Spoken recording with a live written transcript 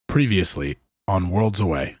Previously on Worlds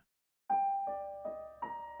Away.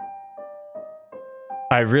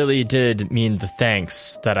 I really did mean the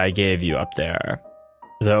thanks that I gave you up there,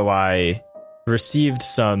 though I received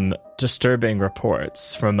some disturbing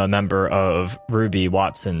reports from a member of Ruby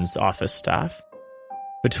Watson's office staff.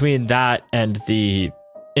 Between that and the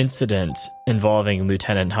incident involving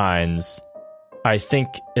Lieutenant Hines, I think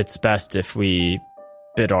it's best if we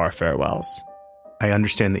bid our farewells. I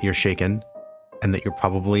understand that you're shaken and that you're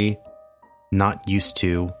probably not used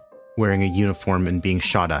to wearing a uniform and being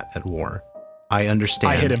shot at war. I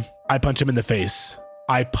understand. I hit him. I punch him in the face.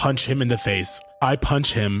 I punch him in the face. I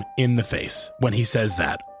punch him in the face when he says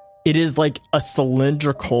that. It is like a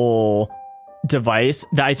cylindrical device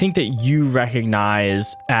that I think that you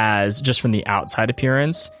recognize as, just from the outside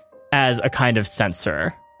appearance, as a kind of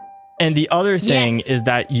sensor. And the other thing is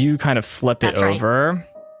that you kind of flip it over, right,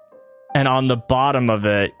 and on the bottom of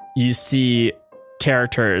it, you see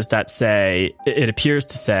characters that say, it appears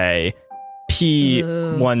to say,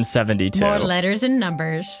 P172. More letters and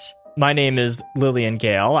numbers. My name is Lillian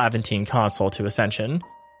Gale, Aventine Consul to Ascension,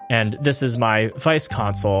 and this is my Vice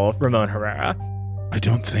Consul, Ramon Herrera. I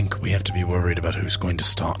don't think we have to be worried about who's going to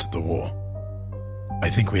start the war.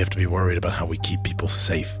 I think we have to be worried about how we keep people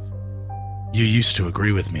safe. You used to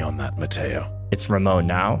agree with me on that, Mateo. It's Ramon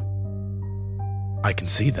now. I can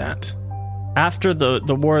see that. After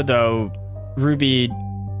the war, though, Ruby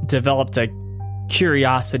developed a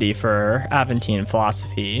curiosity for Aventine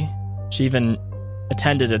philosophy. She even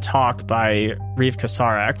attended a talk by Reeve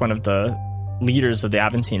Kasarek, one of the leaders of the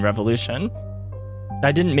Aventine Revolution.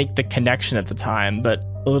 I didn't make the connection at the time, but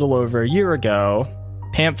a little over a year ago,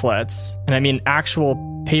 pamphlets, and I mean actual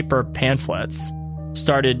paper pamphlets,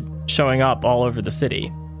 started showing up all over the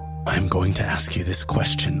city. I'm going to ask you this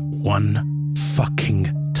question one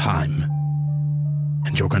fucking time,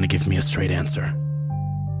 and you're going to give me a straight answer.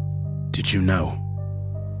 Did you know?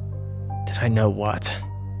 Did I know what?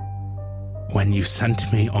 When you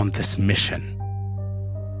sent me on this mission,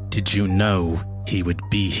 did you know he would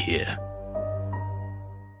be here?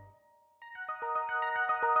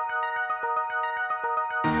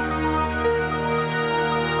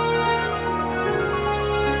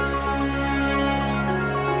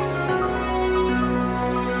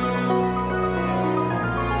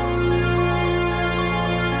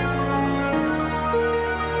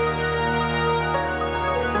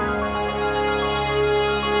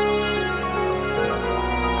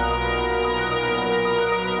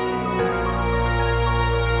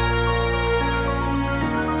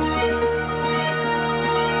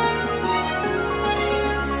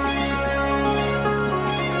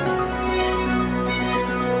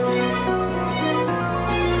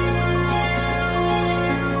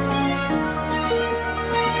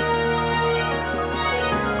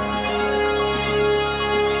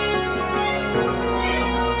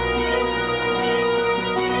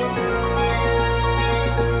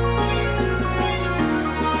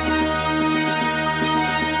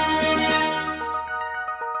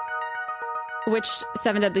 Which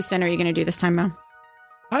Seven Deadly Sin are you going to do this time, Mo?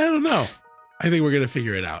 I don't know. I think we're going to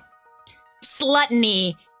figure it out.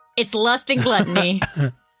 Sluttony. It's lust and gluttony.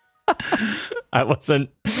 I wasn't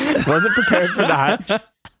prepared for that.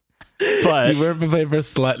 But you weren't prepared for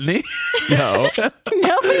sluttony? No.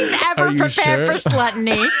 Nobody's ever prepared for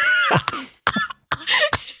sluttony.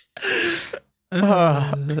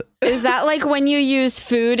 Is that like when you use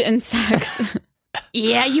food and sex?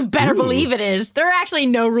 Yeah, you better believe it is. There are actually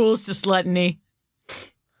no rules to sluttony.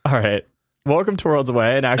 All right. Welcome to Worlds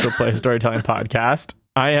Away, an actual play storytelling podcast.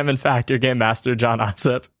 I am, in fact, your game master, John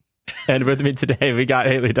Ossip. And with me today, we got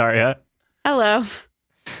Haley Daria. Hello.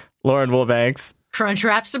 Lauren Woolbanks.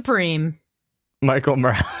 Crunchwrap Supreme. Michael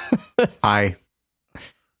Morales. Hi.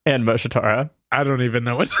 And Moshe Tara. I don't even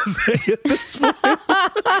know what to say at this point.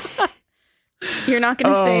 You're not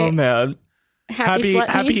going to say... Oh, man.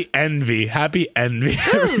 Happy envy,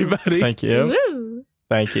 everybody. Thank you. Woo.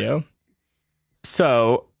 Thank you.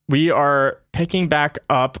 So we are picking back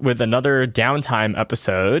up with another downtime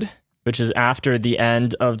episode, which is after the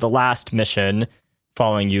end of the last mission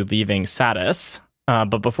following you leaving Satis.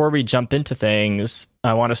 But before we jump into things,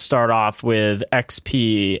 I want to start off with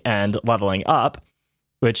XP and leveling up,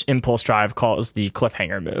 which Impulse Drive calls the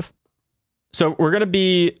cliffhanger move. So we're going to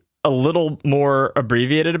be a little more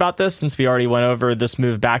abbreviated about this since we already went over this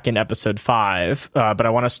move back in episode 5, but I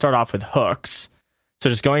want to start off with hooks.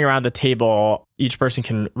 So just going around the table, each person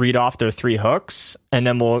can read off their 3 hooks, and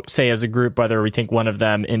then we'll say as a group whether we think one of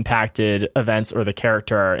them impacted events or the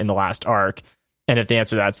character in the last arc. And if the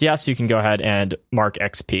answer to that's yes, you can go ahead and mark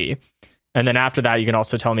XP. And then after that, you can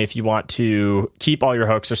also tell me if you want to keep all your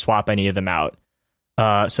hooks or swap any of them out.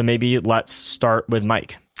 So maybe let's start with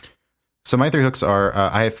Mike. So my 3 hooks are,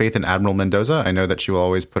 I have faith in Admiral Mendoza. I know that she will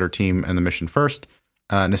always put her team and the mission first.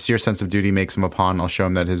 Nasir's sense of duty makes him a pawn. I'll show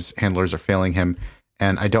him that his handlers are failing him.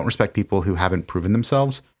 And I don't respect people who haven't proven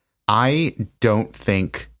themselves. I don't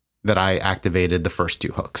think that I activated the first 2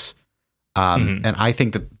 hooks. And I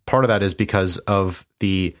think that part of that is because of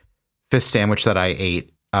the fifth sandwich that I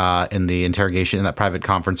ate in the interrogation in that private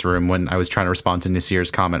conference room when I was trying to respond to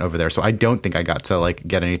Nasir's comment over there. So I don't think I got to like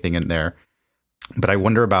get anything in there. But I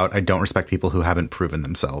wonder about, I don't respect people who haven't proven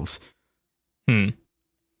themselves.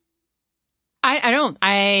 I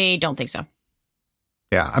don't think so.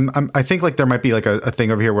 Yeah, I think like there might be like a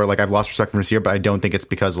thing over here where like I've lost respect for Nasir, but I don't think it's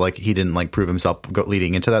because like he didn't like prove himself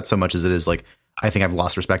leading into that so much as it is like I think I've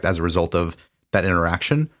lost respect as a result of that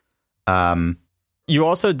interaction. You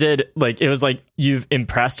also did like it was like you've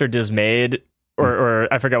impressed or dismayed or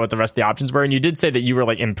I forgot what the rest of the options were, and you did say that you were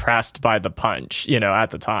like impressed by the punch, you know, at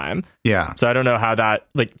the time. Yeah. So I don't know how that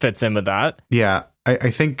like fits in with that. Yeah, I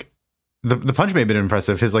think the punch may have been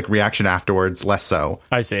impressive. His like reaction afterwards, less so.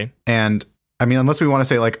 I see. And I mean, unless we want to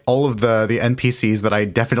say like all of the NPCs that I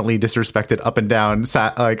definitely disrespected up and down,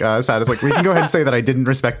 sad is like we can go ahead and say that I didn't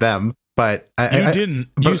respect them, but you didn't.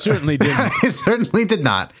 You certainly didn't. I certainly did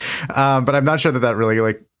not. But I'm not sure that really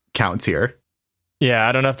like counts here. Yeah,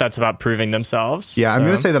 I don't know if that's about proving themselves. Yeah, I'm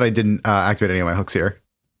going to say that I didn't activate any of my hooks here.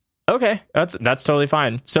 Okay, that's totally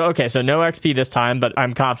fine. So no XP this time, but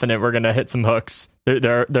I'm confident we're going to hit some hooks.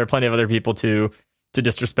 There are plenty of other people to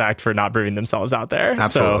disrespect for not proving themselves out there.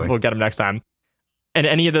 Absolutely. So we'll get them next time. And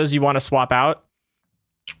any of those you want to swap out?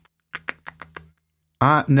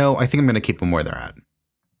 No, I think I'm going to keep them where they're at.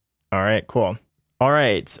 All right, cool. All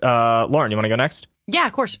right, Lauren, you want to go next? Yeah,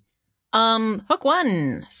 of course. Hook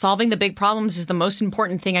 1, solving the big problems is the most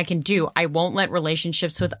important thing I can do. I won't let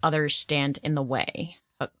relationships with others stand in the way.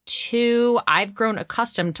 Hook 2, I've grown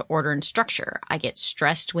accustomed to order and structure. I get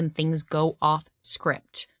stressed when things go off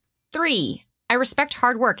script. 3, I respect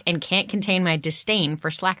hard work and can't contain my disdain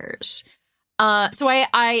for slackers. So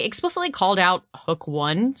I explicitly called out Hook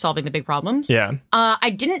 1, solving the big problems. Yeah. I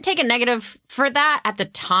didn't take a negative for that at the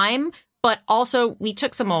time, but also we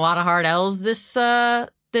took a lot of hard L's this round.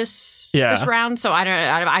 So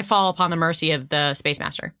I fall upon the mercy of the Space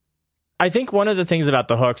Master. I think one of the things about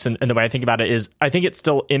the hooks and the way I think about it is I think it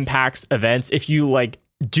still impacts events if you like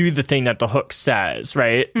do the thing that the hook says,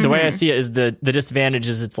 right? Mm-hmm. The way I see it is the disadvantage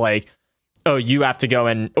is it's like, oh, you have to go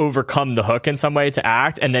and overcome the hook in some way to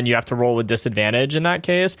act, and then you have to roll with disadvantage in that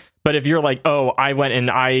case. But if you're like, oh, I went and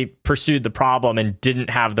I pursued the problem and didn't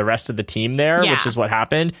have the rest of the team there, which is what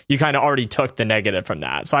happened, you kind of already took the negative from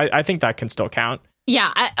that. So I think that can still count.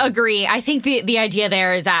 Yeah, I agree. I think the idea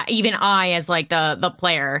there is that even I, as like the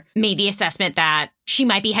player, made the assessment that she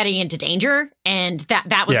might be heading into danger, and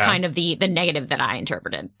that was kind of the negative that I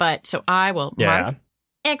interpreted. But so I will mark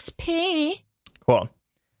XP. Cool.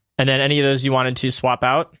 And then any of those you wanted to swap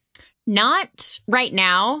out? Not right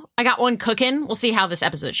now. I got one cooking. We'll see how this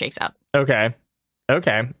episode shakes out. Okay.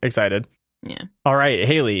 Excited. Yeah. All right,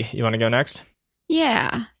 Haley, you want to go next?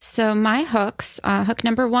 Yeah. So my hooks, hook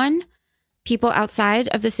number 1, people outside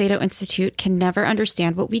of the Sato Institute can never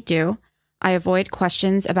understand what we do. I avoid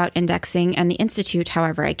questions about indexing and the Institute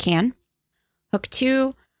however I can. Hook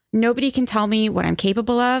 2, nobody can tell me what I'm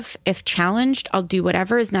capable of. If challenged, I'll do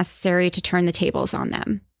whatever is necessary to turn the tables on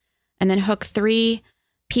them. And then hook 3,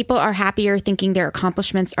 people are happier thinking their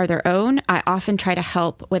accomplishments are their own. I often try to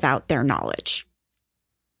help without their knowledge.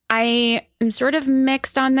 I am sort of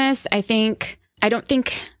mixed on this. I don't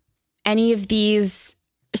think any of these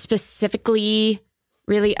specifically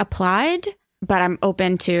really applied, but I'm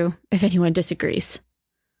open to if anyone disagrees.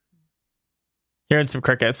 Hearing some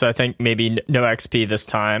crickets, so I think maybe no XP this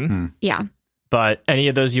time. Yeah. But any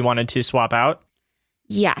of those you wanted to swap out?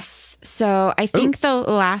 Yes. So I think the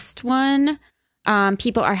last one,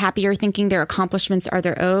 people are happier thinking their accomplishments are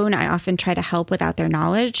their own. I often try to help without their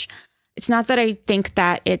knowledge. It's not that I think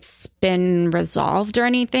that it's been resolved or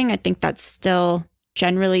anything. I think that's still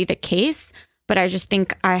generally the case, but I just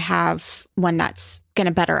think I have one that's going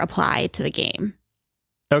to better apply to the game.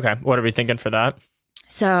 Okay. What are we thinking for that?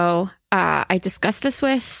 So I discussed this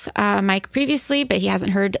with Mike previously, but he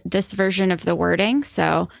hasn't heard this version of the wording.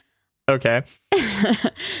 So okay.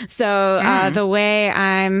 The way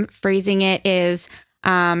I'm phrasing it is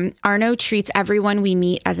Arno treats everyone we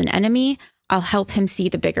meet as an enemy. I'll help him see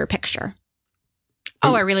the bigger picture.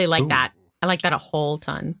 Oh, I really like that. I like that a whole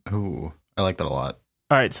ton. Ooh, I like that a lot.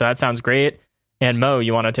 All right, so that sounds great. And Mo,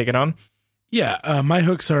 you want to take it home? Yeah, my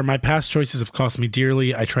hooks are my past choices have cost me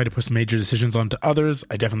dearly. I try to push major decisions onto others.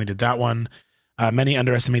 I definitely did that one. Many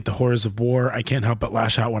underestimate the horrors of war. I can't help but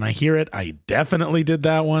lash out when I hear it. I definitely did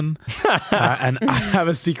that one. And I have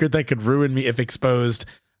a secret that could ruin me if exposed.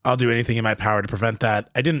 I'll do anything in my power to prevent that.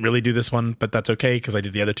 I didn't really do this one, but that's okay because I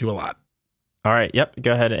did the other two a lot. All right. Yep.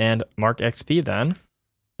 Go ahead and mark XP then.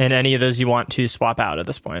 And any of those you want to swap out at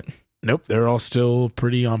this point? Nope. They're all still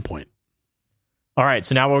pretty on point. All right.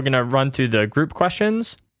 So now we're going to run through the group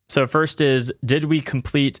questions. So first is, did we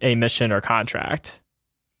complete a mission or contract?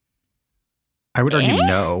 I would argue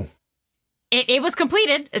no. It was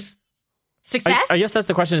completed. It's success. I guess that's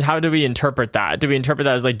the question, is how do we interpret that? Do we interpret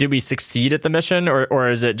that as like, did we succeed at the mission? Or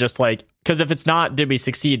is it just like, because if it's not, did we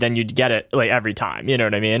succeed, then you'd get it like every time. You know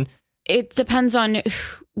what I mean? It depends on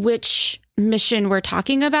which mission we're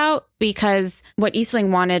talking about, because what Eastling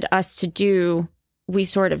wanted us to do, we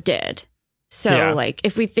sort of did. So like,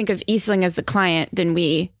 if we think of Eastling as the client, then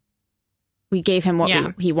we gave him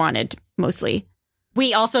what he wanted mostly.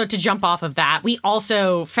 We also, to jump off of that, we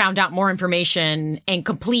also found out more information and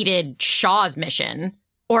completed Shaw's mission,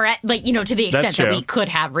 or to the extent that we could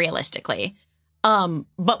have realistically.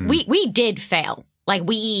 But we did fail. Like,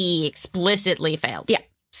 we explicitly failed. Yeah.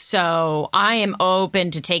 So I am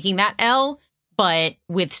open to taking that L, but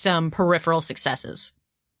with some peripheral successes.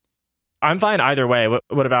 I'm fine either way.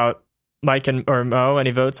 What about Mike or Mo?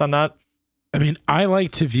 Any votes on that? I mean, I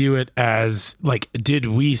like to view it as, like, did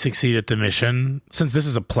we succeed at the mission? Since this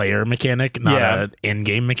is a player mechanic, not an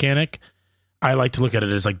in-game mechanic, I like to look at it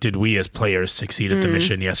as, like, did we as players succeed at the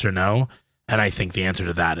mission, yes or no? And I think the answer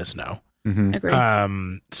to that is no. Mm-hmm.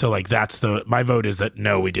 Agreed. So, like, my vote is that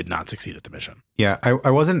no, we did not succeed at the mission. Yeah,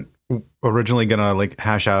 I wasn't originally going to, like,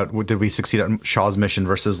 hash out, did we succeed at Shaw's mission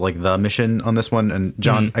versus, like, the mission on this one? And,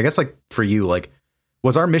 John, I guess, like, for you, like,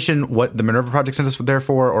 was our mission what the Minerva Project sent us there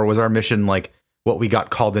for, or was our mission like what we got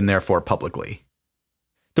called in there for publicly?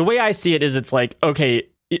 The way I see it is, it's like, okay,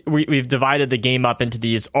 we've divided the game up into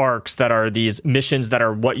these arcs that are these missions that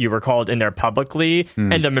are what you were called in there publicly.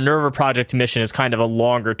 And the Minerva Project mission is kind of a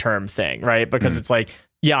longer term thing, right? Because it's like,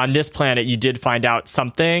 yeah, on this planet, you did find out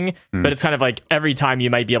something, but it's kind of like every time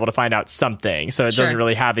you might be able to find out something. So it doesn't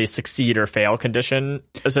really have a succeed or fail condition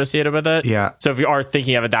associated with it. Yeah. So if we are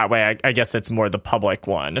thinking of it that way, I guess it's more the public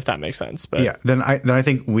one, if that makes sense. But yeah, then I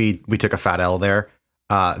think we took a fat L there.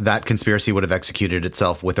 That conspiracy would have executed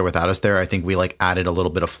itself with or without us there. I think we like added a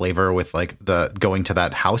little bit of flavor with like the going to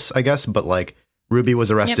that house, I guess. But like Ruby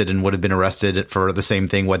was arrested and would have been arrested for the same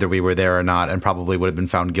thing, whether we were there or not, and probably would have been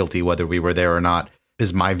found guilty whether we were there or not,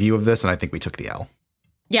 is my view of this. And I think we took the L.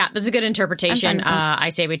 Yeah, that's a good interpretation. I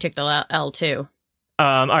say we took the L too.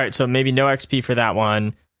 All right. So maybe no XP for that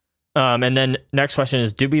one. And then next question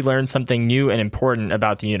is, did we learn something new and important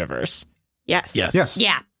about the universe? Yes. Yes.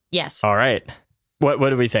 Yeah. Yes. All right. What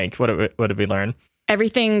did we think? What did we learn?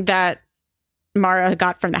 Everything that Mara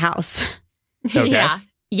got from the house. Okay.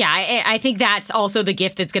 Yeah. I think that's also the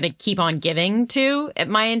gift that's going to keep on giving to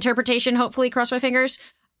my interpretation. Hopefully, cross my fingers.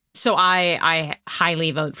 So I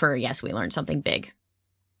highly vote for yes. We learned something big.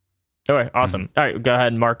 Okay. Awesome. All right. Go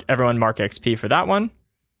ahead and everyone mark XP for that one.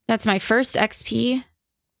 That's my first XP.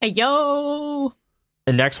 Hey, yo.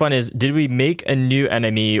 The next one is, did we make a new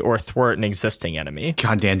enemy or thwart an existing enemy?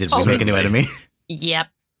 God damn, did we make a new enemy? Yep.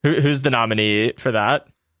 Who's the nominee for that?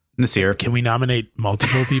 Nasir. Can we nominate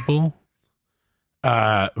multiple people?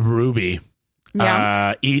 Ruby.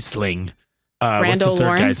 Eastling. Randall what's the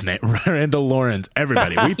third Lawrence? guy's name? Randall Lawrence.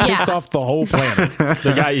 Everybody. We pissed off the whole planet.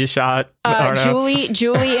 The guy you shot.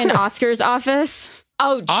 Julie in Oscar's office.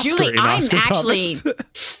 Oh, Julie, I'm actually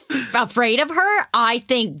afraid of her. I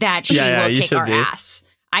think that she will kick our ass.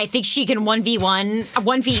 I think she can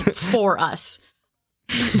 1v for us.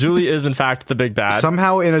 Julie is, in fact, the big bad.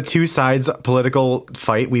 Somehow in a two sides political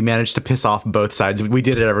fight, we managed to piss off both sides. We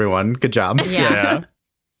did it, everyone. Good job. Yeah.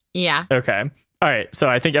 Yeah. Okay. All right. So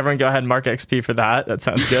I think everyone go ahead and mark XP for that. That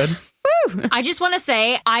sounds good. I just want to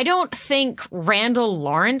say, I don't think Randall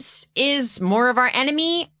Lawrence is more of our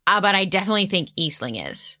enemy, but I definitely think Eastling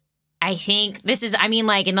is. I think this is,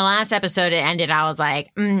 like in the last episode it ended, I was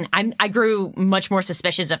like, I grew much more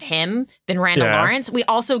suspicious of him than Randall Lawrence. We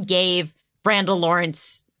also gave Randall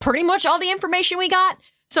Lawrence pretty much all the information we got.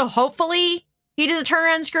 So hopefully he doesn't turn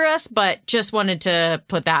around and screw us, but just wanted to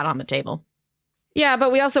put that on the table. Yeah,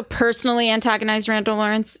 but we also personally antagonized Randall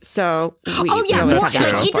Lawrence, so he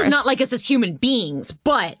does not like us as human beings,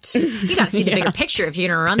 but you got to see the bigger picture if you're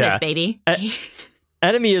going to run this, baby.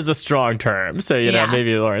 Enemy is a strong term, so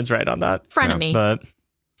maybe Lauren's right on that. Frenemy. But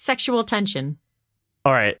sexual tension.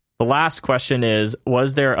 All right. The last question is,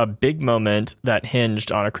 was there a big moment that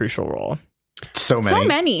hinged on a crucial role? So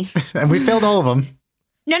many. And we failed all of them.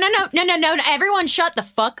 No. Everyone shut the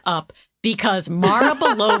fuck up, because Mara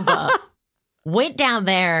Belova went down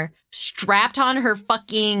there, strapped on her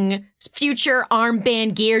fucking future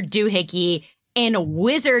armband gear doohickey, and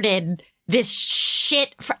wizarded this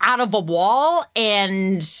shit out of a wall.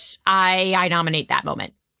 And I nominate that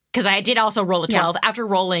moment. Because I did also roll a 12 after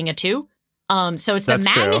rolling a 2. So it's That's the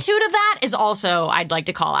magnitude true. of that is also, I'd like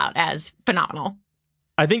to call out as phenomenal.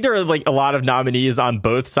 I think there are like a lot of nominees on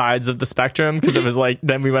both sides of the spectrum because it was like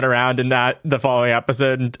then we went around in the following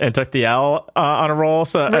episode and took the L on a roll.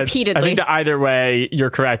 So Repeatedly. I think that either way, you're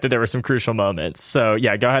correct that there were some crucial moments. So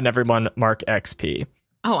yeah, go ahead and everyone mark XP.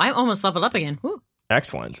 Oh, I almost leveled up again. Woo.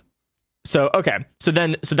 Excellent. So, okay. So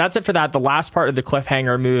that's it for that. The last part of the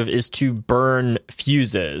cliffhanger move is to burn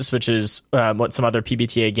fuses, which is what some other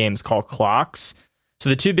PBTA games call clocks. So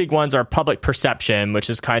the two big ones are public perception, which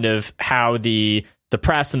is kind of how the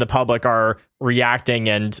press and the public are reacting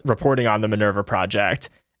and reporting on the Minerva project.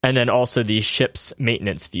 And then also the ship's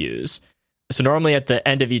maintenance fuse. So normally at the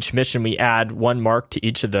end of each mission, we add 1 mark to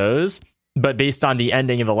each of those. But based on the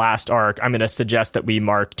ending of the last arc, I'm going to suggest that we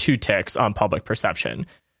mark 2 ticks on public perception.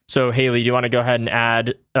 So, Haley, do you want to go ahead and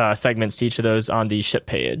add segments to each of those on the ship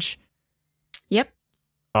page? Yep.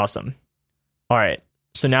 Awesome. All right.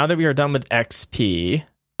 So now that we are done with XP,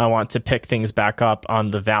 I want to pick things back up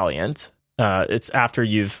on the Valiant. It's after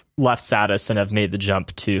you've left Satis and have made the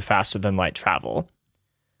jump to faster than light travel.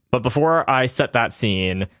 But before I set that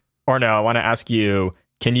scene, Orno, I want to ask you,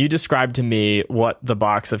 can you describe to me what the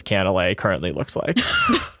box of Canalay currently looks like?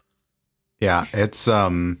 Yeah, it's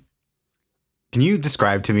can you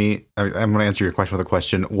describe to me, I'm going to answer your question with a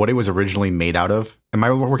question, what it was originally made out of? Am I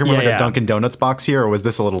working with a Dunkin' Donuts box here, or was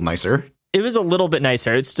this a little nicer? It was a little bit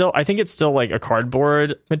nicer. I think it's still like a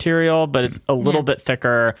cardboard material, but it's a little bit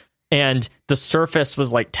thicker. And the surface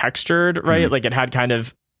was like textured, right? Like it had kind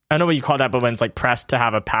of, I don't know what you call that, but when it's like pressed to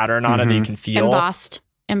have a pattern on it that you can feel.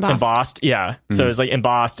 Embossed. Yeah. So it was like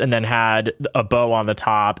embossed and then had a bow on the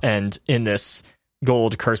top and in this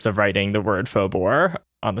gold cursive writing, the word Phobor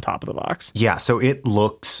on the top of the box. Yeah, so it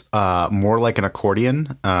looks more like an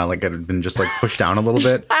accordion, like it had been just like pushed down a little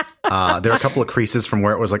bit. There are a couple of creases from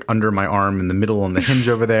where it was like under my arm in the middle on the hinge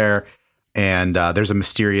over there. And there's a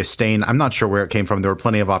mysterious stain. I'm not sure where it came from. There were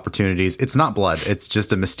plenty of opportunities. It's not blood. It's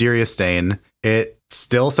just a mysterious stain. It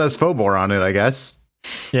still says Phobor on it, I guess.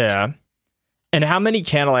 Yeah. And how many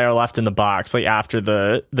Canalay are left in the box, like after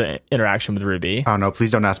the interaction with Ruby? Oh no, please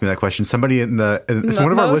don't ask me that question. Somebody one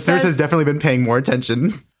of our listeners has definitely been paying more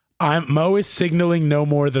attention. Mo is signaling no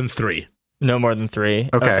more than 3. No more than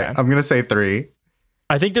 3. Okay. I'm gonna say 3.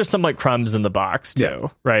 I think there's some like crumbs in the box too,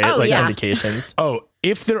 right? Oh, like yeah. indications. Oh,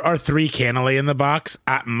 if there are 3 Canalay in the box,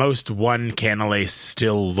 at most 1 Canalay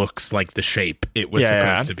still looks like the shape it was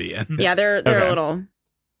supposed to be in. Yeah, they're Okay. a little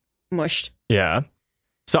mushed. Yeah.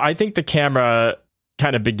 So I think the camera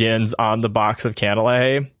kind of begins on the box of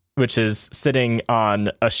Canalay, which is sitting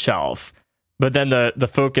on a shelf. But then the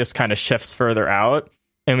focus kind of shifts further out.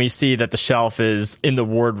 And we see that the shelf is in the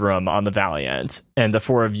wardroom on the Valiant. And the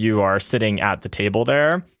 4 of you are sitting at the table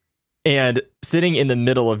there. And sitting in the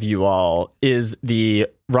middle of you all is the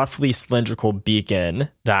roughly cylindrical beacon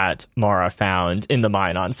that Mara found in the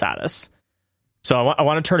mine on Satis. So I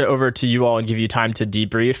want to turn it over to you all and give you time to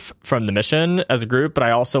debrief from the mission as a group, but I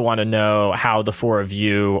also want to know how the 4 of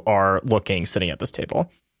you are looking sitting at this table.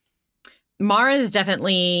 Mara is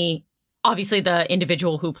definitely, obviously, the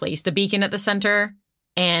individual who placed the beacon at the center.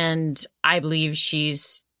 And I believe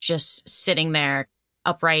she's just sitting there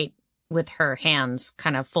upright with her hands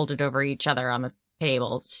kind of folded over each other on the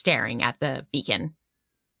table, staring at the beacon.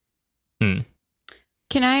 Can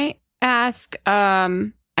I ask,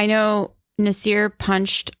 I know Nasir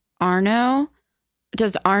punched Arno.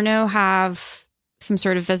 Does Arno have some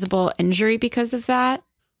sort of visible injury because of that?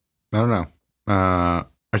 I don't know.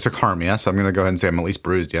 I took harm, yeah, so I'm gonna go ahead and say I'm at least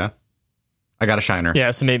bruised, yeah? I got a shiner.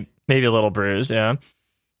 Yeah, so maybe a little bruise, yeah.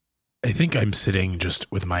 I think I'm sitting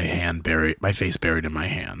just with my face buried in my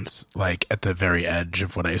hands, like at the very edge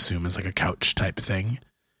of what I assume is like a couch type thing.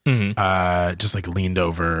 Just like leaned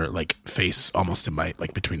over, like face almost in my,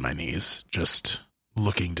 like between my knees, just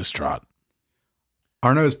looking distraught.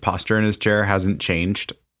 Arno's posture in his chair hasn't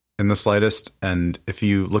changed in the slightest, and if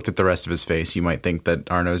you looked at the rest of his face, you might think that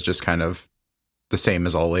Arno's just kind of the same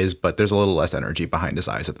as always, but there's a little less energy behind his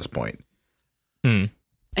eyes at this point.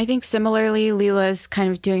 I think similarly, Leela's kind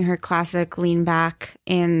of doing her classic lean back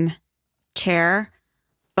in chair,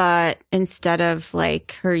 but instead of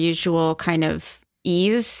like her usual kind of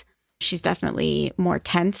ease, she's definitely more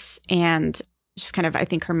tense and just kind of, I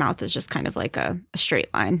think her mouth is just kind of like a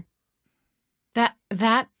straight line.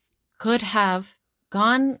 That could have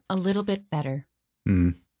gone a little bit better.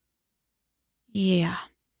 Yeah.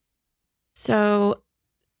 So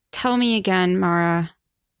tell me again, Mara,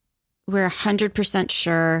 we're 100%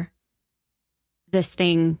 sure this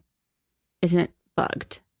thing isn't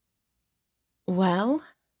bugged. Well,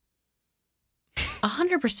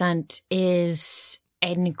 100% is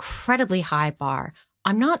an incredibly high bar.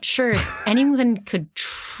 I'm not sure if anyone could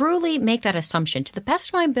truly make that assumption. To the best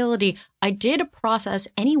of my ability, I did process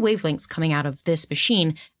any wavelengths coming out of this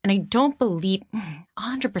machine, and I don't believe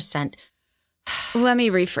 100%. Let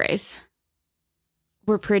me rephrase.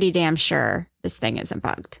 We're pretty damn sure this thing isn't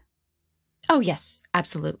bugged. Oh, yes,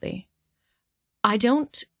 absolutely. I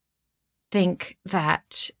don't think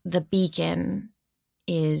that the beacon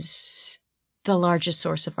is the largest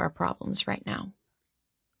source of our problems right now.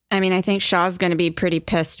 I mean, I think Shaw's going to be pretty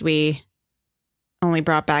pissed we only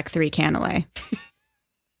brought back 3 cannulae.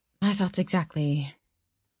 My thoughts exactly.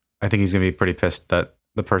 I think he's going to be pretty pissed that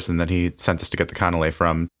the person that he sent us to get the cannulae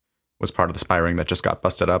from was part of the spy ring that just got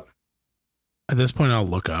busted up. At this point, I'll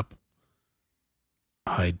look up.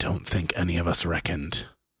 I don't think any of us reckoned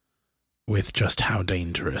with just how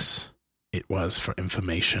dangerous it was for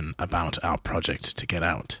information about our project to get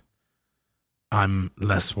out. I'm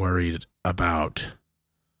less worried about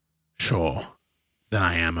Shaw than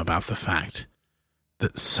I am about the fact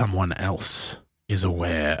that someone else is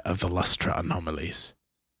aware of the Lustra anomalies.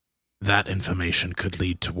 That information could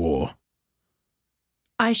lead to war.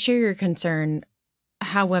 I share your concern.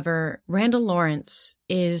 However, Randall Lawrence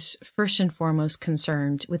is first and foremost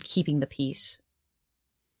concerned with keeping the peace.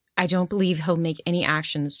 I don't believe he'll make any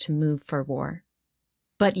actions to move for war.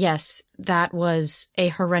 But yes, that was a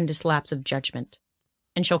horrendous lapse of judgment.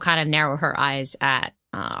 And she'll kind of narrow her eyes at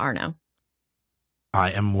Arno. I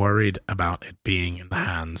am worried about it being in the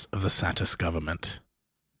hands of the Satis government,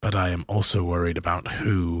 but I am also worried about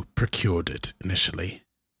who procured it initially,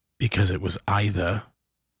 because it was either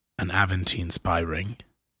an Aventine spy ring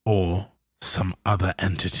or some other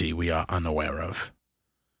entity we are unaware of,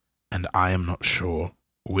 and I am not sure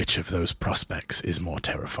which of those prospects is more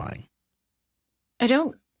terrifying. I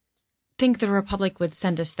don't think the Republic would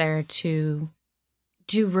send us there to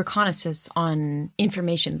do reconnaissance on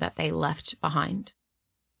information that they left behind.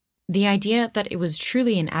 The idea that it was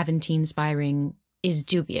truly an Aventine spy ring is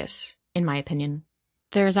dubious, in my opinion.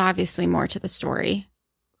 There's obviously more to the story.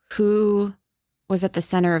 Who was at the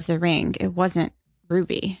center of the ring? It wasn't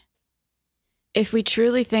Ruby. If we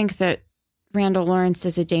truly think that Randall Lawrence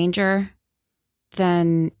is a danger,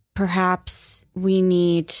 then perhaps we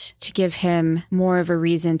need to give him more of a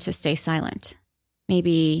reason to stay silent.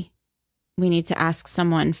 Maybe we need to ask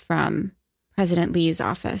someone from President Lee's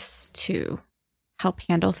office to help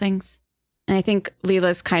handle things. And I think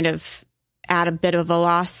Leela's kind of at a bit of a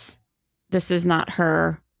loss. This is not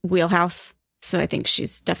her wheelhouse. So I think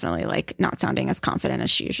she's definitely like not sounding as confident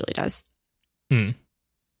as she usually does.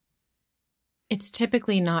 It's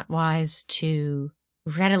typically not wise to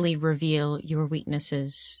readily reveal your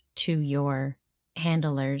weaknesses to your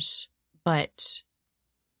handlers, but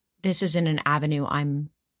this isn't an avenue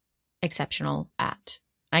I'm exceptional at.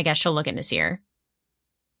 I guess she'll look at Nasir.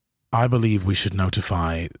 I believe we should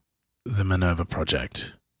notify the Minerva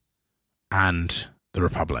Project and the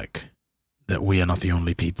Republic that we are not the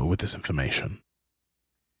only people with this information.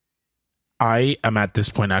 I am at this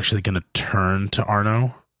point actually going to turn to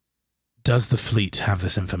Arno. Does the fleet have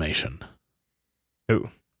this information? Ooh.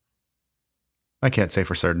 I can't say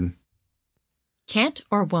for certain. Can't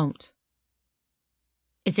or won't?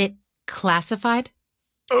 Is it classified?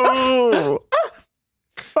 Oh!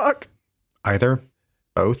 Fuck. Either,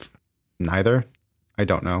 both, neither. I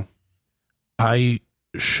don't know. I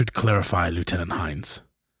should clarify, Lieutenant Hines.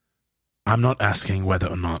 I'm not asking whether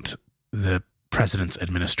or not the President's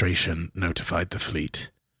administration notified the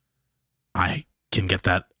fleet. I can get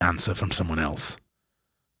that answer from someone else.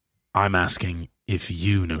 I'm asking if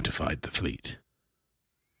you notified the fleet.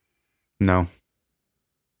 No.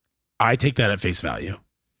 I take that at face value.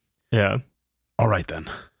 Yeah. All right, then.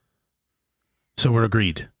 So we're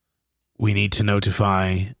agreed. We need to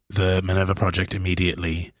notify the Minerva Project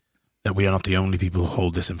immediately that we are not the only people who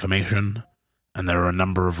hold this information, and there are a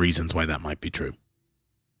number of reasons why that might be true.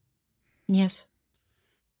 Yes.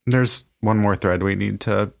 There's one more thread we need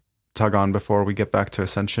to tug on before we get back to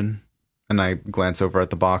Ascension. And I glance over at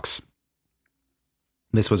the box.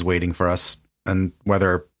 This was waiting for us, and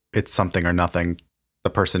whether it's something or nothing, the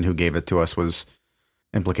person who gave it to us was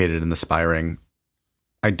implicated in the spy ring.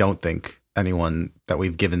 I don't think anyone that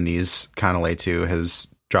we've given these cannulae to has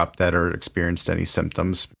dropped dead or experienced any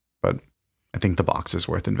symptoms, but I think the box is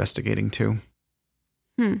worth investigating too.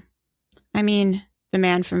 I mean, the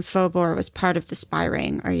man from Phobor was part of the spy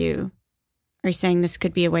ring. Are you saying this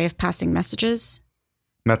could be a way of passing messages?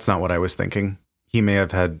 That's not what I was thinking. he may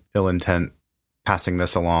have had ill intent passing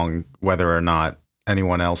this along, whether or not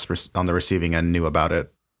anyone else on the receiving end knew about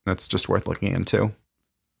it. That's just worth looking into.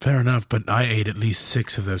 Fair enough, but I ate at least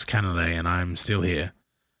 6 of those cannoli and I'm still here.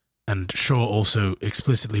 And Shaw also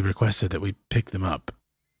explicitly requested that we pick them up.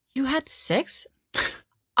 You had 6?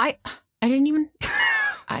 I didn't even...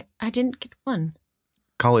 I didn't get one.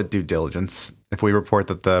 Call it due diligence. If we report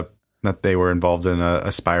that they were involved in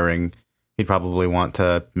aspiring, he'd probably want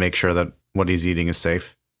to make sure that what he's eating is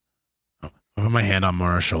safe. I put my hand on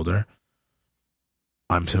Mara's shoulder.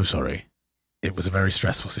 I'm so sorry. It was a very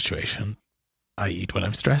stressful situation. I eat when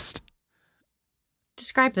I'm stressed.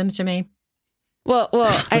 Describe them to me. Well,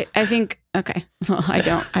 I think, okay. Well,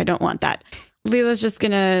 I don't want that. Leela's just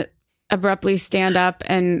going to abruptly stand up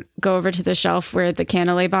and go over to the shelf where the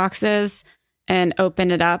cannoli box is and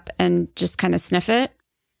open it up and just kind of sniff it.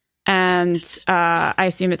 And I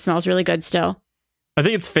assume it smells really good still. I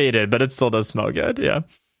think it's faded, but it still does smell good. Yeah.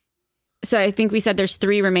 So I think we said there's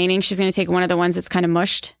 3 remaining. She's going to take one of the ones that's kind of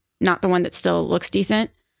mushed, not the one that still looks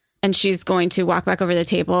decent. And she's going to walk back over the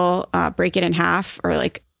table, break it in half or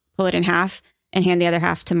like pull it in half and hand the other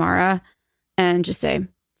half to Mara and just say,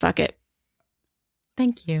 fuck it.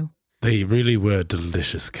 Thank you. They really were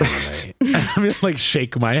delicious cannoli. I'm going to like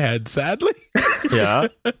shake my head sadly. Yeah.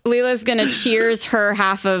 Leela's going to cheers her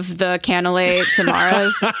half of the cannoli to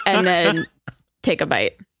Mara's and then take a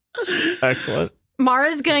bite. Excellent.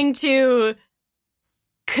 Mara's going to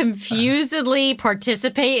confusedly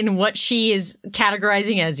participate in what she is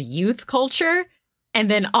categorizing as youth culture and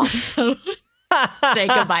then also take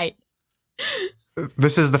a bite.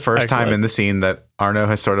 This is the first Excellent. time in the scene that Arno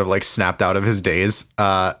has sort of like snapped out of his daze.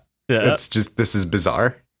 It's just, this is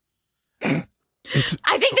bizarre. I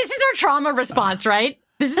think this is our trauma response, right?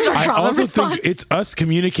 This is our I trauma also response. think it's us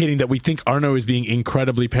communicating that we think Arno is being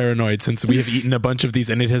incredibly paranoid since we have eaten a bunch of these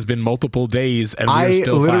and it has been multiple days and we're I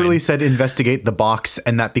still literally fine. said investigate the box,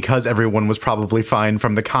 and that because everyone was probably fine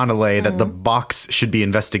from the cannoli, that the box should be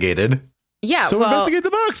investigated. Yeah. So investigate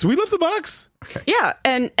the box. We left the box. Yeah.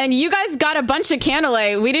 And you guys got a bunch of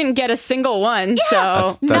cannoli. We didn't get a single one.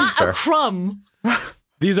 So That's Not fair. a crumb.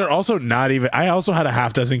 These are also not even. I also had a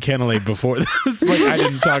half dozen cannoli before this. Like I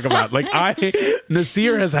didn't talk about. Like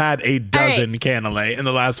Nasir has had a dozen cannoli in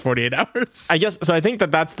the last 48 hours. I guess so. I think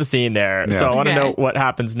that's the scene there. Yeah. So I want to Okay. know what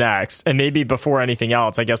happens next, and maybe before anything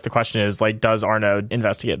else, I guess the question is like, does Arno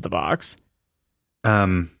investigate the box?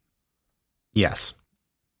 Yes.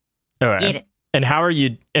 Okay. Get it. And how are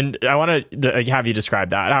you? And I want to have you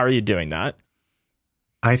describe that. How are you doing that?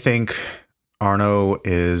 I think Arno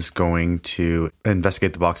is going to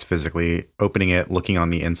investigate the box physically, opening it, looking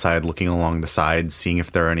on the inside, looking along the sides, seeing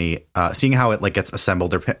if there are any, seeing how it like gets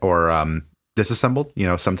assembled or disassembled. You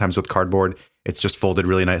know, sometimes with cardboard, it's just folded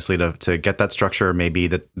really nicely to get that structure. Maybe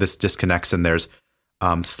that this disconnects and there's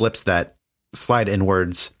slips that slide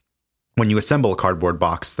inwards when you assemble a cardboard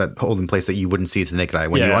box that hold in place that you wouldn't see to the naked eye.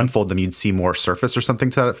 When you unfold them, you'd see more surface or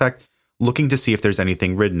something to that effect. Looking to see if there's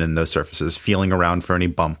anything written in those surfaces, feeling around for any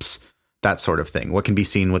bumps, that sort of thing. What can be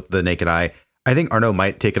seen with the naked eye. I think Arno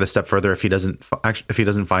might take it a step further if he doesn't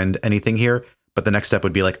find anything here. But the next step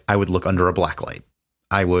would be like, I would look under a black light.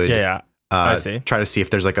 I would I see. try to see if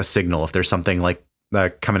there's like a signal, if there's something like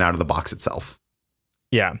coming out of the box itself.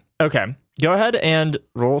 Yeah. Okay. Go ahead and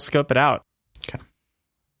roll scope it out. Okay.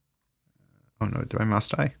 Oh no, did my mouse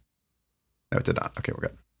die? No, it did not. Okay, we're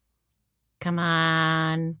good. Come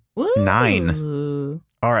on. Woo. 9.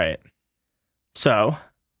 All right. So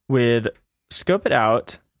with scope it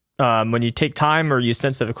out, when you take time or use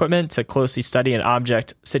sensitive equipment to closely study an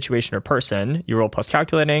object, situation, or person, you roll plus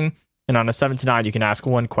calculating. And on a 7 to 9, you can ask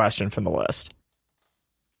one question from the list.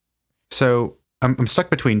 So I'm stuck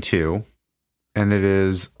between 2, and it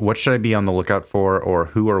is what should I be on the lookout for, or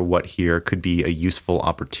who or what here could be a useful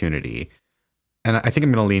opportunity. And I think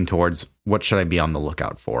I'm going to lean towards what should I be on the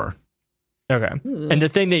lookout for. Okay. Ooh. And the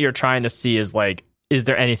thing that you're trying to see is like, is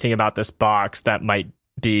there anything about this box that might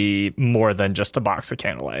be more than just a box of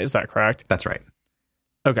cannoli? Is that correct? That's right.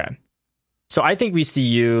 Okay. So I think we see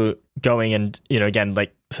you going and, again,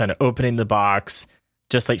 like kind of opening the box,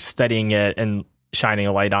 just like studying it and shining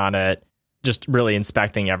a light on it, just really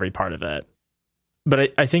inspecting every part of it.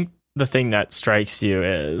 But I think the thing that strikes you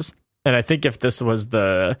is, and I think if this was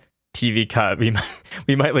the TV cut,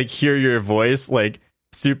 we might like hear your voice like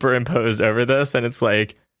superimposed over this, and it's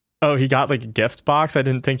like, oh, he got like a gift box. I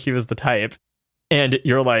didn't think he was the type. And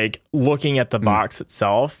you're like looking at the box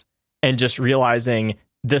itself and just realizing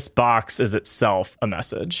this box is itself a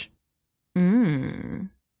message. Or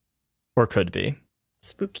could be.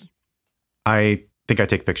 Spooky. I think I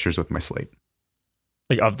take pictures with my slate.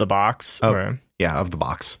 Like of the box? Oh. Or... Yeah, of the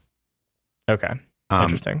box. Okay.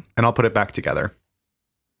 Interesting. And I'll put it back together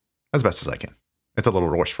as best as I can. It's a little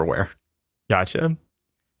worse for wear. Gotcha.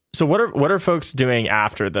 So what are folks doing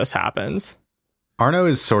after this happens? Arno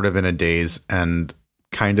is sort of in a daze and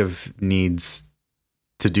kind of needs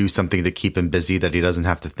to do something to keep him busy that he doesn't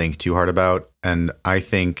have to think too hard about. And I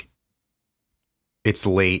think it's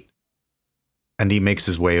late and he makes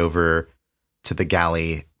his way over to the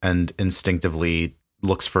galley and instinctively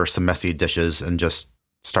looks for some messy dishes and just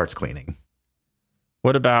starts cleaning.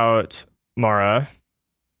 What about Mara?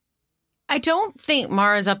 I don't think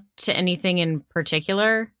Mara's up to anything in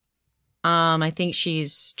particular. I think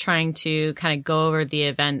she's trying to kind of go over the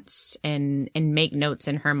events and make notes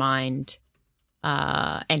in her mind.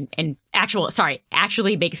 And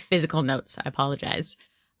actually make physical notes. I apologize.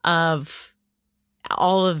 Of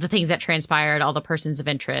all of the things that transpired, all the persons of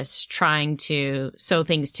interest, trying to sew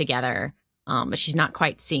things together. But she's not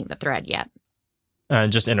quite seeing the thread yet.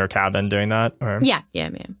 Just in her cabin doing that? Or? Yeah.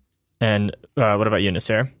 And what about you,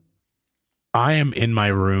 Nasir? I am in my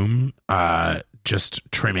room, just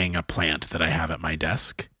trimming a plant that I have at my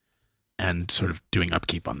desk and sort of doing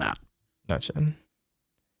upkeep on that. Gotcha.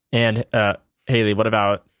 And Haley, what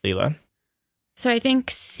about Leela? So I think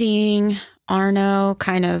seeing Arno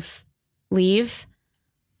kind of leave,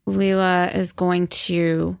 Leela is going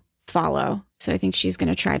to follow. So I think she's going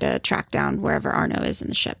to try to track down wherever Arno is in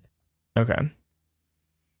the ship. Okay.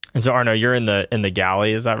 And so Arno, you're in the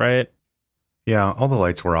galley, is that right? Yeah, all the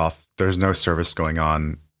lights were off. There's no service going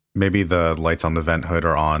on. Maybe the lights on the vent hood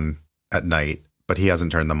are on at night, but he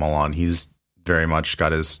hasn't turned them all on. He's very much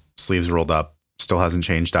got his sleeves rolled up, still hasn't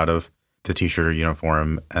changed out of the t-shirt or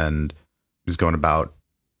uniform, and is going about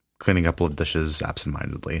cleaning a couple of dishes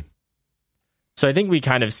absentmindedly. So I think we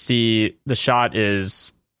kind of see the shot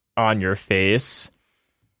is on your face,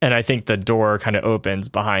 and I think the door kind of opens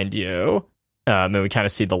behind you, and we kind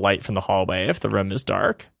of see the light from the hallway if the room is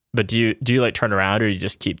dark. But do you like turn around, or you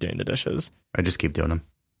just keep doing the dishes? I just keep doing them.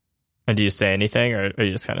 And do you say anything, or are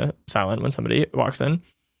you just kind of silent when somebody walks in?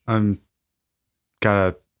 I'm got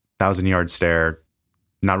a 1,000-yard stare,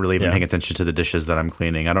 not really even paying attention to the dishes that I'm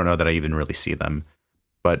cleaning. I don't know that I even really see them.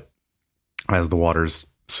 But as the water's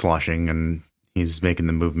sloshing and he's making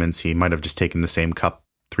the movements, he might have just taken the same cup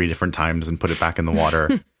 3 different times and put it back in the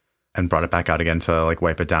water and brought it back out again to like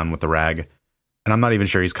wipe it down with the rag. And I'm not even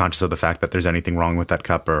sure he's conscious of the fact that there's anything wrong with that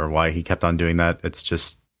cup or why he kept on doing that. It's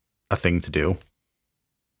just a thing to do.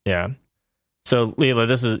 Yeah. So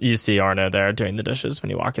Leela, you see Arno there doing the dishes when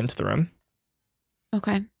you walk into the room.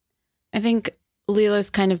 Okay. I think Leela's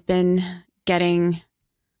kind of been getting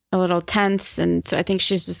a little tense, and so I think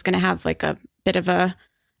she's just going to have like a bit of a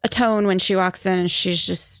tone when she walks in, and she's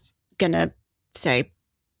just going to say,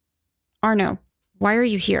 Arno, why are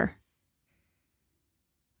you here?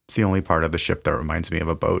 It's the only part of the ship that reminds me of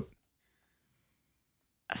a boat.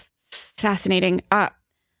 Fascinating.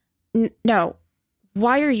 No.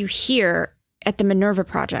 Why are you here at the Minerva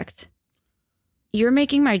Project? You're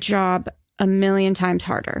making my job 1,000,000 times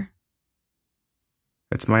harder.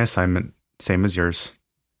 It's my assignment, same as yours.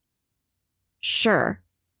 Sure.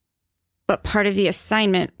 But part of the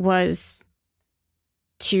assignment was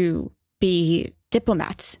to be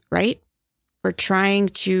diplomats, right? We're trying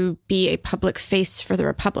to be a public face for the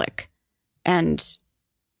Republic. And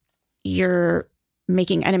you're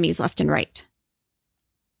making enemies left and right.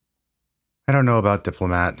 I don't know about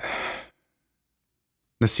diplomat.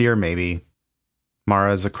 Nasir, maybe.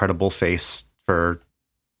 Mara is a credible face for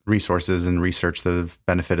resources and research that have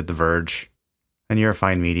benefited the Verge. And you're a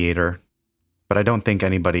fine mediator. But I don't think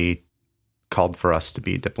anybody called for us to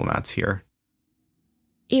be diplomats here.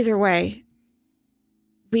 Either way,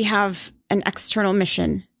 we have an external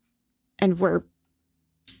mission, and we're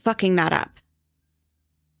fucking that up.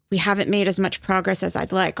 We haven't made as much progress as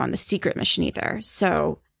I'd like on the secret mission either,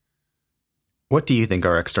 so... What do you think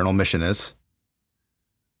our external mission is?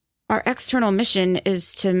 Our external mission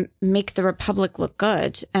is to make the Republic look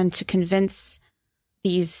good and to convince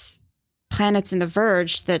these planets in the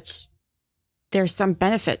Verge that there's some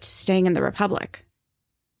benefit to staying in the Republic.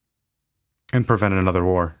 And prevent another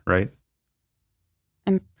war, right?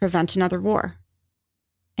 And prevent another war.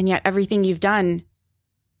 And yet everything you've done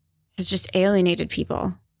has just alienated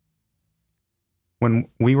people. When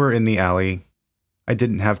we were in the alley, I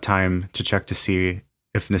didn't have time to check to see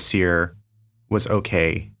if Nasir was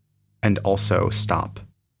okay and also stop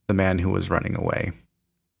the man who was running away.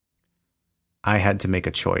 I had to make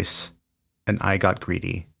a choice, and I got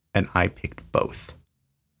greedy, and I picked both.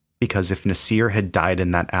 Because if Nasir had died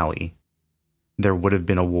in that alley, there would have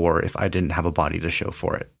been a war if I didn't have a body to show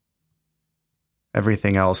for it.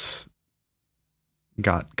 Everything else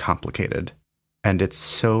got complicated, and it's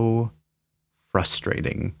so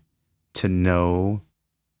frustrating to know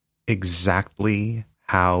exactly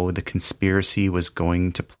how the conspiracy was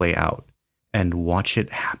going to play out and watch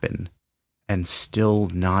it happen and still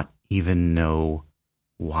not even know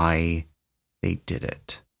why they did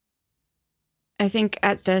it. I think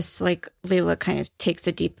at this, like, Leela kind of takes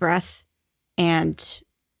a deep breath and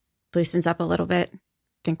loosens up a little bit. I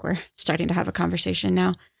think we're starting to have a conversation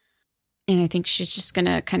now. And I think she's just going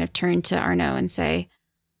to kind of turn to Arno and say,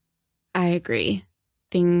 I agree.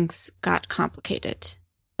 Things got complicated,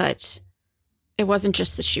 but it wasn't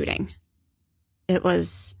just the shooting. It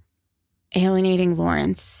was alienating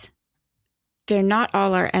Lawrence. They're not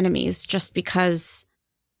all our enemies just because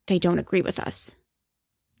they don't agree with us.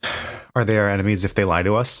 Are they our enemies if they lie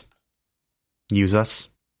to us? Use us?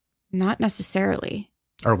 Not necessarily.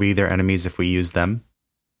 Are we their enemies if we use them?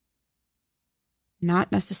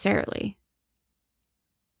 Not necessarily.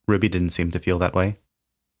 Ruby didn't seem to feel that way.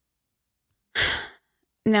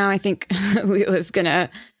 Now I think Leela's gonna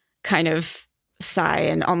kind of sigh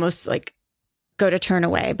and almost like go to turn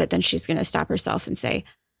away, but then she's gonna stop herself and say,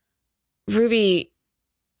 Ruby,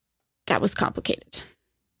 that was complicated.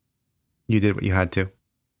 You did what you had to.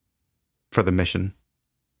 For the mission.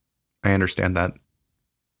 I understand that.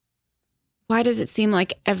 Why does it seem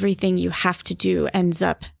like everything you have to do ends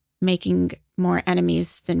up making more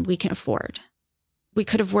enemies than we can afford? We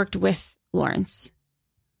could have worked with Lawrence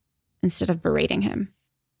instead of berating him.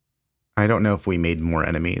 I don't know if we made more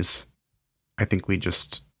enemies. I think we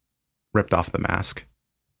just ripped off the mask.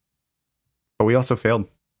 But we also failed.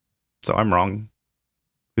 So I'm wrong.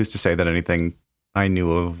 Who's to say that anything I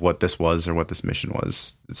knew of what this was or what this mission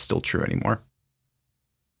was is still true anymore?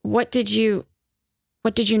 What did you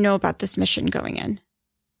know about this mission going in?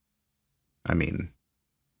 I mean,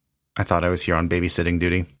 I thought I was here on babysitting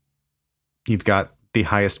duty. You've got the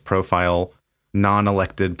highest profile,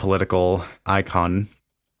 non-elected political icon,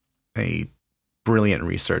 a brilliant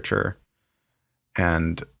researcher.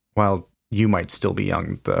 And while you might still be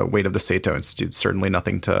young, the weight of the Sato Institute's certainly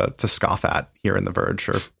nothing to scoff at here in The Verge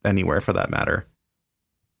or anywhere for that matter.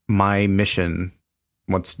 My mission,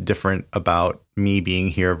 what's different about me being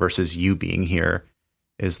here versus you being here,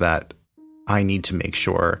 is that I need to make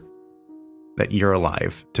sure that you're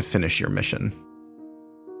alive to finish your mission.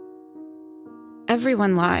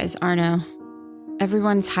 Everyone lies, Arno.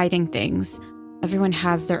 Everyone's hiding things. Everyone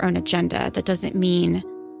has their own agenda. That doesn't mean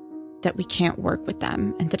that we can't work with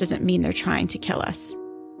them, and that doesn't mean they're trying to kill us.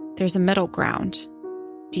 There's a middle ground.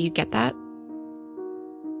 Do you get that?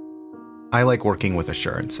 I like working with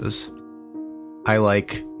assurances. I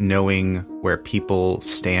like knowing where people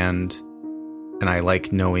stand, and I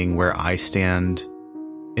like knowing where I stand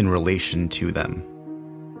in relation to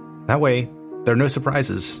them. That way, there are no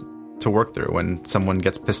surprises to work through when someone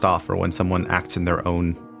gets pissed off or when someone acts in their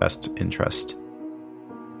own best interest.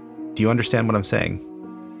 Do you understand what I'm saying?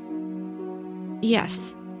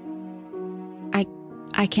 Yes.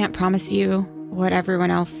 I can't promise you what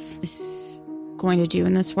everyone else is going to do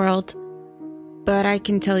in this world, but I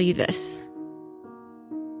can tell you this.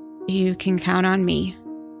 You can count on me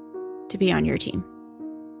to be on your team.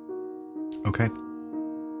 Okay.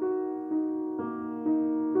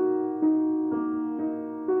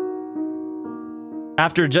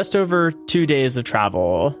 After just over 2 days of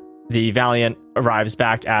travel, the Valiant arrives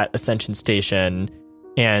back at Ascension Station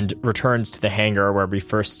and returns to the hangar where we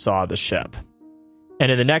first saw the ship.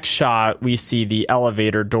 And in the next shot, we see the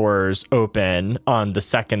elevator doors open on the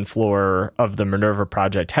second floor of the Minerva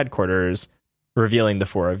Project headquarters, revealing the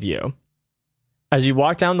four of you. As you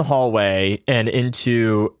walk down the hallway and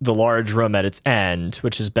into the large room at its end,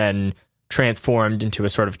 which has been transformed into a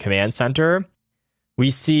sort of command center, we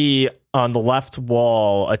see on the left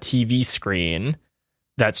wall a TV screen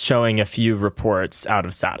that's showing a few reports out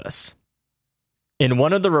of status. In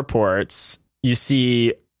one of the reports, you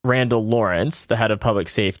see Randall Lawrence, the head of public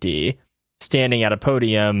safety, standing at a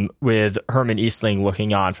podium with Herman Eastling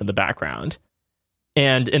looking on from the background.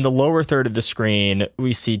 And in the lower third of the screen,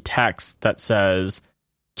 we see text that says,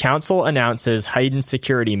 Council announces heightened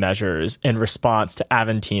security measures in response to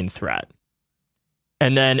Aventine threat.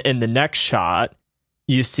 And then in the next shot,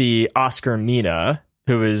 you see Oscar Mina,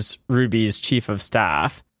 who is Ruby's chief of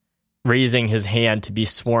staff, raising his hand to be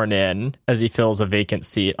sworn in as he fills a vacant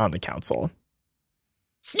seat on the council.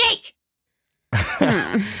 Snake!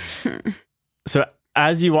 So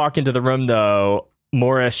as you walk into the room, though,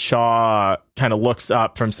 Morris Shaw kind of looks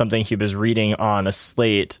up from something he was reading on a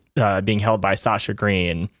slate being held by Sasha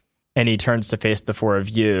Green, and he turns to face the four of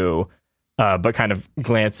you, but kind of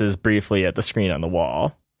glances briefly at the screen on the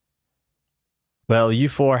wall. Well, you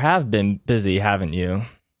four have been busy, haven't you?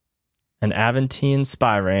 An Aventine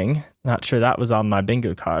spy ring Not sure that was on my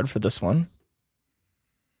bingo card for this one.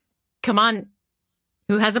 Come on.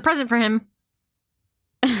 Who has a present for him?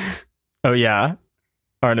 Oh, yeah.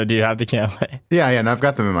 Arno, do you have the canway? Yeah, no, I've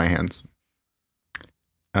got them in my hands.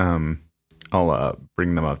 I'll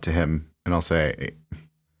bring them up to him and I'll say,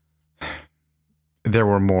 there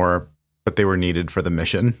were more, but they were needed for the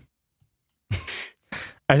mission.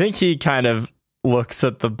 I think he kind of looks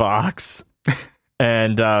at the box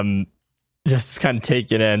and just kind of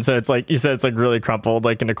take it in. So it's like, you said, it's like really crumpled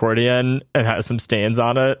like an accordion and has some stains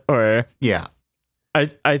on it. Or yeah,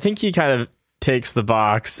 I think he kind of takes the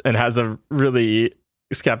box and has a really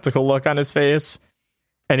skeptical look on his face.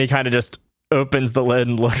 And he kind of just opens the lid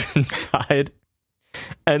and looks inside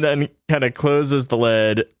and then kind of closes the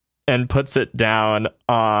lid and puts it down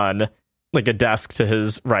on like a desk to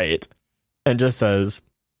his right and just says,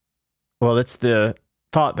 well, it's the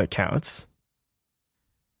thought that counts.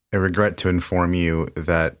 I regret to inform you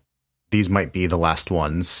that these might be the last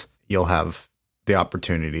ones you'll have the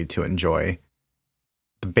opportunity to enjoy.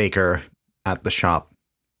 The baker at the shop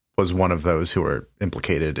was one of those who were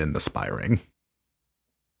implicated in the spy ring.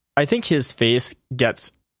 I think his face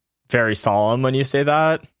gets very solemn when you say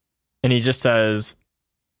that. And he just says,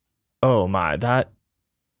 oh my, that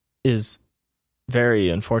is very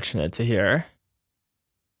unfortunate to hear.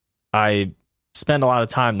 I spent a lot of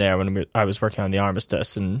time there when I was working on the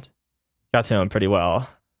armistice and got to know him pretty well.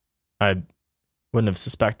 I wouldn't have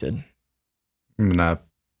suspected. I'm going to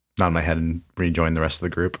nod my head and rejoin the rest of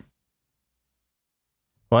the group.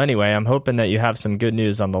 Well, anyway, I'm hoping that you have some good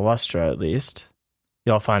news on the Lustra at least.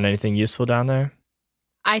 Y'all find anything useful down there?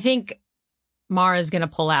 I think Mara's going to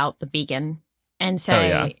pull out the beacon and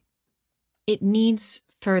say, it needs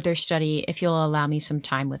further study if you'll allow me some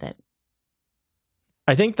time with it.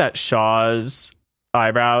 I think that Shaw's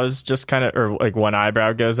eyebrows just kind of, or like one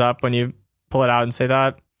eyebrow goes up when you pull it out and say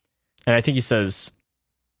that. And I think he says,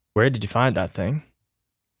 where did you find that thing?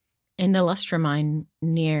 In the Lustra mine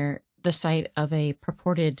near the site of a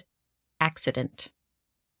purported accident.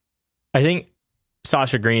 I think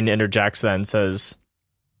Sasha Green interjects then and says,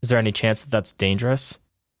 is there any chance that that's dangerous?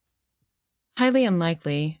 Highly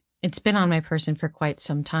unlikely. It's been on my person for quite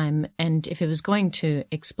some time, and if it was going to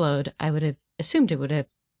explode, I would have assumed it would have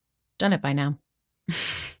done it by now.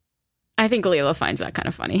 I think Leela finds that kind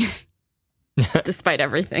of funny, despite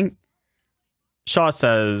everything. Shaw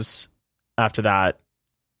says, after that,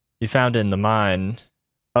 you found in the mine,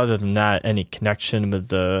 other than that, any connection with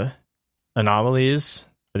the anomalies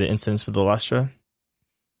or the incidents with the Lustra?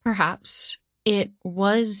 Perhaps. It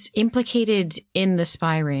was implicated in the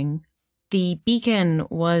spy ring. The beacon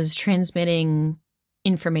was transmitting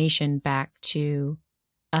information back to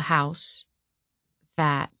a house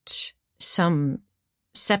that some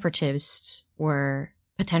separatists were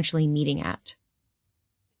potentially meeting at.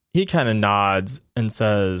 He kind of nods and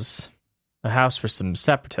says, a house where some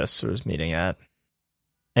separatists was meeting at.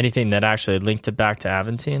 Anything that actually linked it back to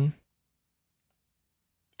Aventine?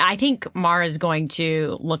 I think Mara's going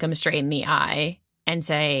to look him straight in the eye and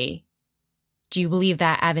say, do you believe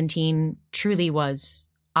that Aventine truly was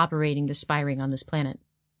operating the spy ring on this planet?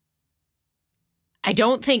 I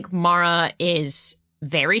don't think Mara is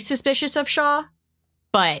very suspicious of Shaw,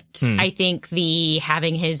 but I think the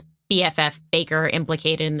having his BFF Baker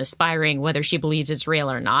implicated in the spy ring, whether she believes it's real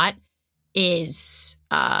or not, is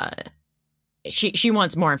she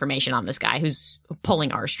wants more information on this guy who's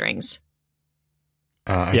pulling our strings.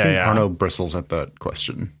 I think Arno bristles at that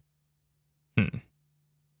question.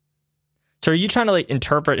 So are you trying to like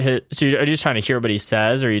interpret his? So are you just trying to hear what he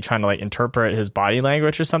says, or are you trying to like interpret his body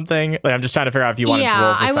language or something? Like I'm just trying to figure out if you want him to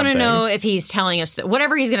roll for something. I want to know if he's telling us that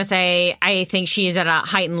whatever he's going to say. I think she's at a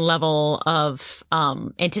heightened level of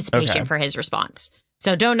anticipation for his response.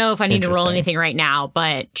 So don't know if I need to roll anything right now,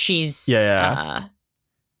 but she's I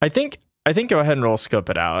think go ahead and roll scope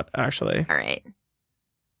it out. Actually, all right.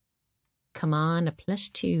 Come on, a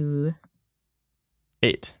 +2.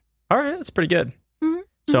 8. All right, that's pretty good.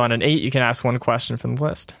 So on an 8, you can ask one question from the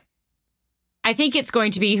list. I think it's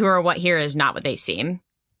going to be who or what here is not what they seem.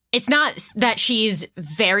 It's not that she's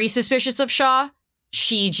very suspicious of Shaw.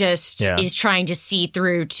 She just is trying to see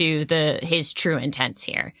through to his true intents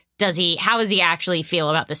here. How does he actually feel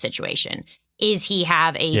about the situation? Is he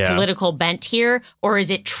have a political bent here, or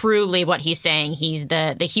is it truly what he's saying? He's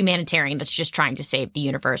the humanitarian that's just trying to save the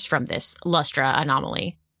universe from this Lustra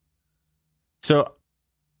anomaly. So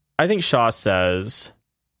I think Shaw says,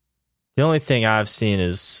 the only thing I've seen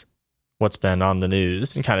is what's been on the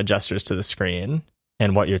news, and kind of gestures to the screen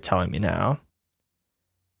and what you're telling me now.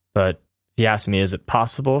 But if he asks me, is it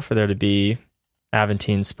possible for there to be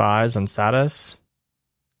Aventine spies on Satis?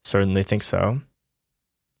 Certainly think so.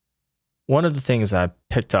 one of the things I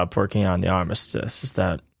picked up working on the armistice is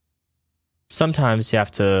that sometimes you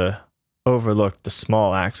have to overlook the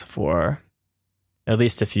small acts of war, at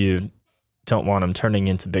least if you don't want them turning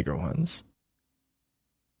into bigger ones.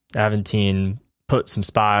 Aventine put some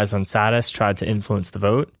spies on Satis, tried to influence the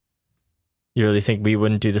vote. You really think we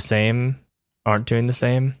wouldn't do the same? Aren't doing the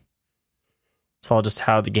same? It's all just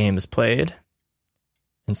how the game is played.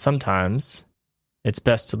 And sometimes it's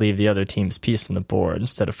best to leave the other team's piece on the board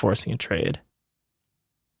instead of forcing a trade.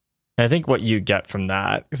 And I think what you get from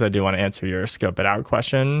that, because I do want to answer your scope it out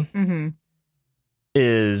question,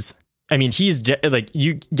 is, I mean, he's like,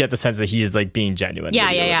 you get the sense that he is like being genuine.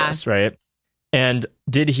 Yeah. This, right? And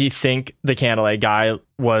did he think the Candlelight guy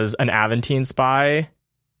was an Aventine spy?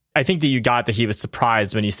 I think that you got that he was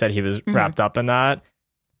surprised when you said he was wrapped up in that.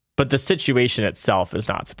 But the situation itself is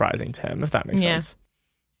not surprising to him, if that makes sense.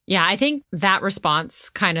 Yeah, I think that response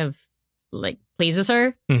kind of like pleases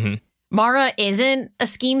her. Mara isn't a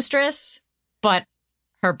schemstress, but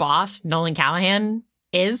her boss, Nolan Callahan,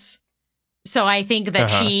 is. So I think that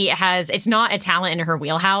she has, it's not a talent in her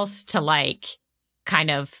wheelhouse to like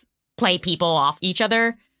kind of play people off each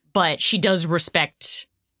other, but she does respect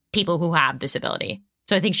people who have this ability.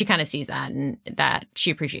 So I think she kind of sees that and that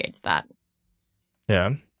she appreciates that.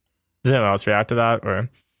 Yeah. Does anyone else react to that? Or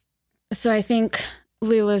So I think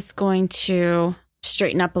Leela's going to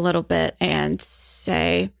straighten up a little bit and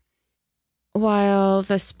say, while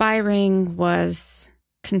the spy ring was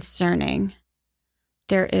concerning,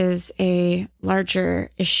 there is a larger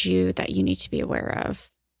issue that you need to be aware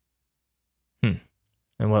of.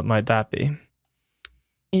 And what might that be?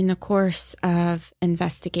 In the course of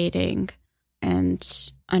investigating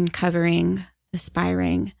and uncovering the spy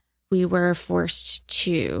ring, we were forced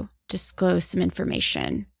to disclose some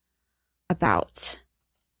information about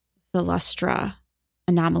the Lustra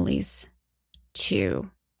anomalies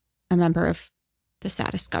to a member of the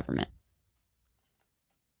Satis government.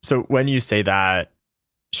 So when you say that,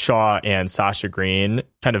 Shaw and Sasha Green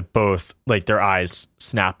kind of both, like, their eyes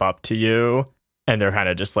snap up to you and they're kind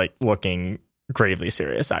of just like looking gravely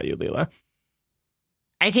serious at you, Leela.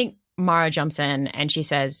 I think Mara jumps in and she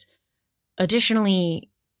says, additionally,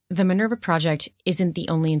 the Minerva Project isn't the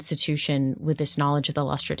only institution with this knowledge of the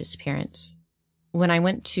Lustra disappearance. When I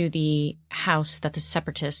went to the house that the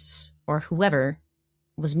Separatists, or whoever,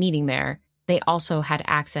 was meeting there, they also had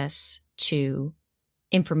access to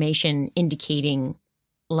information indicating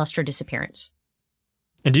Lustra disappearance.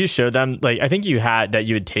 And do you show them, like, I think you had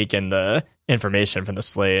taken the information from the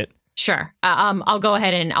slate. Sure. I'll go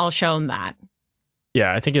ahead and I'll show them that.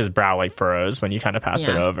 Yeah, I think his brow like furrows when you kind of pass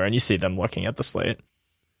it over and you see them looking at the slate.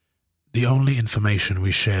 The only information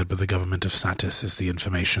we shared with the government of Satis is the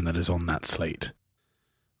information that is on that slate.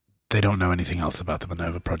 They don't know anything else about the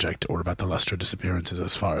Minerva Project or about the Lustra disappearances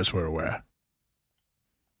as far as we're aware.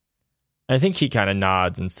 I think he kind of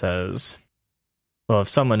nods and says, well, if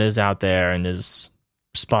someone is out there and is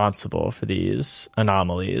responsible for these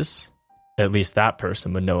anomalies, at least that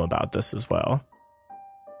person would know about this as well.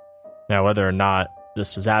 Now, whether or not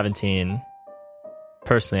this was Aventine,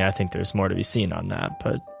 personally, I think there's more to be seen on that,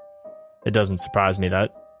 but it doesn't surprise me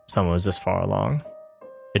that someone was this far along.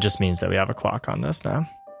 It just means that we have a clock on this now.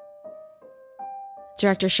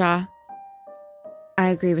 Director Shaw, I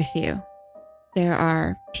agree with you. There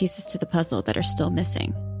are pieces to the puzzle that are still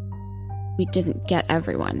missing. We didn't get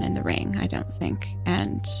everyone in the ring, I don't think,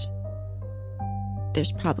 and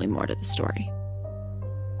there's probably more to the story.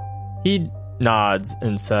 He nods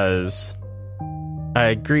and says, I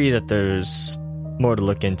agree that there's more to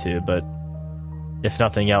look into, but if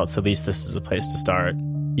nothing else, at least this is a place to start,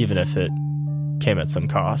 even if it came at some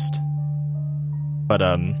cost. But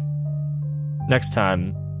next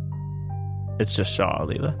time, it's just Shaw,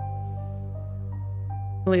 Leela.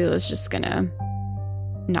 Leela's just gonna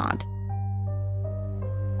nod.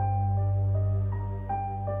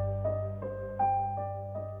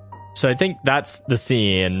 So I think that's the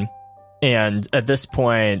scene. And at this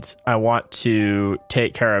point, I want to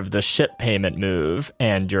take care of the ship payment move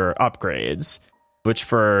and your upgrades, which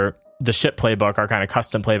for the ship playbook, our kind of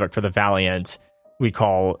custom playbook for the Valiant, we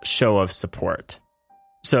call Show of Support.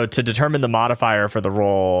 So to determine the modifier for the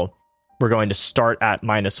roll, we're going to start at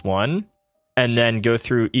 -1 and then go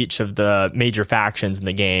through each of the major factions in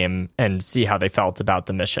the game and see how they felt about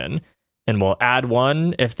the mission. And we'll add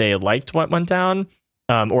 1 if they liked what went down,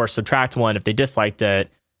 or subtract 1 if they disliked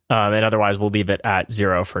it. And otherwise, we'll leave it at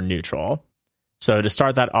 0 for neutral. So to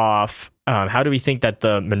start that off, how do we think that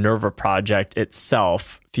the Minerva Project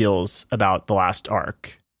itself feels about the last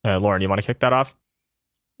arc? Lauren, you want to kick that off?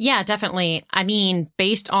 Yeah, definitely. I mean,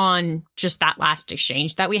 based on just that last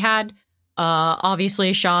exchange that we had,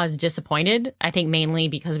 Obviously, Shaw is disappointed. I think mainly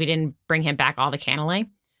because we didn't bring him back all the cannoli.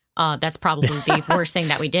 That's probably the worst thing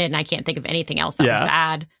that we did, and I can't think of anything else that was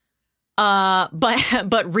bad.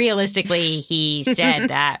 But realistically, he said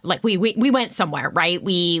that like we went somewhere, right?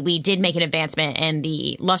 We did make an advancement in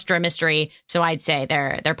the Lustra mystery, so I'd say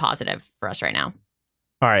they're positive for us right now.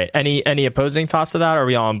 All right. Any opposing thoughts to that? Or are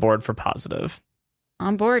we all on board for positive?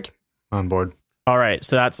 On board. On board. All right.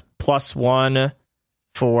 So that's +1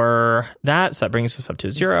 for that. So that brings us up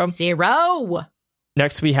to 0. 0.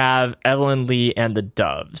 Next, we have Evelyn Lee and the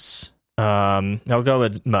Doves. I'll go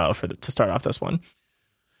with Mo to start off this one.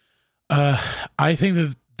 I think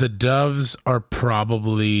that the Doves are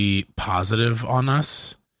probably positive on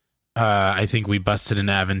us. I think we busted an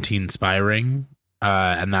Aventine spy ring,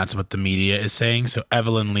 and that's what the media is saying. So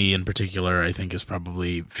Evelyn Lee in particular, I think, is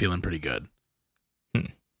probably feeling pretty good.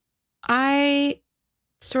 I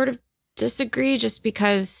sort of disagree just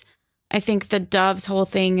because I think the Doves' whole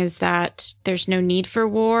thing is that there's no need for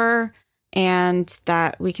war and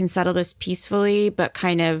that we can settle this peacefully, but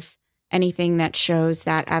kind of anything that shows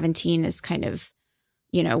that Aventine is kind of,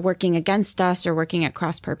 working against us or working at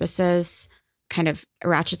cross purposes kind of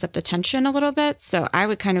ratchets up the tension a little bit. So I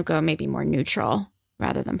would kind of go maybe more neutral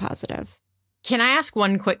rather than positive. Can I ask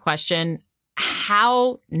one quick question?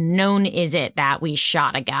 How known is it that we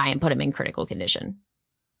shot a guy and put him in critical condition?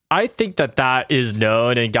 I think that is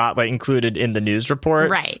known and got included in the news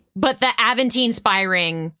reports. Right. But the Aventine spy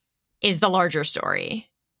ring is the larger story.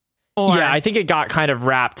 Yeah, I think it got kind of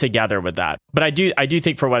wrapped together with that. But I do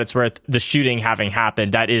think for what it's worth, the shooting having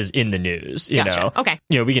happened, that is in the news. Gotcha. Okay.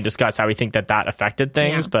 We can discuss how we think that affected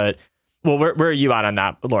things. Yeah. But, well, where are you at on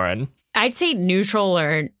that, Lauren? I'd say neutral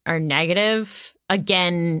or negative.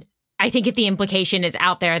 Again, I think if the implication is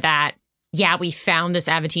out there that, yeah, we found this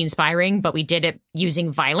Aventine spy ring, but we did it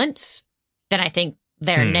using violence, then I think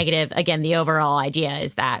they're negative. Again, the overall idea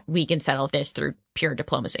is that we can settle this through pure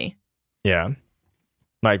diplomacy. Yeah.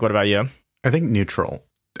 Mike, what about you? I think neutral.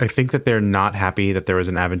 I think that they're not happy that there was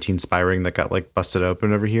an Aventine spy ring that got busted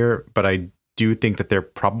open over here, but I do think that they're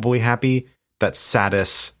probably happy that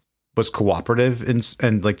Satis was cooperative and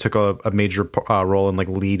took a major role in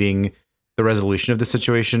leading the resolution of the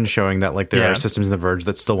situation, showing that there are systems in the Verge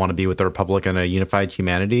that still want to be with the Republic and a unified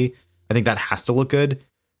humanity. I think that has to look good,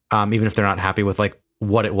 even if they're not happy with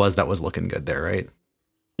what it was that was looking good there, right?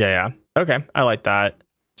 Yeah. Okay, I like that.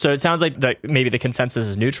 So it sounds like maybe the consensus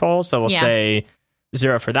is neutral. So we'll say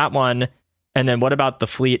 0 for that one. And then what about the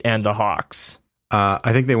fleet and the Hawks?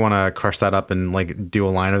 I think they want to crush that up and do a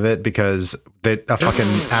line of it because a fucking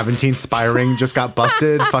Aventine spy ring just got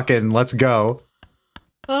busted. Fucking let's go.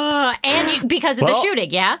 Because of the shooting,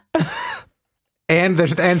 yeah.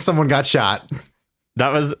 and someone got shot.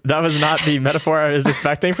 That was not the metaphor I was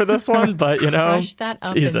expecting for this one, but crush that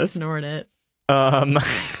up and snort it.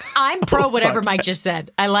 I'm pro whatever Mike just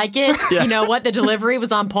said. I like it. Yeah. You know what? The delivery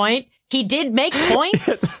was on point. He did make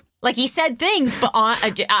points. He said things, but on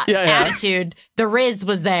attitude, the Riz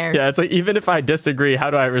was there. Yeah, it's even if I disagree,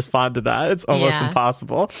 how do I respond to that? It's almost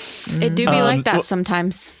impossible. It do be like that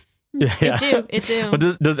sometimes. Yeah. It do. Well,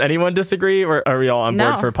 does anyone disagree, or are we all on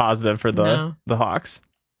board for positive for the Hawks?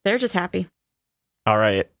 They're just happy. All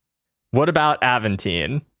right. What about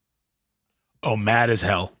Aventine? Oh, mad as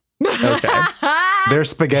hell. Okay. They're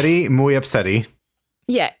spaghetti muy upsetty.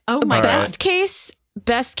 Yeah. Oh my best case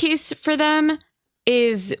for them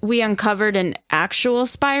is we uncovered an actual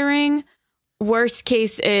spy ring. Worst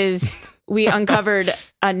case is we uncovered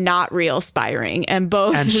a not real spy ring, and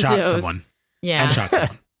both shot someone. Yeah. And shot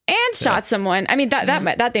someone. And shot someone. I mean,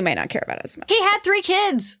 that they might not care about as much. He had 3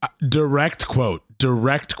 kids. Direct quote.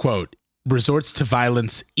 Resorts to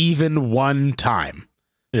violence even one time.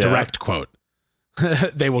 Yeah. Direct quote.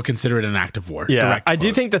 They will consider it an act of war. Yeah, I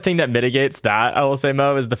do think the thing that mitigates that, I will say,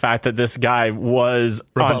 Mo, is the fact that this guy was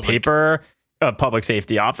on paper a public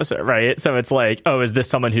safety officer, right? So it's is this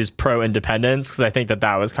someone who's pro-independence? Because I think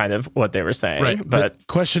that was kind of what they were saying. Right. But the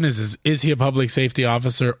question is he a public safety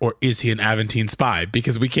officer or is he an Aventine spy?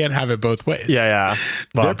 Because we can't have it both ways. Yeah.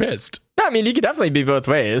 Well, they're pissed. No, I mean, you could definitely be both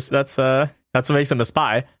ways. That's what makes him a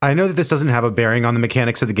spy. I know that this doesn't have a bearing on the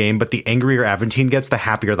mechanics of the game, but the angrier Aventine gets, the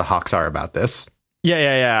happier the Hawks are about this.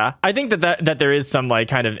 Yeah. I think that there is some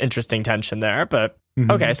kind of interesting tension there, but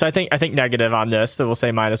okay. So I think negative on this. So we'll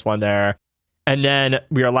say -1 there. And then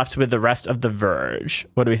we are left with the rest of the Verge.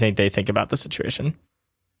 What do we think they think about the situation?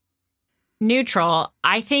 Neutral.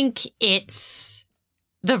 I think it's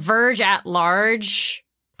the Verge at large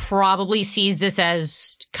probably sees this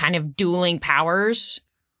as kind of dueling powers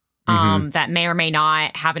that may or may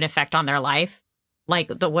not have an effect on their life.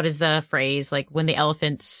 What is the phrase? When the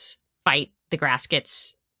elephants fight, the grass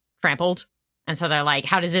gets trampled. And so they're like,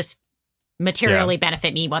 how does this materially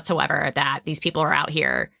benefit me whatsoever that these people are out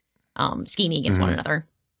here scheming against one another?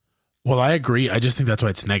 Well, I agree. I just think that's why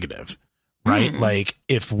it's negative, right? Like,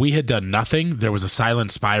 if we had done nothing, there was a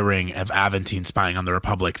silent spy ring of Aventine spying on the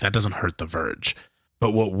Republic. That doesn't hurt the Verge.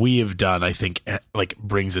 But what we have done, I think, like,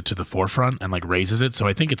 brings it to the forefront and, like, raises it. So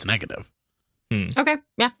I think it's negative. Okay.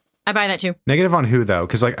 Yeah, I buy that too. Negative on who, though?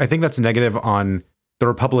 Because, like, I think that's negative on the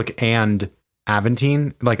Republic and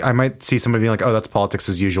Aventine. Like, I might see somebody being like, oh, that's politics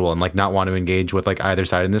as usual, and, like, not want to engage with, like, either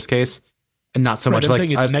side in this case. And not so much I'm like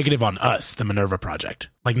saying it's negative on us, the Minerva Project,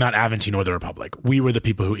 like not Aventine or the Republic. We were the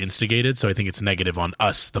people who instigated, so I think it's negative on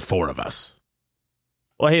us, the four of us.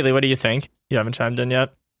 Well, Haley, what do you think? You haven't chimed in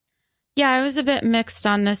yet? Yeah, I was a bit mixed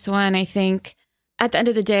on this one. I think at the end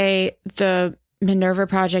of the day, the Minerva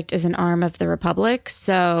Project is an arm of the Republic.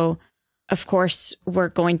 So, of course, we're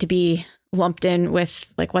going to be lumped in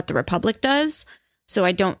with like what the Republic does. So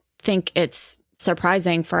I don't think it's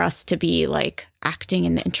surprising for us to be like acting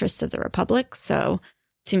in the interests of the Republic. So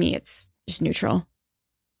to me, it's just neutral.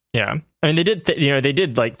 Yeah. I mean, they did, they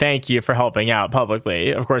did like thank you for helping out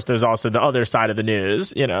publicly. Of course, there's also the other side of the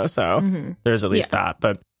news, so there's at least that.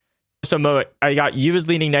 But so Mo, I got you as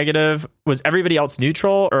leaning negative. Was everybody else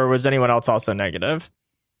neutral, or was anyone else also negative?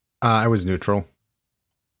 I was neutral.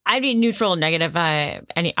 I'd be neutral, negative,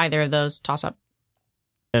 either of those toss up.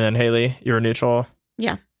 And then Haley, you were neutral?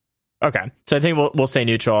 Yeah. Okay. So I think we'll say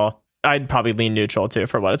neutral. I'd probably lean neutral too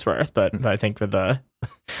for what it's worth, but I think with the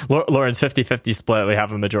Lauren's 50-50 split, we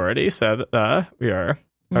have a majority. So we are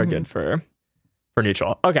good for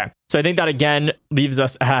neutral. Okay. So I think that again leaves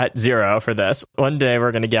us at 0 for this. One day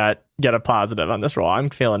we're going to get a positive on this roll. I'm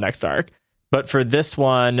feeling next arc. But for this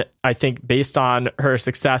one, I think based on her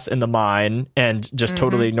success in the mine and just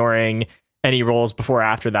totally ignoring any rolls before or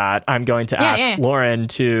after that, I'm going to ask Lauren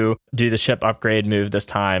to do the ship upgrade move this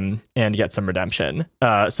time and get some redemption.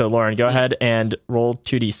 So Lauren, go ahead and roll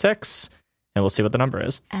 2d6 and we'll see what the number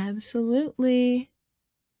is. Absolutely.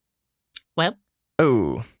 Well.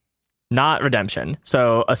 Oh, not redemption.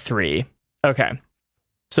 So a 3. Okay.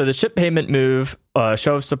 So the ship payment move,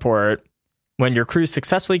 show of support. When your crew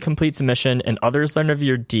successfully completes a mission and others learn of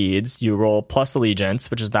your deeds, you roll plus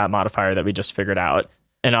allegiance, which is that modifier that we just figured out.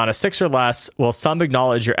 And on a 6 or less, while some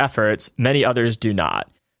acknowledge your efforts, many others do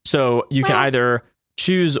not. So you can either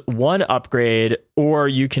choose one upgrade or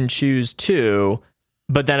you can choose 2.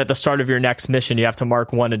 But then at the start of your next mission, you have to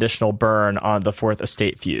mark 1 additional burn on the 4th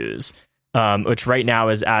estate fuse, which right now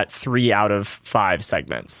is at 3 out of 5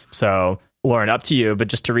 segments. So Lauren, up to you. But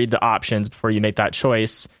just to read the options before you make that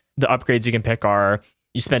choice, the upgrades you can pick are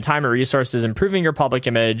you spend time or resources improving your public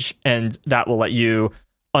image, and that will let you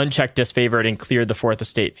uncheck disfavored and clear the 4th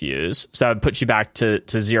estate fuse. So that would put you back to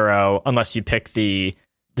 0 unless you pick the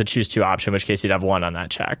choose 2 option, in which case you'd have 1 on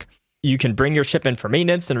that check. You can bring your ship in for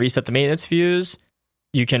maintenance and reset the maintenance fuse.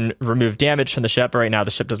 You can remove damage from the ship. Right now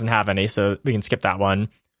the ship doesn't have any, so we can skip that one.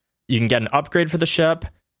 You can get an upgrade for the ship.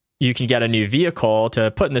 You can get a new vehicle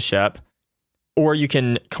to put in the ship. Or you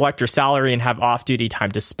can collect your salary and have off-duty time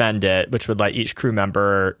to spend it, which would let each crew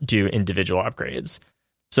member do individual upgrades.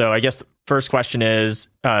 So I guess the first question is,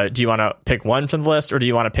 do you want to pick 1 from the list, or do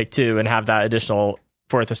you want to pick 2 and have that additional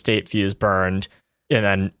 4th estate fuse burned? And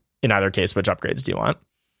then in either case, which upgrades do you want?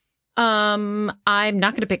 I'm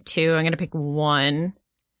not going to pick 2. I'm going to pick 1.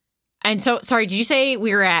 And so, sorry, did you say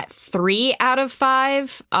we were at 3 out of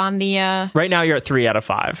 5 on the... Right now you're at 3 out of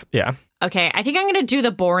 5. Yeah. Okay, I think I'm going to do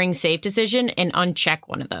the boring safe decision and uncheck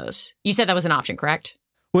one of those. You said that was an option, correct?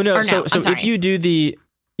 Well, no. So if you do the...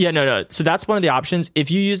 Yeah, no. So that's one of the options. If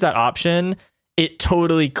you use that option, it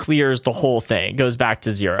totally clears the whole thing. It goes back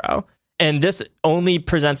to 0. And this only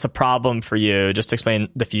presents a problem for you. Just to explain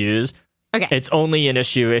the fuse. Okay. It's only an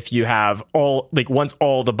issue if you have once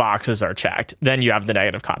all the boxes are checked, then you have the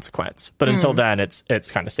negative consequence. But until then,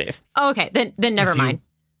 it's kind of safe. Oh, okay. Then never mind.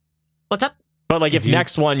 What's up? But like if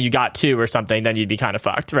next one you got 2 or something, then you'd be kind of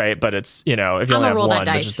fucked, right? But it's, if you only have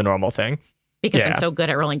 1, which is the normal thing. Because I'm so good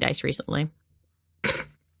at rolling dice recently.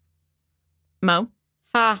 Mo?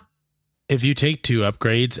 Ha. If you take 2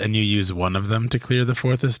 upgrades and you use one of them to clear the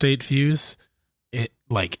 4th estate fuse, it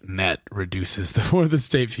net reduces the 4th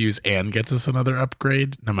estate fuse and gets us another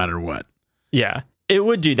upgrade no matter what. Yeah. It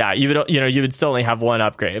would do that. You would still only have 1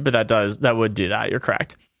 upgrade, but that would do that. You're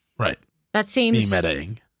correct. Right. That seems Me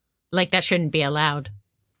metaing. Like that shouldn't be allowed.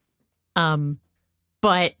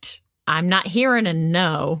 But I'm not hearing a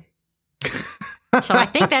no. So I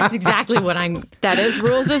think that's exactly what that is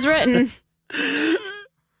rules as written.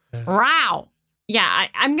 Wow. Yeah,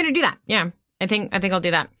 I'm going to do that. Yeah. I think I'll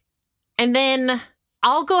do that. And then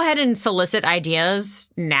I'll go ahead and solicit ideas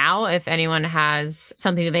now if anyone has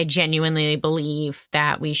something that they genuinely believe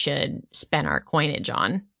that we should spend our coinage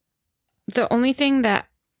on. The only thing that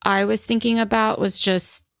I was thinking about was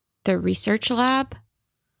just the research lab.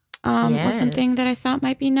 Was something that I thought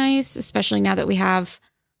might be nice, especially now that we have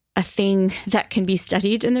a thing that can be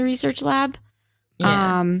studied in the research lab.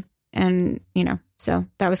 Yeah. And, so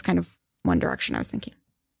that was kind of one direction I was thinking.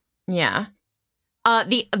 Yeah.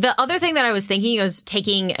 The other thing that I was thinking was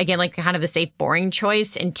taking, again, like kind of the safe, boring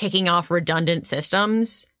choice and ticking off redundant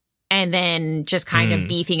systems and then just kind of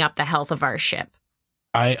beefing up the health of our ship.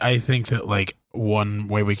 I think that like one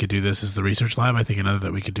way we could do this is the research lab. I think another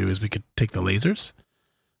that we could do is we could take the lasers.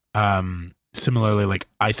 Similarly, like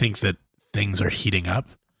I think that things are heating up.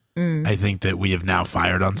 I think that we have now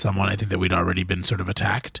fired on someone. I think that we'd already been sort of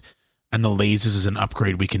attacked. And the lasers is an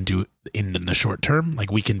upgrade we can do in the short term.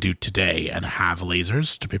 Like we can do today and have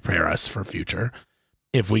lasers to prepare us for future.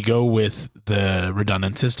 If we go with the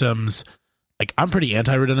redundant systems, like I'm pretty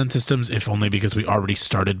anti-redundant systems, if only because we already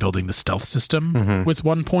started building the stealth system with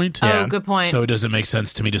 1 point. Oh, good point. So it doesn't make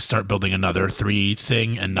sense to me to start building another 3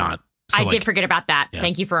 thing and not. So I did forget about that. Yeah.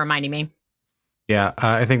 Thank you for reminding me. Yeah,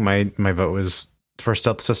 I think my vote was for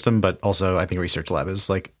stealth system, but also I think research lab is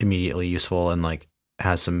like immediately useful and like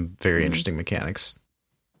has some very interesting mechanics.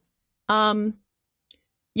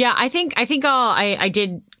 Yeah, I think I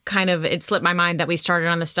did kind of, it slipped my mind that we started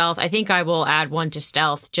on the stealth. I think I will add 1 to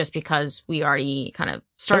stealth just because we already kind of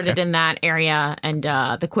started in that area, and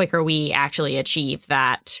the quicker we actually achieve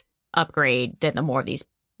that upgrade, then the more of these,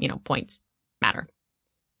 points matter.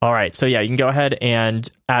 All right. So yeah, you can go ahead and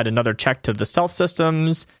add another check to the stealth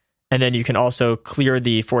systems. And then you can also clear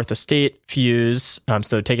the fourth estate fuse.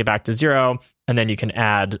 So take it back to 0. And then you can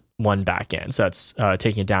add 1 back in. So that's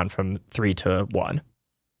taking it down from 3 to 1.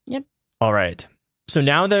 Yep. All right. So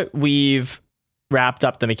now that we've wrapped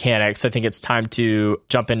up the mechanics, I think it's time to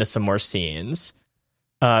jump into some more scenes.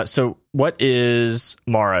 So what is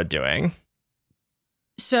Mara doing?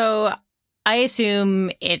 So I assume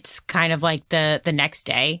it's kind of like the next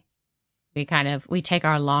day. We take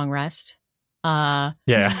our long rest.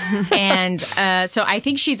 Yeah. And so I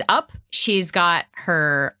think she's up. She's got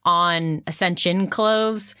her on Ascension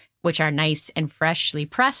clothes, which are nice and freshly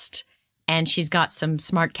pressed. And she's got some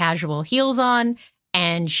smart casual heels on.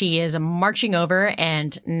 And she is marching over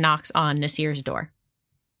and knocks on Nasir's door.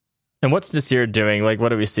 And what's Nasir doing? Like, what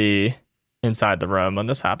do we see inside the room when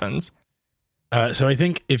this happens? So I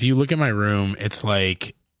think if you look at my room, it's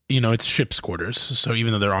like, it's ship's quarters. So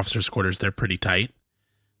even though they're officers' quarters, they're pretty tight.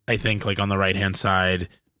 I think like on the right-hand side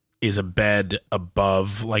is a bed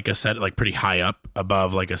above like a set, like pretty high up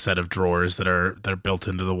above like a set of drawers they're built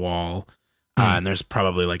into the wall. And there's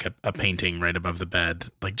probably like a painting right above the bed,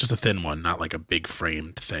 like just a thin one, not like a big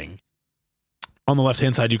framed thing. On the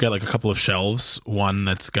left-hand side, you've got like a couple of shelves. One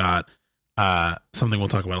that's got something we'll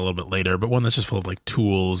talk about a little bit later, but one that's just full of like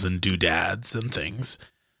tools and doodads and things,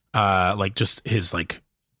 like just his like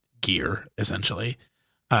gear essentially.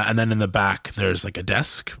 And then in the back, there's like a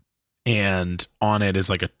desk, and on it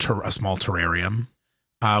is like a small terrarium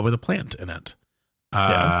with a plant in it,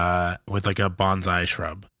 with like a bonsai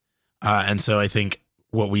shrub. And so I think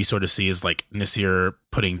what we sort of see is like Nasir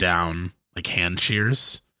putting down like hand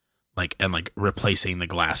shears, and replacing the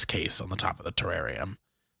glass case on the top of the terrarium,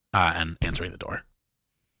 and answering the door.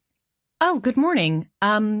 Oh, good morning.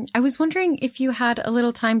 I was wondering if you had a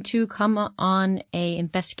little time to come on a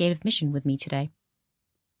investigative mission with me today.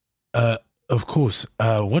 Of course.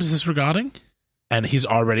 What is this regarding? And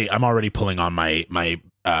I'm already pulling on my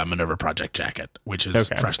Minerva Project jacket, which is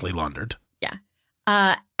freshly laundered. Yeah.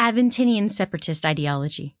 Aventinian separatist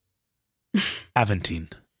ideology. Aventine.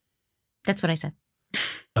 That's what I said.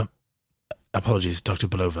 Apologies, Dr.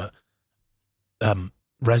 Belova.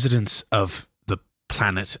 Residents of the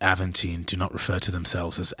planet Aventine do not refer to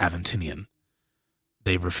themselves as Aventinian.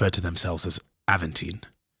 They refer to themselves as Aventine.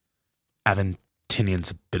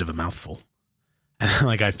 Aventinian's a bit of a mouthful.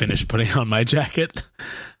 And I finished putting on my jacket.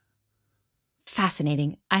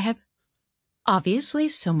 Fascinating. I have obviously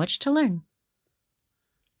so much to learn.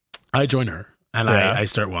 I join her and I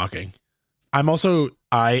start walking.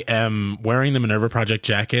 I am wearing the Minerva Project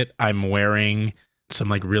jacket. I'm wearing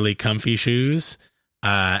some really comfy shoes.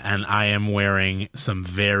 And I am wearing some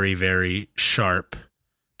very, very sharp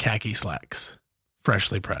khaki slacks,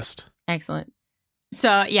 freshly pressed. Excellent.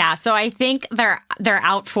 So I think they're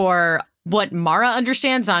out for what Mara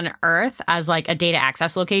understands on Earth as a data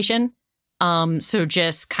access location. So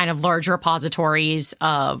just kind of large repositories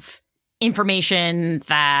of information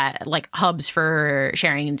that hubs for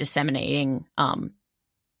sharing and disseminating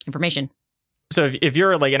information. So if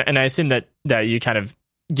you're and I assume that that you kind of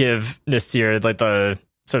give Nasir like the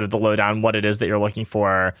sort of the lowdown what it is that you're looking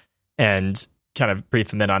for and kind of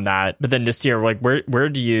brief him in on that. But then Nasir, like where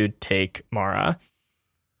do you take Mara?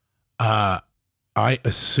 I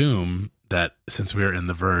assume that since we're in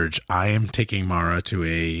the Verge, I am taking Mara to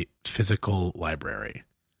a physical library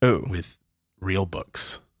with real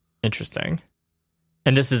books. Interesting.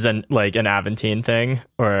 And this is an Aventine thing,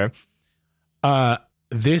 or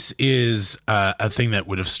this is a thing that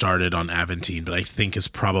would have started on Aventine, but I think is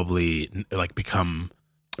probably like become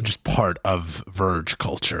just part of Verge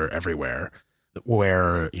culture everywhere,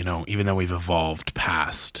 where, you know, even though we've evolved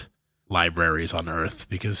past libraries on Earth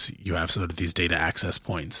because you have sort of these data access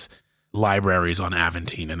points, libraries on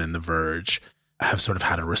Aventine and in the Verge have sort of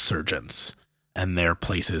had a resurgence, and they're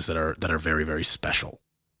places that are very, very special.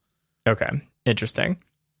 Okay, interesting.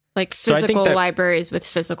 Like physical libraries with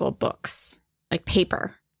physical books, like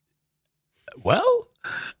paper. Well,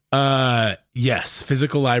 yes,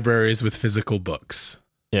 physical libraries with physical books.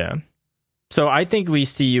 Yeah. So I think we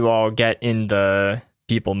see you all get in the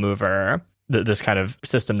People Mover, this kind of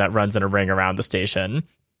system that runs in a ring around the station,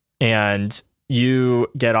 and you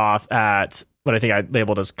get off at what I think I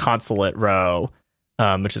labeled as Consulate Row,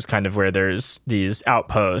 which is kind of where there's these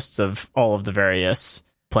outposts of all of the various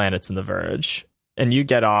planets in the Verge. And you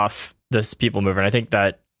get off this People Mover, and I think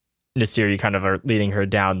that Nasir, you kind of are leading her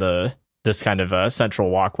down this kind of a central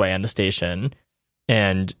walkway on the station,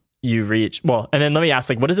 and you reach, well, and then let me ask,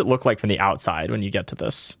 like, what does it look like from the outside when you get to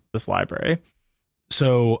this library?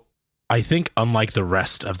 So I think unlike the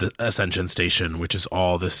rest of the Ascension Station, which is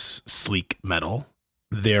all this sleek metal,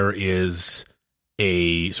 there is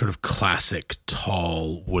a sort of classic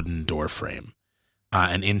tall wooden door frame.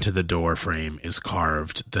 And into the door frame is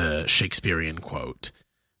carved the Shakespearean quote,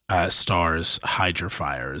 stars, hide your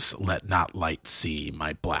fires, let not light see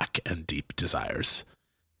my black and deep desires.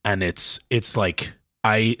 And it's like,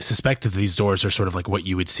 I suspect that these doors are sort of like what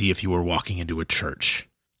you would see if you were walking into a church,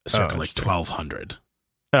 circa like 1200.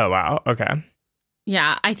 Oh, wow. Okay.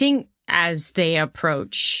 Yeah, I think as they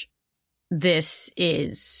approach, this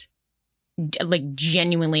is like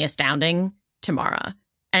genuinely astounding to Mara.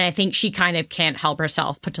 And I think she kind of can't help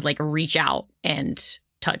herself but to like reach out and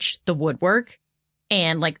touch the woodwork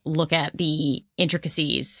and like look at the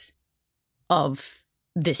intricacies of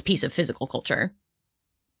this piece of physical culture.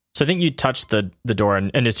 So I think you touch the door,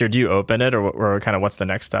 and Nasir, do you open it, or kind of what's the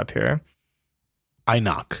next step here? I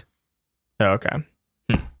knock. Oh, okay.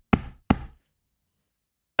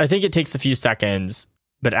 I think it takes a few seconds,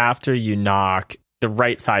 but after you knock, the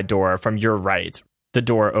right side door from your right, the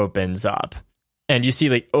door opens up. And you see,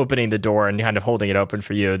 like, opening the door and kind of holding it open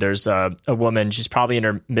for you, there's a woman. She's probably in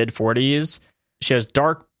her mid-40s. She has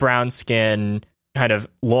dark brown skin, kind of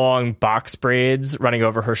long box braids running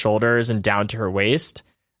over her shoulders and down to her waist,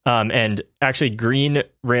 and actually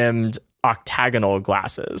green-rimmed octagonal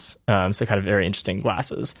glasses. So kind of very interesting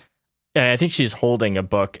glasses. And I think she's holding a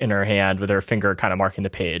book in her hand with her finger kind of marking the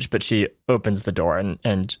page, but she opens the door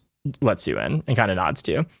and lets you in and kind of nods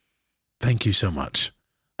to you. Thank you so much.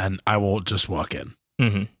 And I will just walk in.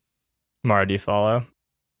 Mm-hmm. Mara, do you follow?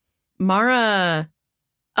 Mara,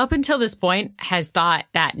 up until this point, has thought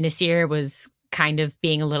that Nasir was kind of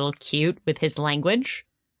being a little cute with his language,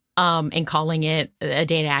 and calling it a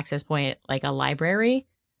data access point like a library.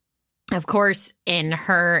 Of course, in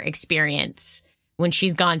her experience, when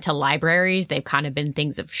she's gone to libraries, they've kind of been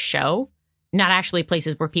things of show, not actually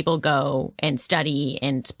places where people go and study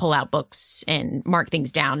and pull out books and mark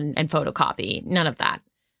things down and photocopy. None of that.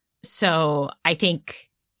 So I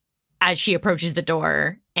think as she approaches the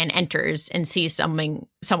door and enters and sees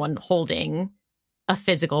someone holding a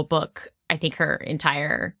physical book, I think her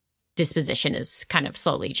entire disposition is kind of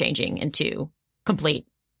slowly changing into complete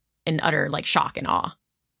and utter like shock and awe.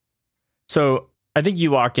 So I think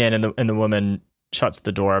you walk in and the woman shuts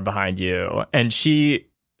the door behind you, and she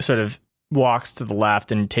sort of walks to the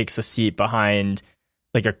left and takes a seat behind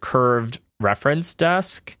like a curved reference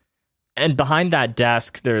desk. And behind that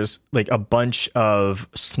desk, there's like a bunch of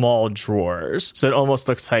small drawers. So it almost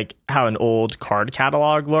looks like how an old card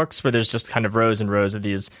catalog looks, where there's just kind of rows and rows of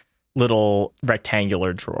these little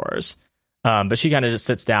rectangular drawers. But she kind of just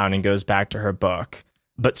sits down and goes back to her book.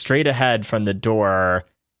 But straight ahead from the door,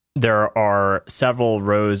 there are several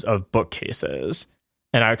rows of bookcases.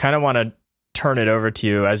 And I kind of want to turn it over to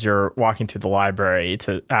you as you're walking through the library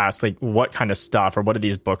to ask, like, what kind of stuff or what do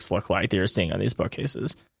these books look like that you're seeing on these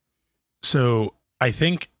bookcases? So I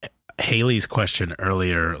think Haley's question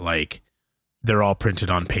earlier, like, they're all printed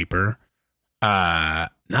on paper.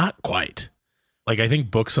 Not quite. Like, I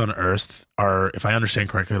think books on Earth are, if I understand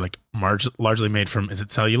correctly, like largely made from, is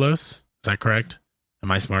it cellulose? Is that correct?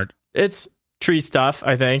 Am I smart? It's tree stuff,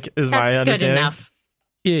 I think, is my That's understanding. good enough.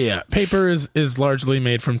 Yeah. Paper is largely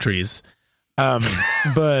made from trees.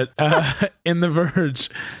 But in The Verge,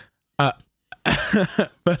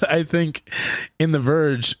 but I think in The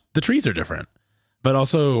Verge, the trees are different. But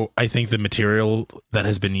also, I think the material that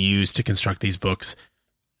has been used to construct these books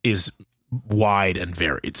is wide and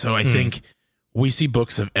varied. So I think we see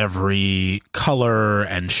books of every color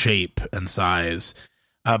and shape and size,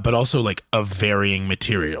 but also like of varying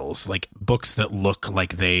materials, like books that look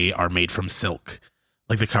like they are made from silk.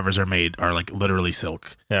 Like the covers are like literally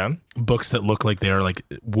silk. Yeah. Books that look like they're like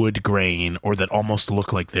wood grain, or that almost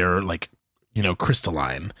look like they're like,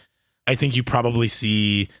 crystalline. I think you probably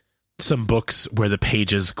see some books where the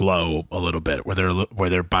pages glow a little bit, where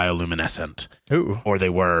they're bioluminescent. Ooh. Or they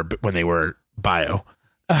were when they were bio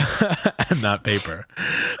and not paper.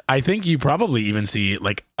 I think you probably even see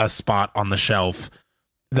like a spot on the shelf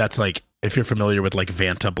that's like, if you're familiar with like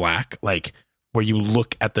Vanta Black, like where you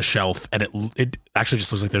look at the shelf and it actually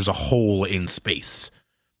just looks like there's a hole in space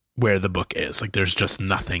where the book is. Like there's just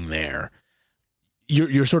nothing there.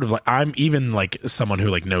 You're sort of like, I'm even like someone who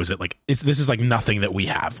like knows it. Like this is like nothing that we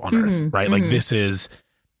have on Earth, right? Like this is,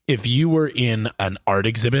 if you were in an art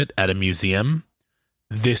exhibit at a museum,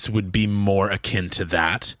 this would be more akin to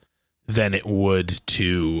that than it would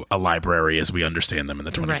to a library as we understand them in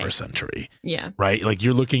the 21st century. Yeah. Right? Like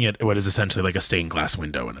you're looking at what is essentially like a stained glass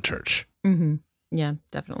window in a church. Mm-hmm. Yeah,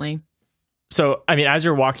 definitely. So, I mean, as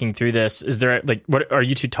you're walking through this, is there like, what are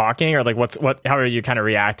you two talking, or like how are you kind of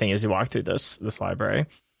reacting as you walk through this library?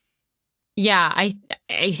 Yeah,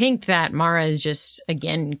 I think that Mara is just,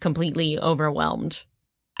 again, completely overwhelmed.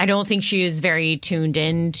 I don't think she is very tuned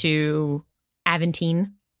in to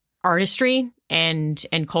Aventine artistry and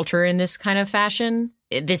culture in this kind of fashion.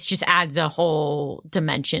 This just adds a whole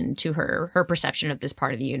dimension to her perception of this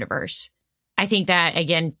part of the universe. I think that,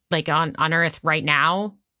 again, like on Earth right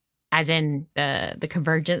now, as in the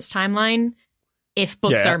Convergence timeline, if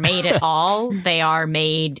books are made at all, they are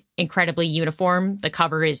made incredibly uniform. The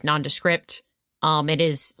cover is nondescript. It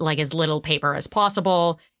is like as little paper as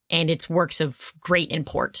possible, and it's works of great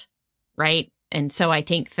import, right? And so I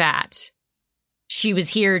think that she was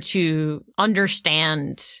here to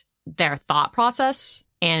understand their thought process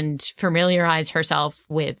and familiarize herself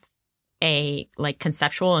with a like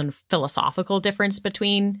conceptual and philosophical difference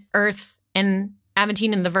between Earth and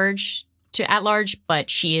Aventine and The Verge at large, but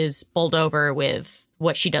she is bowled over with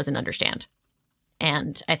what she doesn't understand.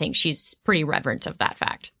 And I think she's pretty reverent of that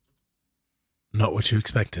fact. Not what you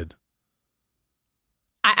expected.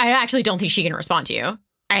 I actually don't think she can respond to you.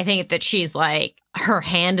 I think that she's like, her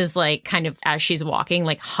hand is like kind of, as she's walking,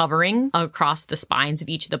 like hovering across the spines of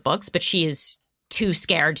each of the books, but she is too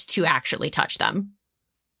scared to actually touch them.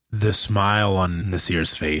 The smile on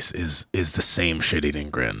Nasir's face is the same shit-eating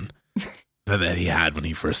grin that he had when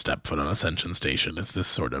he first stepped foot on Ascension Station. It's this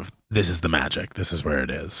sort of, this is the magic. This is where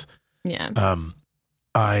it is. Yeah.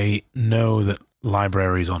 I know that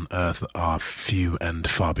libraries on Earth are few and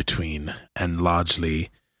far between, and largely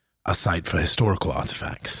a site for historical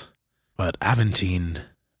artifacts. But Aventine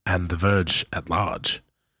and The Verge at large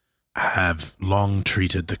have long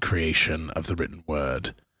treated the creation of the written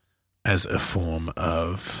word as a form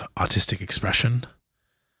of artistic expression,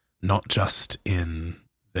 not just in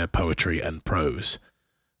their poetry and prose,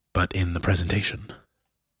 but in the presentation.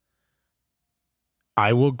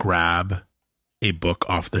 I will grab a book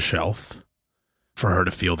off the shelf for her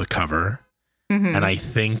to feel the cover, and I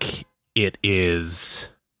think it's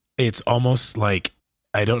almost like,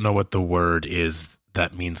 I don't know what the word is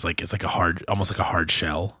that means, like it's like almost like a hard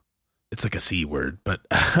shell. It's like a C word, but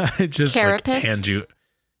I just carapace? Like hand you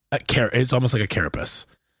it's almost like a carapace.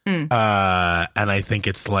 And I think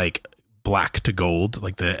it's like black to gold,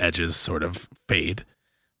 like the edges sort of fade.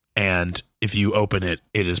 And if you open it,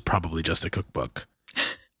 it is probably just a cookbook.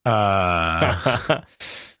 I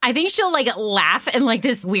think she'll like laugh in like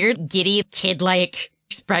this weird giddy kid-like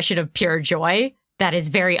expression of pure joy that is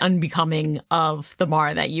very unbecoming of the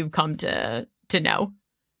Mara that you've come to know.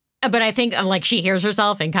 But I think like she hears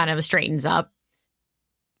herself and kind of straightens up.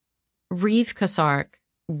 Reeve Kasark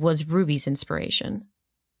was Ruby's inspiration.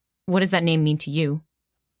 What does that name mean to you?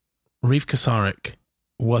 Reeve Kasark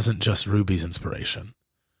wasn't just Ruby's inspiration.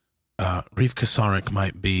 Reeve Kasark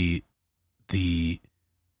might be the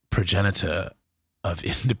progenitor of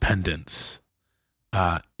independence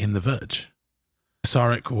in The Verge.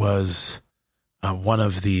 Kasark was one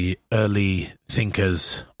of the early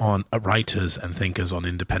writers and thinkers on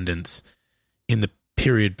independence in the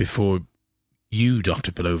period before you,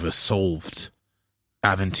 Dr. Belova, solved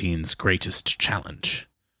Aventine's greatest challenge.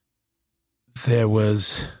 There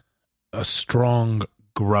was a strong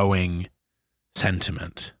growing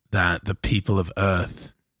sentiment that the people of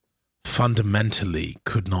Earth fundamentally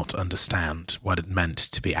could not understand what it meant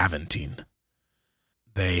to be Aventine.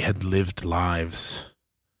 They had lived lives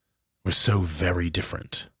were so very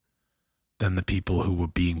different than the people who were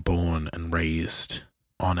being born and raised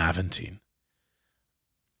on Aventine.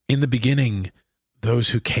 In the beginning, those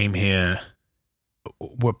who came here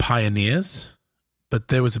were pioneers, but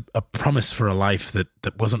there was a promise for a life that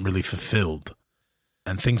wasn't really fulfilled,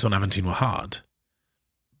 and things on Aventine were hard.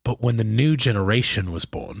 But when the new generation was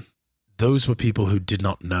born, those were people who did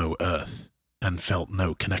not know Earth and felt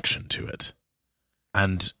no connection to it.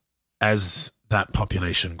 And as that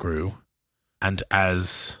population grew, and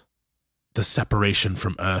as the separation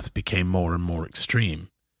from Earth became more and more extreme,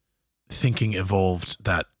 thinking evolved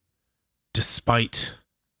that despite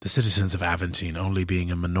the citizens of Aventine only being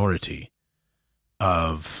a minority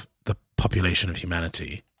of the population of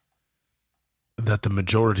humanity, that the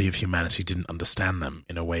majority of humanity didn't understand them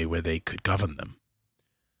in a way where they could govern them.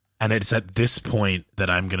 And it's at this point that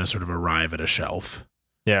I'm going to sort of arrive at a shelf.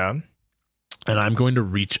 Yeah. And I'm going to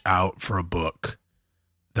reach out for a book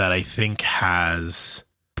that I think has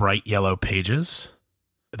bright yellow pages.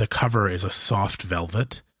 The cover is a soft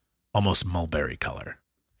velvet, almost mulberry color.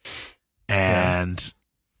 And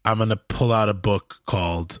I'm going to pull out a book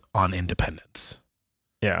called On Independence.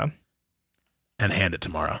 Yeah. And hand it to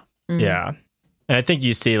Mara. Yeah. And I think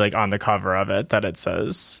you see like on the cover of it that it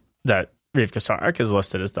says that Reeve Kosarik is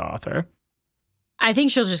listed as the author. I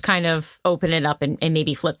think she'll just kind of open it up and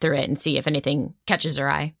maybe flip through it and see if anything catches her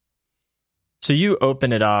eye. So you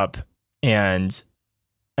open it up, and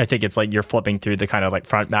I think it's like you're flipping through the kind of like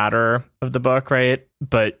front matter of the book, right?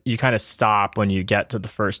 But you kind of stop when you get to the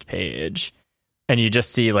first page, and you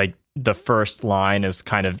just see like the first line is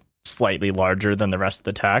kind of slightly larger than the rest of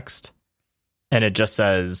the text. And it just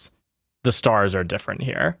says, the stars are different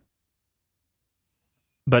here.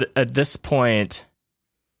 But at this point,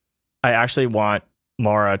 I actually want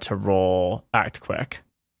Mara to roll Act Quick.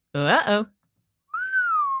 Uh-oh.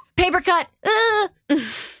 Paper cut. Oh,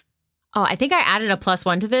 I think I added a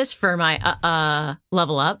 +1 to this for my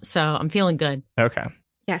level up, so I'm feeling good. Okay.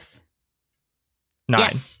 Yes. 9.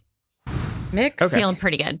 Yes. Mix. Okay. Feeling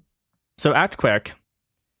pretty good. So Act Quick.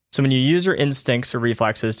 So when you use your instincts or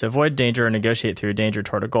reflexes to avoid danger or negotiate through danger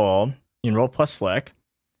toward a goal, you can roll plus Slick.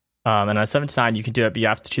 And on a 7 to 9, you can do it, but you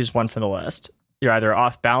have to choose one from the list. You're either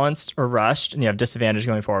off balanced or rushed, and you have disadvantage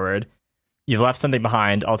going forward. You've left something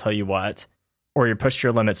behind, I'll tell you what. Or you're pushed to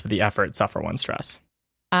your limits with the effort, suffer 1 stress.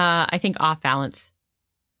 I think off balance.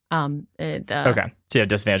 Okay. So you have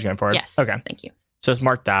disadvantage going forward? Yes. Okay. Thank you. So just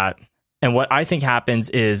mark that. And what I think happens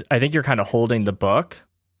is I think you're kind of holding the book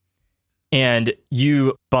and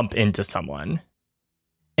you bump into someone.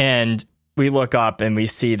 And we look up and we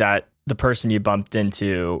see that the person you bumped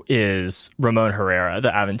into is Ramon Herrera,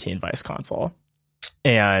 the Aventine vice consul.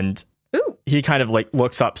 And he kind of like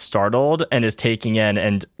looks up startled and is taking in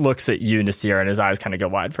and looks at you, Nasir, and his eyes kind of go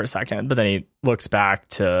wide for a second. But then he looks back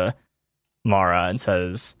to Mara and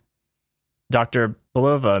says, Dr.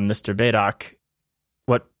 Belova, Mr. Badak,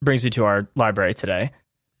 what brings you to our library today?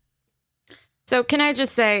 So can I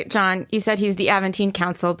just say, John, you said he's the Aventine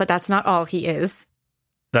Council, but that's not all he is.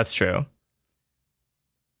 That's true.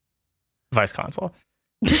 Vice consul.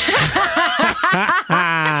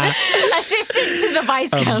 Assistant to the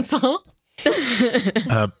vice consul.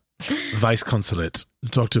 Vice Consulate,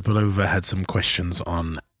 Dr. Belova had some questions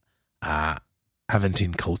on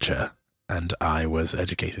Aventine culture, and I was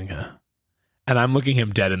educating her. And I'm looking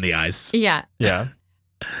him dead in the eyes. Yeah. Yeah.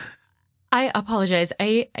 I apologize.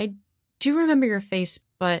 I do remember your face,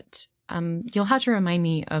 but you'll have to remind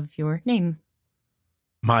me of your name.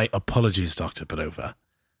 My apologies, Dr. Belova.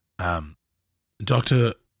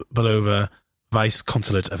 Dr. Belova, Vice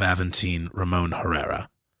Consulate of Aventine, Ramon Herrera.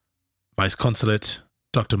 Vice Consulate,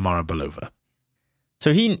 Dr. Mara Belova.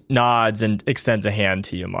 So he nods and extends a hand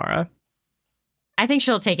to you, Mara. I think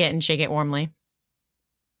she'll take it and shake it warmly.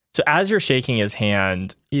 So as you're shaking his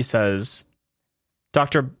hand, he says,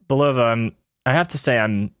 Dr. Belova, I have to say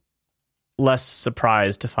I'm less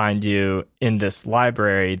surprised to find you in this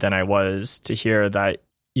library than I was to hear that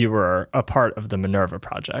you were a part of the Minerva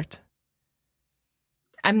project.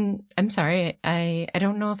 I'm sorry. I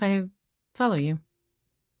don't know if I follow you.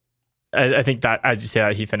 I think that as you say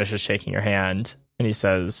that, he finishes shaking your hand and he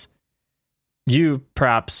says, you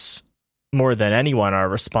perhaps more than anyone are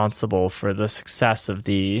responsible for the success of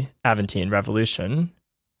the Aventine Revolution,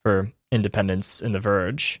 for independence in the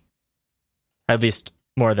Verge, at least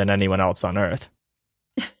more than anyone else on Earth.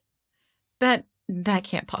 That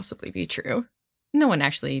can't possibly be true. No one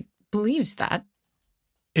actually believes that.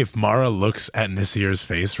 If Mara looks at Nasir's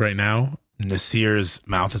face right now, Nasir's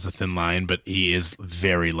mouth is a thin line, but he is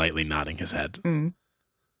very lightly nodding his head.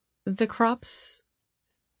 The crops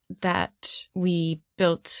that we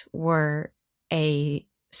built were a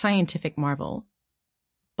scientific marvel,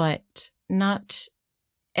 but not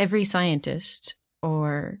every scientist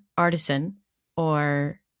or artisan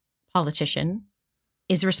or politician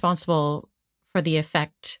is responsible for the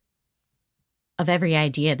effect of every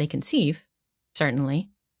idea they conceive, certainly.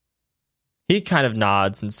 He kind of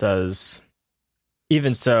nods and says,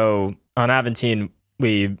 even so, on Aventine,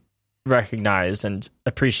 we recognize and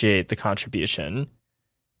appreciate the contribution,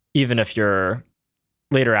 even if your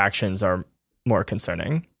later actions are more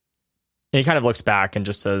concerning. And he kind of looks back and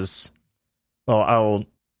just says, well, I'll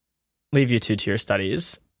leave you two to your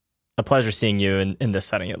studies. A pleasure seeing you in this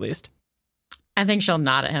setting, at least. I think she'll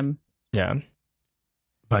nod at him. Yeah.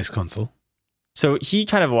 Vice Consul. So he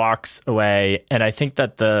kind of walks away, and I think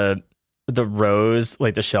that the rows,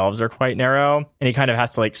 like the shelves, are quite narrow, and he kind of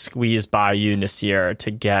has to like squeeze by you, Nasir, to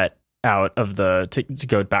get out of to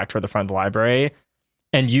go back toward the front of the library,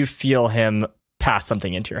 and you feel him pass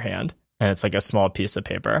something into your hand, and it's like a small piece of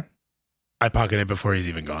paper. I pocket it before he's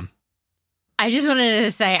even gone. I just wanted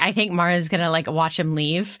to say, I think Mara's gonna like watch him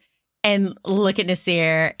leave and look at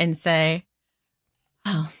Nasir and say,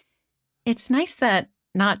 "Oh, it's nice that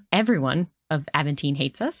not everyone of Aventine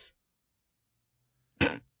hates us."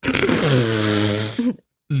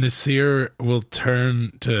 Nasir will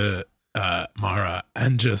turn to Mara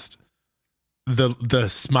and just the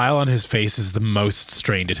smile on his face is the most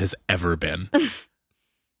strained it has ever been.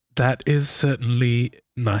 That is certainly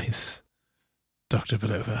nice, Dr.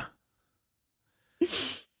 Belova.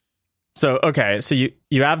 So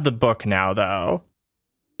you have the book now, though,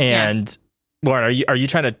 and Lauren, are you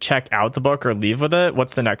trying to check out the book or leave with it?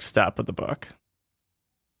 What's the next step of the book?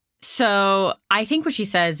 So I think what she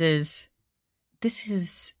says is, this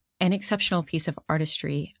is an exceptional piece of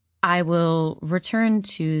artistry. I will return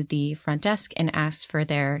to the front desk and ask for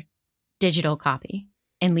their digital copy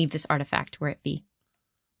and leave this artifact where it be.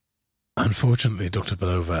 Unfortunately, Dr.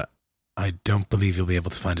 Belova, I don't believe you'll be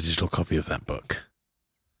able to find a digital copy of that book.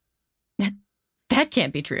 That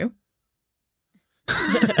can't be true.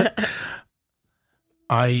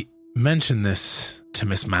 I mentioned this to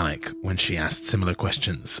Miss Malik when she asked similar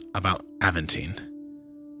questions about Aventine.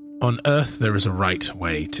 On Earth, there is a right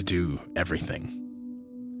way to do everything.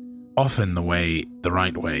 Often the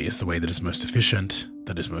right way is the way that is most efficient,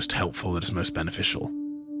 that is most helpful, that is most beneficial.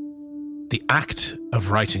 The act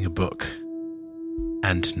of writing a book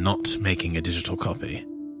and not making a digital copy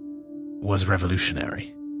was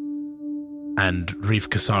revolutionary. And Reef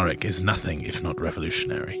Kasarik is nothing if not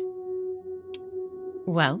revolutionary.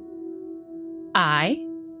 Well, I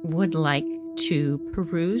would like to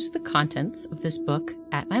peruse the contents of this book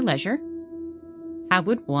at my leisure. How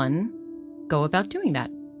would one go about doing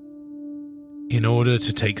that? In order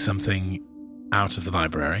to take something out of the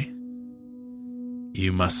library,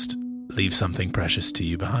 you must leave something precious to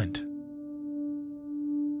you behind.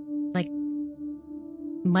 Like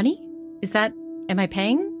money? Am I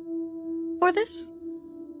paying for this?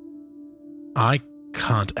 I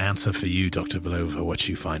can't answer for you, Dr. Belova, what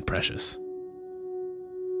you find precious.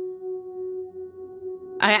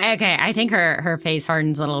 I think her face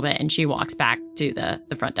hardens a little bit and she walks back to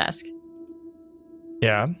the front desk.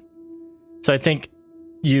 Yeah. So I think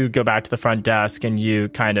you go back to the front desk and you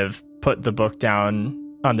kind of put the book down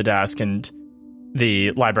on the desk, and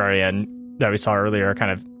the librarian that we saw earlier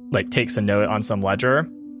kind of like takes a note on some ledger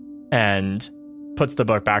and puts the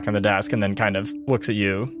book back on the desk and then kind of looks at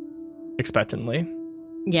you expectantly.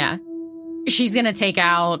 Yeah. She's going to take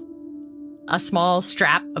out a small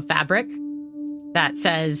strap of fabric that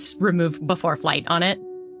says remove before flight on it.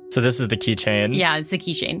 So this is the keychain? Yeah, it's the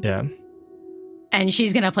keychain. Yeah. And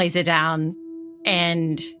she's going to place it down,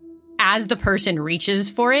 and as the person reaches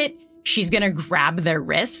for it, she's going to grab their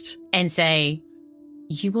wrist and say,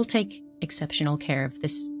 "You will take exceptional care of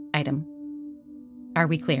this item. Are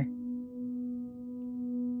we clear?"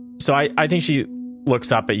 So I think she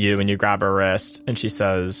looks up at you and you grab her wrist and she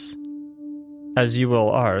says, "As you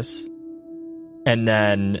will ours." And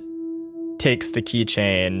then takes the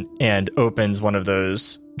keychain and opens one of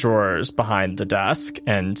those drawers behind the desk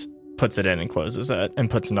and puts it in and closes it and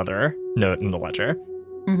puts another note in the ledger.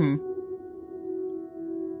 Mm-hmm.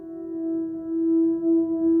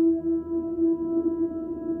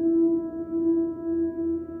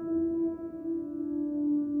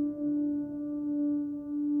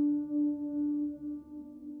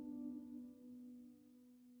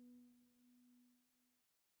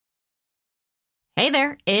 Hey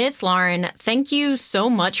there, it's Lauren. Thank you so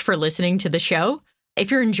much for listening to the show. If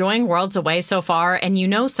you're enjoying Worlds Away so far and you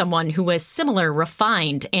know someone who has similar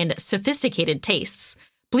refined and sophisticated tastes,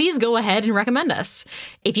 please go ahead and recommend us.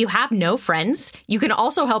 If you have no friends, you can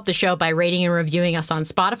also help the show by rating and reviewing us on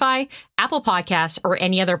Spotify, Apple Podcasts, or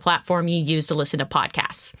any other platform you use to listen to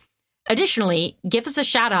podcasts. Additionally, give us a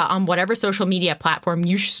shout out on whatever social media platform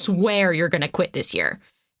you swear you're going to quit this year.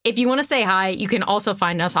 If you want to say hi, you can also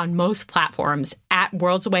find us on most platforms at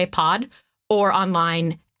Worlds Away Pod or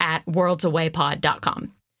online at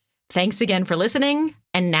worldsawaypod.com. Thanks again for listening,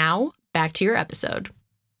 and now back to your episode.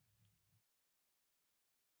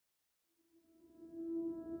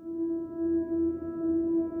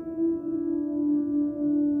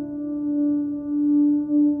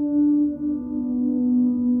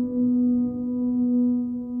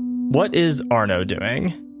 What is Arno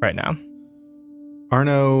doing right now?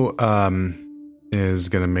 Arno is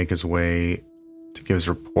going to make his way to give his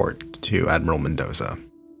report to Admiral Mendoza.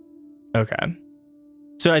 Okay.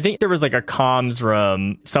 So I think there was like a comms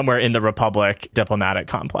room somewhere in the Republic diplomatic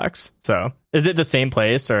complex. So is it the same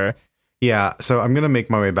place or? Yeah. So I'm going to make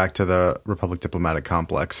my way back to the Republic diplomatic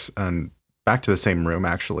complex and back to the same room,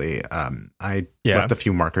 actually. I left a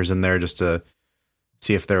few markers in there just to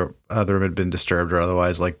see if the room had been disturbed or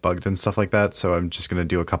otherwise like bugged and stuff like that. So I'm just going to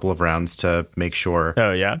do a couple of rounds to make sure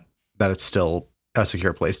that it's still a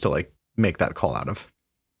secure place to like make that call out of.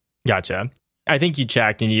 Gotcha. I think you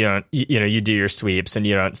checked and you do your sweeps and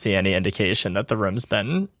you don't see any indication that the room's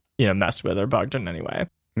been, messed with or bugged in any way.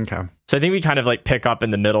 Okay. So I think we kind of like pick up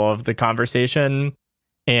in the middle of the conversation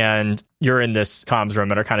and you're in this comms room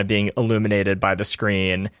that are kind of being illuminated by the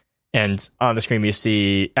screen. And on the screen, we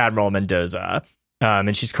see Admiral Mendoza.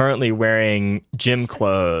 And she's currently wearing gym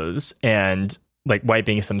clothes and like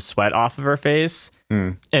wiping some sweat off of her face.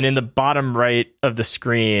 And in the bottom right of the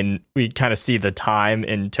screen, we kind of see the time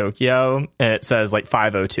in Tokyo and it says like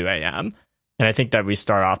 5:02 a.m. And I think that we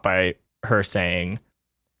start off by her saying,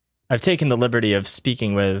 "I've taken the liberty of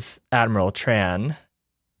speaking with Admiral Tran.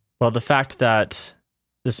 Well, the fact that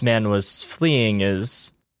this man was fleeing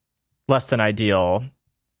is less than ideal.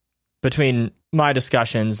 Between my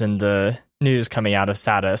discussions and the news coming out of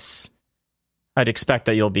Satis, I'd expect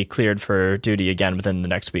that you'll be cleared for duty again within the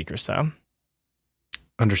next week or so."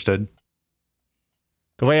 Understood.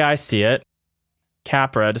 The way I see it,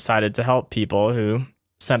 Capra decided to help people who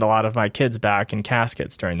sent a lot of my kids back in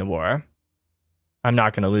caskets during the war. I'm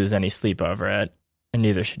not going to lose any sleep over it, and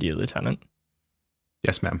neither should you, Lieutenant.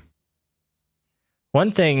 Yes, ma'am.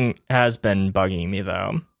 One thing has been bugging me,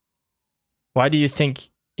 though. Why do you think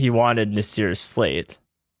he wanted Nasir's slate?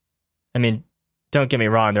 I mean, don't get me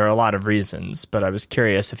wrong, there are a lot of reasons, but I was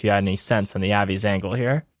curious if you had any sense on the Avi's angle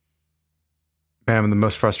here. Ma'am, the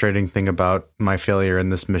most frustrating thing about my failure in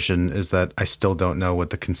this mission is that I still don't know what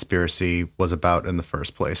the conspiracy was about in the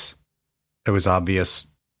first place. It was obvious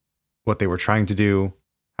what they were trying to do,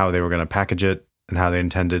 how they were going to package it, and how they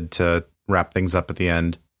intended to wrap things up at the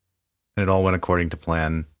end. And it all went according to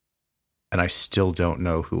plan. And I still don't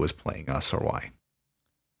know who was playing us or why.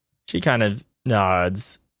 She kind of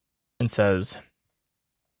nods and says,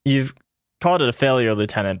 "You've called it a failure,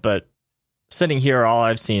 Lieutenant, but sitting here, all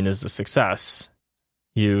I've seen is a success.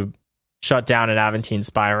 You shut down an Aventine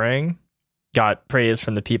spy ring, got praise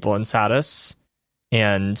from the people in Satis,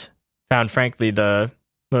 and found, frankly, the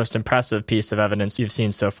most impressive piece of evidence you've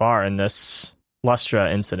seen so far in this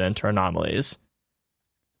Lustra incident or anomalies."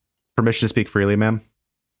 Permission to speak freely, ma'am?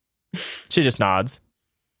 She just nods.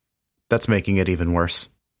 That's making it even worse.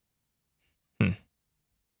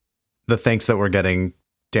 The thanks that we're getting,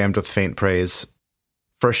 damned with faint praise,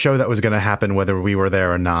 for a show that was going to happen whether we were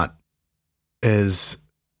there or not, is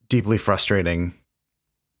deeply frustrating.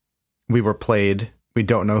 We were played, we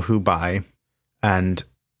don't know who by, and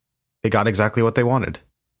they got exactly what they wanted.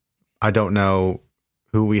 I don't know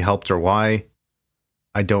who we helped or why.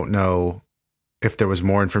 I don't know if there was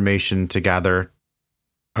more information to gather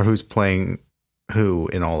or who's playing who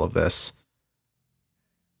in all of this.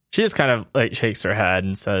 She just kind of like shakes her head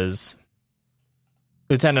and says,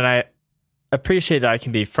 "Lieutenant, I appreciate that it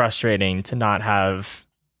can be frustrating to not have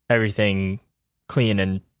everything clean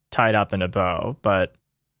and tied up in a bow, but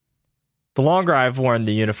the longer I've worn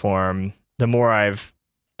the uniform, the more I've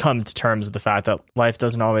come to terms with the fact that life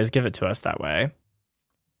doesn't always give it to us that way.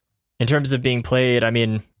 In terms of being played, I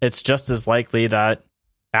mean, it's just as likely that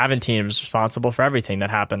Aventine was responsible for everything that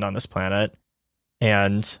happened on this planet,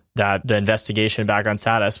 and that the investigation back on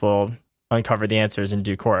Satis will uncover the answers in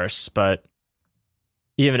due course. But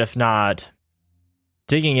even if not,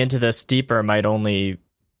 digging into this deeper might only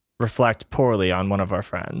reflect poorly on one of our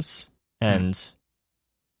friends. And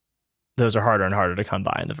those are harder and harder to come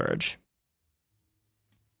by in the Verge."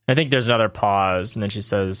 I think there's another pause, and then she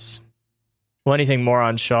says, well, anything more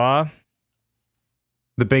on Shaw?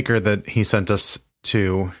 The baker that he sent us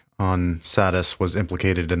to on Satis was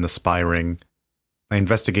implicated in the spy ring. I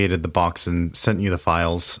investigated the box and sent you the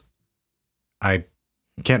files. I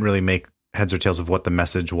can't really make heads or tails of what the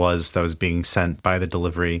message was that was being sent by the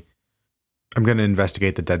delivery. I'm going to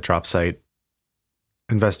investigate the dead drop site,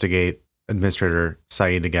 investigate Administrator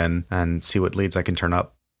Saeed again, and see what leads I can turn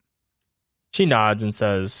up. She nods and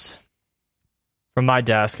says, from my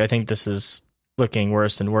desk, I think this is looking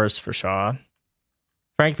worse and worse for Shaw.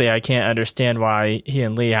 Frankly, I can't understand why he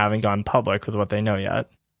and Lee haven't gone public with what they know yet.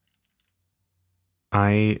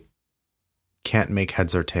 I can't make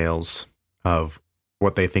heads or tails of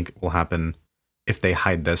what they think will happen if they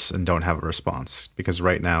hide this and don't have a response, because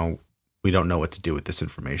right now we don't know what to do with this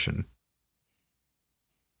information.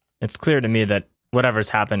 It's clear to me that whatever's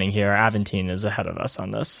happening here, Aventine is ahead of us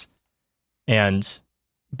on this. And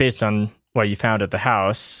based on what you found at the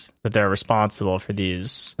house, that they're responsible for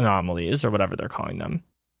these anomalies, or whatever they're calling them.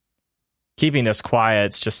 Keeping this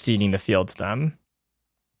quiet is just ceding the field to them.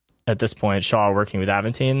 At this point, Shaw working with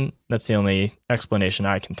Aventine, that's the only explanation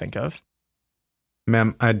I can think of.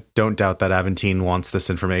 Ma'am, I don't doubt that Aventine wants this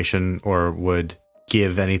information or would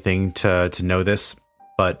give anything to know this,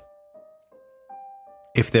 but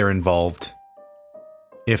if they're involved,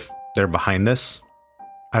 if they're behind this,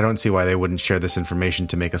 I don't see why they wouldn't share this information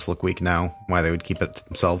to make us look weak now, why they would keep it to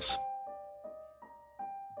themselves.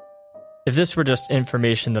 If this were just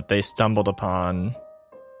information that they stumbled upon,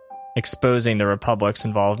 exposing the Republic's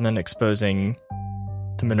involvement, exposing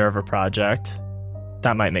the Minerva Project,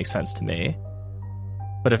 that might make sense to me.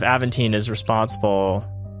 But if Aventine is responsible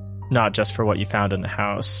not just for what you found in the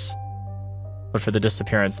house, but for the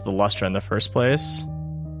disappearance of the Lustra in the first place,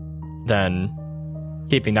 then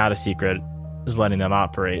keeping that a secret is letting them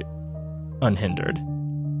operate unhindered.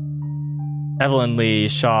 Evelyn Lee,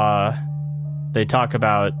 Shaw, they talk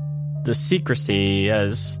about the secrecy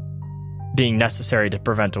as being necessary to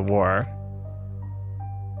prevent a war.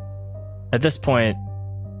 At this point,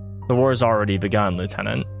 the war has already begun,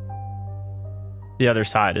 Lieutenant. The other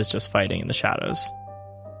side is just fighting in the shadows.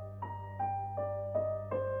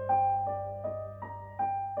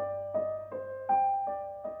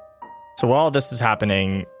 So while this is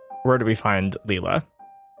happening, where do we find Leela?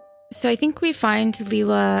 So I think we find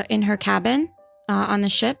Leela in her cabin on the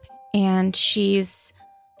ship, and she's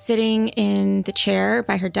sitting in the chair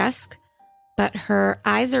by her desk, but her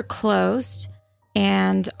eyes are closed,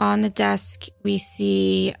 and on the desk we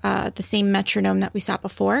see the same metronome that we saw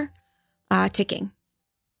before, ticking.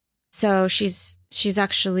 So she's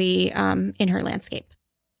actually in her landscape.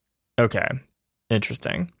 Okay,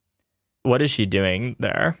 interesting. What is she doing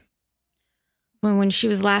there? When she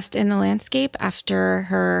was last in the landscape after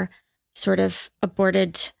her sort of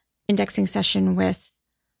aborted indexing session with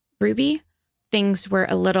Ruby, things were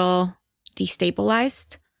a little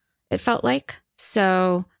destabilized, it felt like.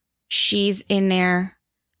 So she's in there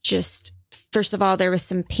just, first of all, there was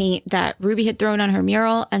some paint that Ruby had thrown on her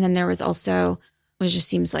mural. And then there was also, which just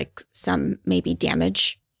seems like some maybe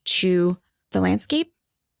damage to the landscape.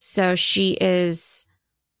 So she is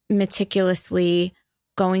meticulously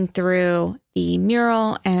going through the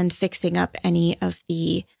mural and fixing up any of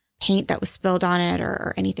the paint that was spilled on it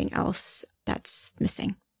or anything else that's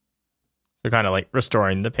missing. So kind of like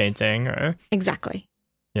restoring the painting, or Exactly.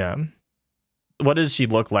 yeah. What does she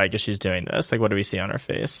look like as she's doing this? Like, what do we see on her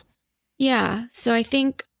face? Yeah. So I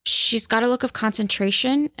think she's got a look of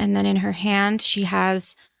concentration, and then in her hand, she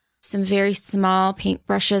has some very small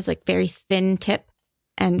paintbrushes, like very thin tip.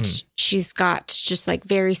 And she's got just like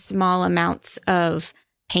very small amounts of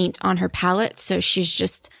paint on her palette. So she's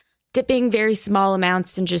just dipping very small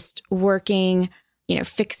amounts and just working,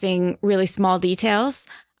 fixing really small details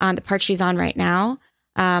on the part she's on right now.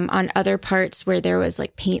 On other parts where there was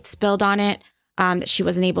like paint spilled on it that she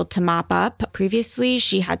wasn't able to mop up previously,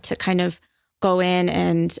 she had to kind of go in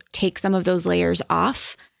and take some of those layers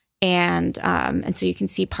off. And so you can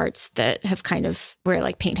see parts that have kind of where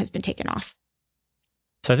like paint has been taken off.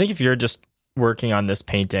 So I think if you're just working on this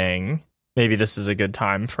painting, maybe this is a good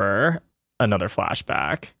time for another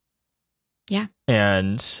flashback. Yeah.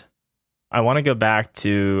 And I want to go back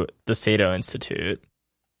to the Sato Institute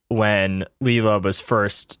when Leela was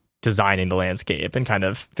first designing the landscape and kind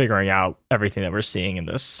of figuring out everything that we're seeing in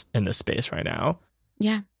this space right now.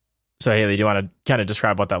 Yeah. So Haley, do you want to kind of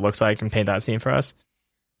describe what that looks like and paint that scene for us?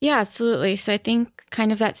 Yeah, absolutely. So I think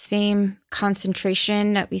kind of that same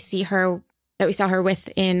concentration that we saw her with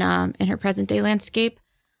in her present day landscape.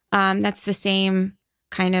 That's the same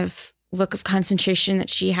kind of look of concentration that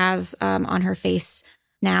she has on her face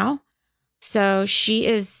now. So she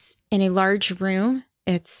is in a large room.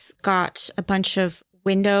 It's got a bunch of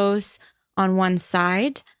windows on one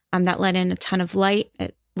side that let in a ton of light.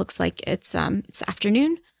 It looks like it's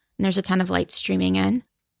afternoon, and there's a ton of light streaming in.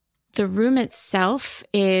 The room itself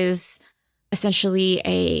is essentially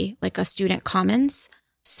a student commons.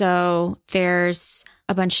 So there's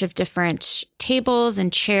a bunch of different tables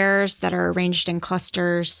and chairs that are arranged in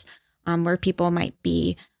clusters where people might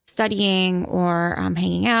be studying or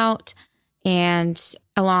hanging out. And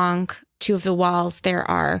along two of the walls, there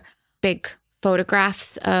are big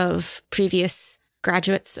photographs of previous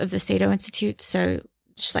graduates of the Sato Institute. So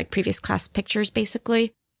just like previous class pictures,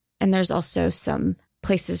 basically. And there's also some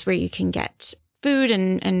places where you can get food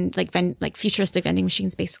and like futuristic vending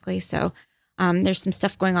machines, basically. So there's some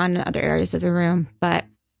stuff going on in other areas of the room. But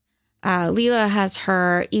Leela has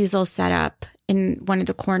her easel set up in one of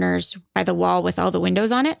the corners by the wall with all the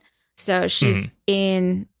windows on it. So she's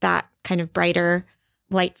in that kind of brighter,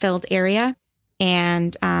 light-filled area.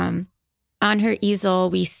 And on her easel,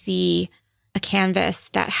 we see a canvas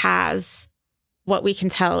that has what we can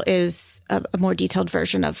tell is a more detailed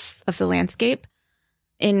version of the landscape.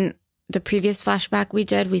 In the previous flashback we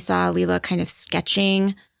did, we saw Leela kind of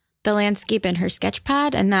sketching the landscape in her sketch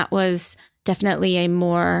pad, and that was definitely a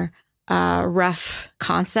more rough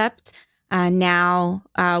concept. Now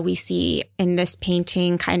we see in this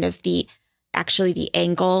painting kind of the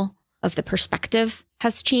angle of the perspective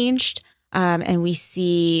has changed. And we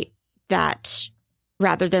see that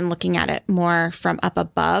rather than looking at it more from up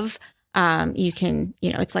above, you can,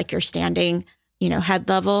 it's like you're standing, head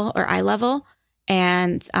level or eye level.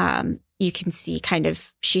 And you can see kind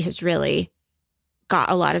of, she has really got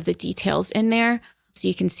a lot of the details in there. So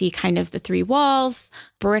you can see kind of the three walls,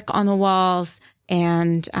 brick on the walls,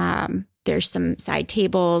 and there's some side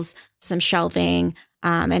tables, some shelving,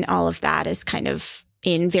 and all of that is kind of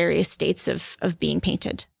in various states of being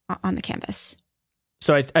painted on the canvas.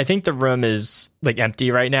 So I think the room is like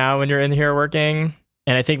empty right now when you're in here working.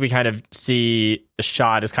 And I think we kind of see the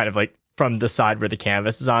shot is kind of like from the side where the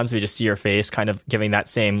canvas is on. So we just see your face kind of giving that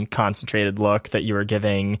same concentrated look that you were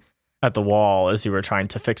giving at the wall as you were trying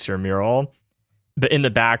to fix your mural. But in the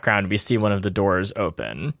background, we see one of the doors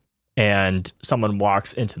open and someone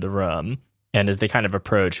walks into the room. And as they kind of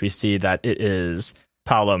approach, we see that it is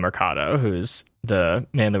Paolo Mercado, who's the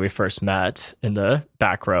man that we first met in the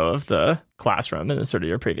back row of the classroom in sort of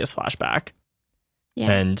your previous flashback.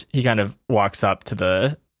 Yeah. And he kind of walks up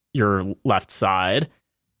to your left side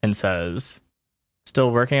and says,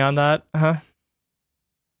 "Still working on that, huh?"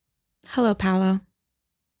 Hello, Paolo.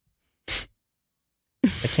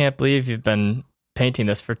 I can't believe you've been painting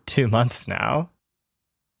this for 2 months now.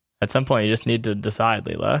 At some point, you just need to decide,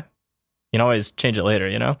 Leela. You can always change it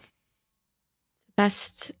later,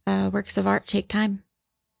 Best works of art take time.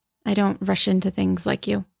 I don't rush into things like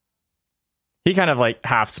you. He kind of like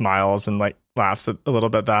half smiles and like laughs a little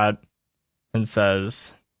bit at that and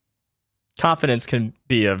says, "Confidence can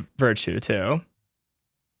be a virtue too.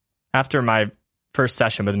 After my first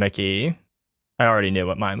session with Mickey, I already knew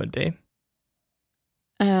what mine would be."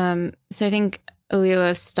 So I think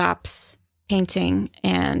Leela stops painting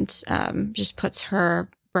and just puts her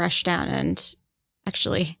brush down and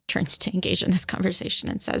actually turns to engage in this conversation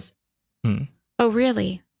and says, "Oh,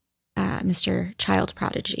 really, Mr. Child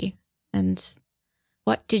Prodigy? And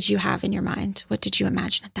what did you have in your mind? What did you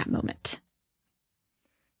imagine at that moment?"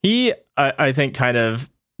 He, I think, kind of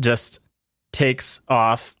just takes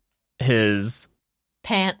off his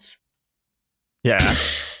pants. Yeah.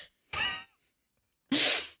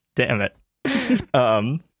 Damn it.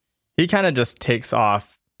 He kind of just takes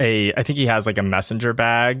off I think he has like a messenger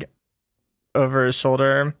bag over his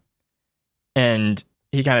shoulder, and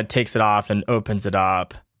he kind of takes it off and opens it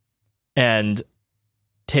up and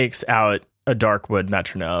takes out a dark wood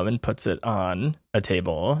metronome and puts it on a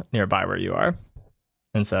table nearby where you are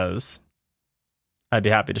and says, "I'd be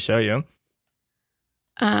happy to show you."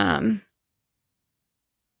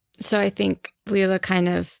 So I think Leela kind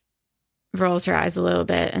of rolls her eyes a little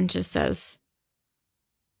bit and just says,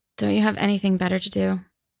 "Don't you have anything better to do?"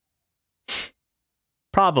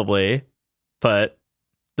 Probably, but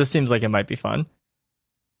this seems like it might be fun.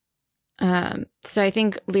 So I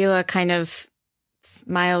think Leela kind of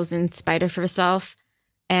smiles in spite of herself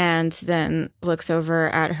and then looks over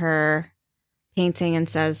at her painting and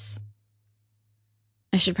says,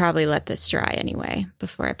 "I should probably let this dry anyway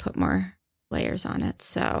before I put more layers on it."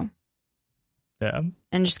 So, yeah.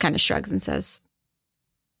 And just kind of shrugs and says,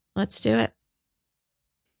 "Let's do it."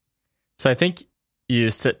 So I think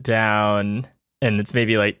you sit down, and it's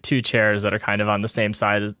maybe like two chairs that are kind of on the same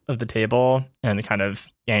side of the table and kind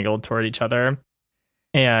of angled toward each other.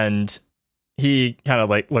 And he kind of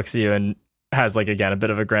like looks at you and has like, again, a bit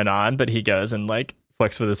of a grin on, but he goes and like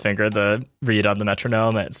flicks with his finger the reed on the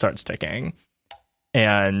metronome and it starts ticking.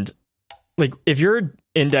 And like, if you're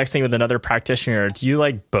indexing with another practitioner, do you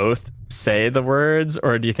like both say the words,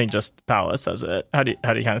 or do you think just Paula says it? How do you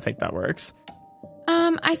kind of think that works?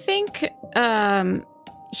 I think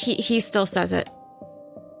he still says it.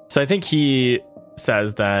 So I think he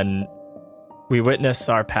says then, we witness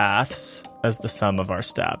our paths as the sum of our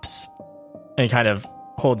steps. And he kind of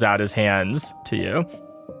holds out his hands to you.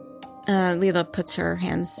 Leela puts her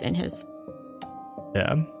hands in his.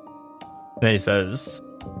 Yeah. Then he says,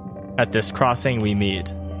 at this crossing we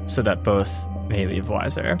meet, so that both may leave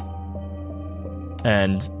wiser.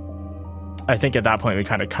 And I think at that point we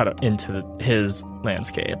kind of cut into his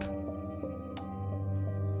landscape.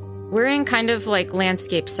 We're in kind of like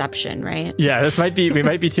landscapeception, right? Yeah, we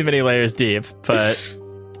might be too many layers deep, but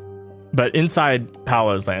inside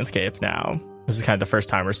Paolo's landscape now, this is kind of the first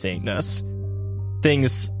time we're seeing this.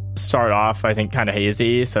 Things start off, I think, kind of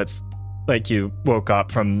hazy, so it's like you woke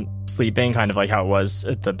up from sleeping, kind of like how it was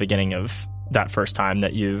at the beginning of that first time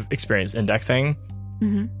that you've experienced indexing.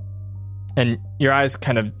 Mm-hmm. And your eyes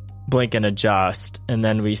kind of blink and adjust, and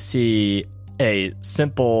then we see a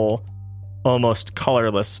simple, almost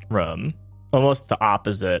colorless room, almost the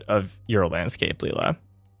opposite of your landscape, Leela.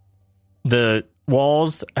 The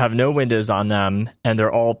walls have no windows on them, and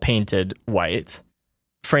they're all painted white,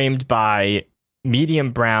 framed by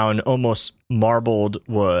medium brown, almost marbled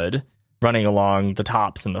wood running along the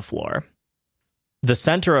tops and the floor. The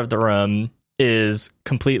center of the room is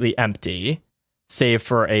completely empty, save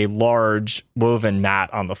for a large woven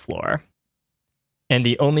mat on the floor. And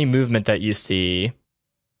the only movement that you see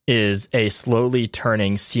is a slowly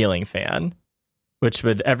turning ceiling fan, which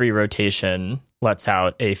with every rotation lets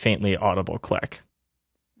out a faintly audible click.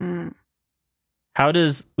 Mm. How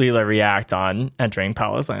does Leela react on entering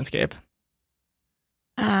Paolo's landscape?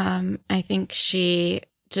 I think she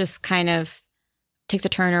just kind of takes a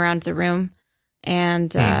turn around the room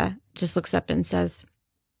and just looks up and says,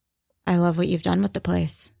 I love what you've done with the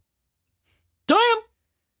place. Damn!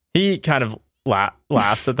 He kind of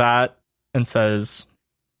laughs at that and says,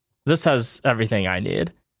 this has everything I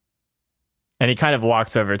need. And he kind of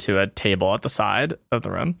walks over to a table at the side of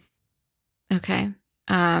the room. Okay.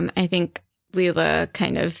 I think Leela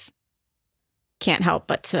kind of can't help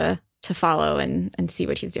but to follow and see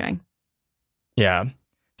what he's doing. Yeah.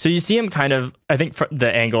 So you see him kind of, I think from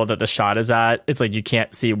the angle that the shot is at, it's like you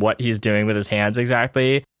can't see what he's doing with his hands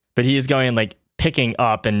exactly, but he's going like picking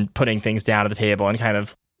up and putting things down at the table and kind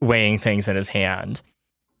of weighing things in his hand.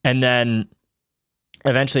 And then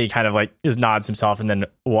eventually he kind of like nods himself and then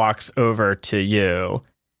walks over to you.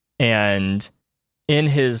 And in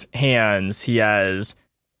his hands, he has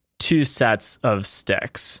 2 sets of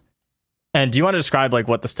sticks. And do you want to describe like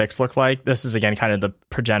what the sticks look like? This is again kind of the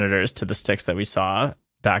progenitors to the sticks that we saw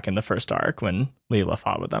back in the first arc when Leela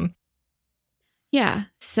fought with them. Yeah.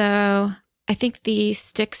 So I think the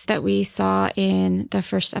sticks that we saw in the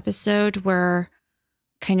first episode were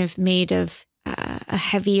kind of made of a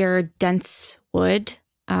heavier, dense wood.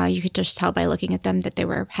 You could just tell by looking at them that they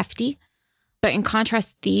were hefty. But in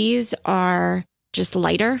contrast, these are just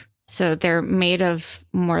lighter. So they're made of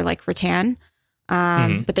more like rattan.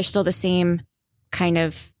 But they're still the same kind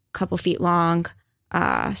of couple feet long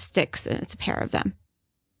sticks. And it's a pair of them.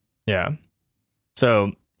 Yeah.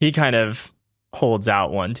 So he kind of holds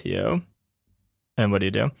out one to you. And what do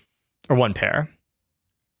you do? Or one pair?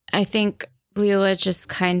 I think Leela just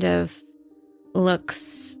kind of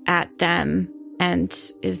looks at them and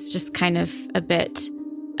is just kind of a bit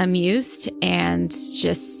amused and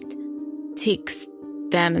just takes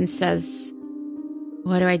them and says,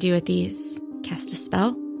 what do I do with these? Cast a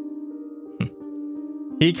spell?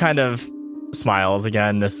 He kind of smiles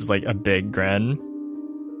again. This is like a big grin.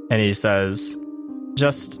 And he says,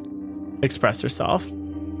 just express yourself.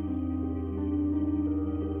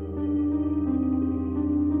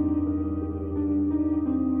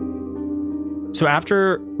 So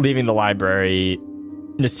after leaving the library,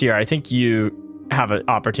 Nasir, I think you have an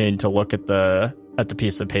opportunity to look at the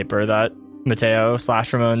piece of paper that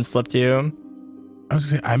Mateo/Ramon slipped you. I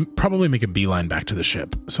was gonna say, I'd probably make a beeline back to the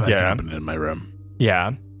ship so I can open it in my room.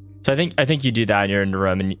 Yeah. So I think you do that and you're in the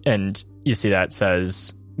room and you see that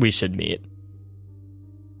says, we should meet.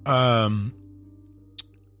 I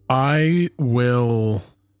will,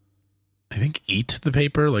 I think, eat the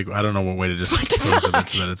paper. Like, I don't know what way to just dispose of it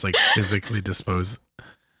so that it's like physically disposed.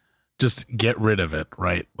 Just get rid of it,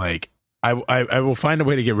 right? Like, I will find a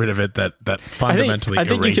way to get rid of it that fundamentally I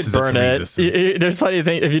think erases you could burn it from it. existence. There's plenty of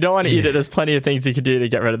things. If you don't want to eat it, there's plenty of things you could do to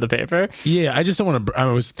get rid of the paper. Yeah, I just don't want to. I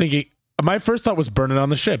was thinking, my first thought was burn it on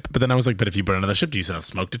the ship, but then I was like, but if you burn it on the ship, do you still have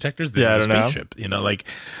smoke detectors? This is a spaceship, you know, like,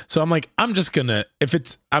 so I'm like, I'm just gonna, if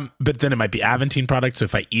it's, but then it might be Aventine product. So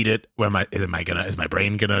if I eat it, is my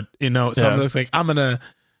brain gonna, you know, so I'm just like, I'm gonna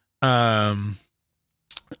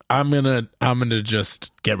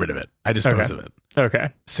just get rid of it. I dispose of it. Okay.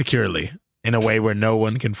 Securely in a way where no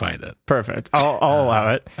one can find it. Perfect. I'll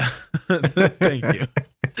allow it. Thank you.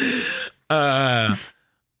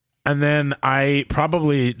 And then I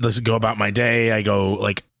probably let's go about my day. I go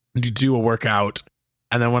like do a workout.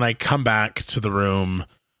 And then when I come back to the room,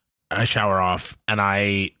 I shower off and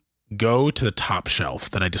I go to the top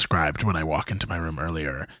shelf that I described when I walk into my room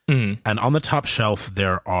earlier. And on the top shelf,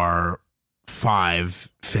 there are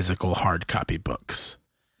 5 physical hard copy books.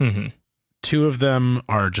 2 of them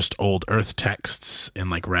are just old Earth texts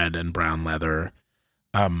in like red and brown leather.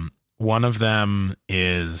 One of them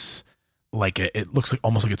is like it looks like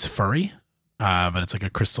almost like it's furry, but it's like a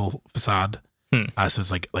crystal facade. So it's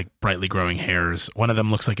like brightly growing hairs. One of them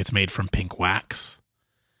looks like it's made from pink wax.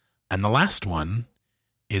 And the last one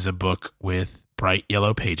is a book with bright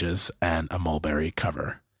yellow pages and a mulberry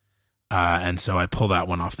cover. And so I pull that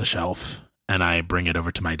one off the shelf and I bring it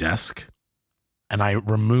over to my desk and I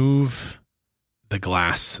remove the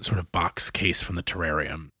glass sort of box case from the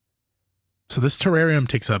terrarium. So this terrarium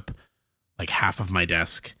takes up like half of my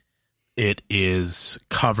desk. It is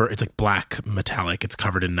it's like black metallic. It's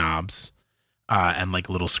covered in knobs and like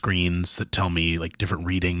little screens that tell me like different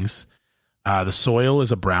readings. The soil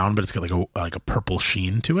is a brown, but it's got like a purple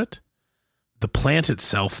sheen to it. The plant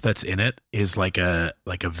itself that's in it is like a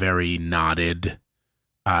very knotted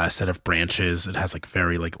set of branches. It has like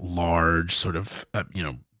very like large sort of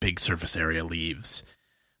big surface area leaves,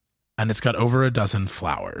 and it's got over a dozen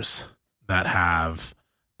flowers that have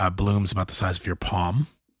blooms about the size of your palm.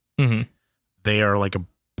 They are like a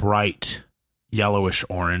bright yellowish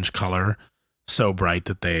orange color, so bright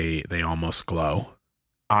that they almost glow.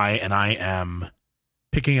 I am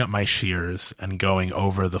picking up my shears and going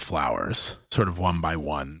over the flowers, sort of one by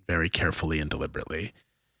one, very carefully and deliberately.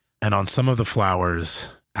 And on some of the flowers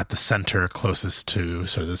at the center, closest to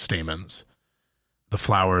sort of the stamens, the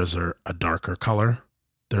flowers are a darker color.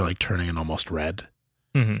 They're like turning an almost red.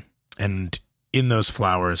 And in those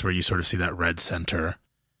flowers where you sort of see that red center,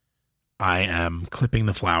 I am clipping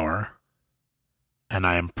the flower and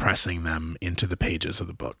I am pressing them into the pages of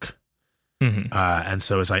the book. And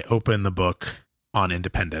so as I open the book on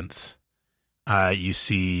Independence, you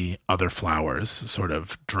see other flowers sort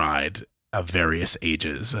of dried of various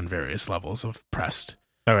ages and various levels of pressed.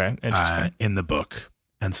 Okay, interesting. In the book.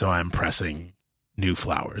 And so I'm pressing new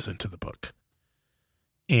flowers into the book.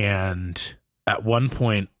 And at one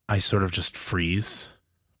point, I sort of just freeze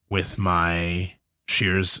with my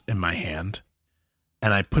shears in my hand.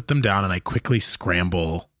 And I put them down and I quickly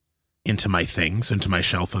scramble into my things, into my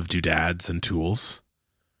shelf of doodads and tools.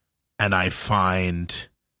 And I find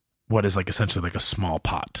what is like essentially like a small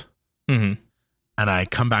pot. And I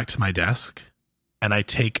come back to my desk and I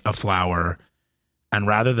take a flower, and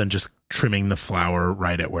rather than just trimming the flower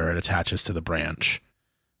right at where it attaches to the branch,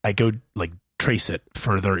 I go like trace it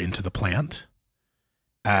further into the plant.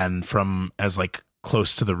 And from as like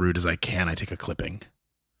close to the root as I can, I take a clipping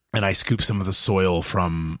and I scoop some of the soil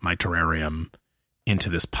from my terrarium into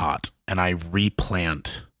this pot and I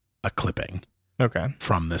replant a clipping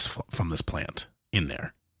from this plant in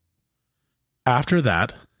there. After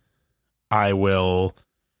that, I will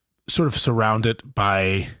sort of surround it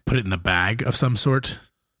put it in a bag of some sort,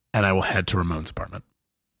 and I will head to Ramon's apartment.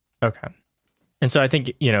 Okay. And so I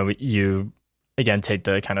think, you again take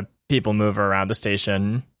the kind of people mover around the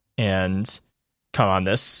station and come on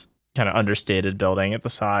this kind of understated building at the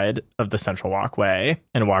side of the central walkway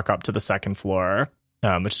and walk up to the second floor,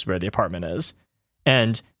 which is where the apartment is.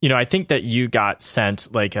 And, I think that you got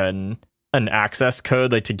sent like an access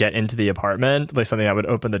code, like to get into the apartment, like something that would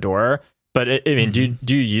open the door. But I mean,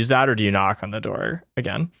 do you use that or do you knock on the door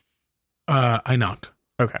again? I knock.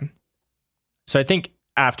 Okay. So I think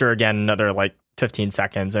after, again, another like 15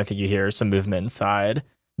 seconds, I think you hear some movement inside.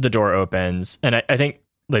 The door opens. And I think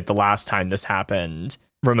like the last time this happened,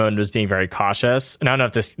 Ramon was being very cautious. And I don't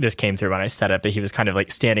know if this came through when I said it, but he was kind of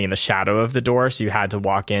like standing in the shadow of the door. So you had to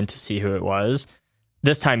walk in to see who it was.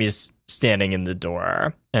 This time he's standing in the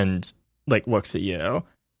door and like looks at you.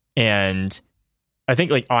 And I think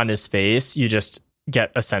like on his face, you just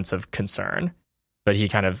get a sense of concern, but he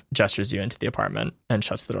kind of gestures you into the apartment and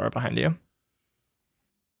shuts the door behind you.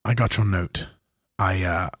 I got your note.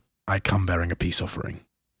 I come bearing a peace offering,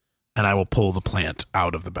 and I will pull the plant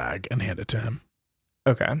out of the bag and hand it to him.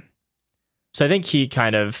 Okay. So I think he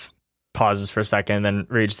kind of pauses for a second, then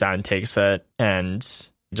reaches down and takes it. And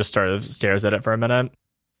just sort of stares at it for a minute.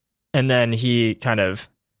 And then he kind of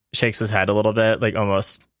shakes his head a little bit, like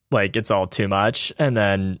almost like it's all too much, and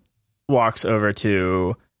then walks over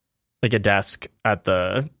to like a desk at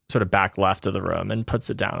the sort of back left of the room and puts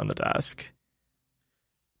it down on the desk.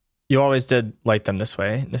 You always did like them this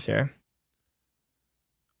way, Nasir?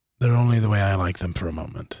 They're only the way I like them for a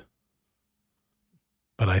moment.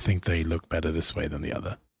 But I think they look better this way than the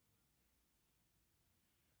other.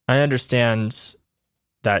 I understand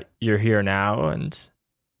that you're here now, and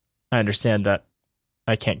I understand that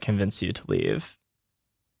I can't convince you to leave.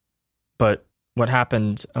 But what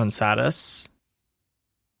happened on Satis,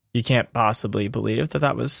 you can't possibly believe that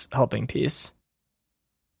that was helping peace.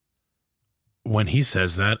 When he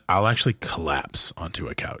says that, I'll actually collapse onto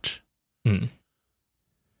a couch.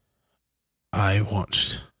 I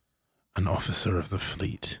watched an officer of the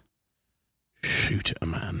fleet shoot a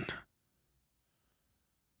man.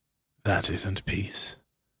 That isn't peace.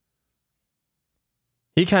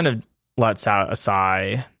 He kind of lets out a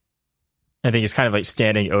sigh. I think he's kind of like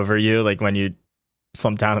standing over you, like when you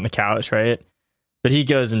slump down on the couch, right? But he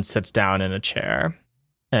goes and sits down in a chair.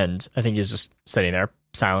 And I think he's just sitting there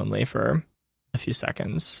silently for a few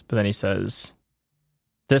seconds. But then he says,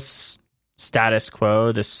 this status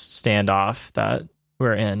quo, this standoff that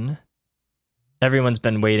we're in, everyone's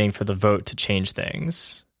been waiting for the vote to change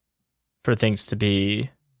things, for things to be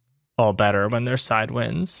all better when their side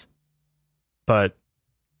wins. But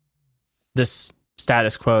this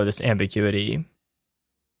status quo, this ambiguity,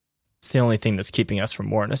 it's the only thing that's keeping us from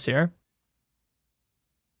war, Nasir.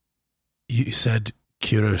 You said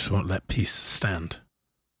Kyros won't let peace stand.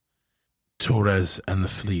 Torres and the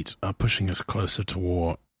fleet are pushing us closer to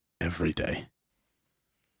war every day.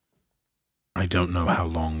 I don't know how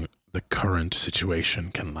long the current situation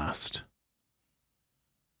can last.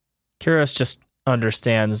 Kyros just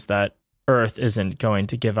understands that Earth isn't going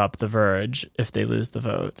to give up the Verge if they lose the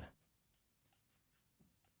vote.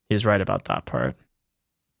 He's right about that part.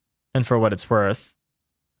 And for what it's worth,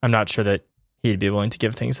 I'm not sure that he'd be willing to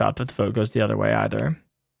give things up if the vote goes the other way either.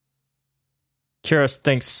 Kyros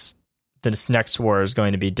thinks that this next war is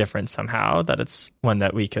going to be different somehow, that it's one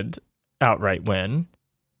that we could outright win,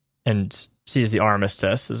 and sees the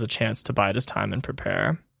armistice as a chance to bide his time and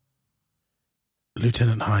prepare.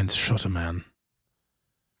 Lieutenant Hines shot a man.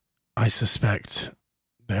 I suspect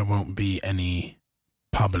there won't be any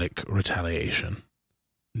public retaliation.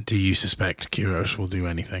 Do you suspect Kyros will do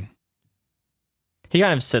anything? He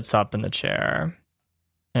kind of sits up in the chair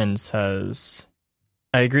and says,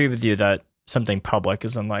 I agree with you that something public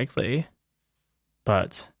is unlikely,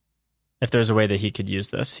 but if there's a way that he could use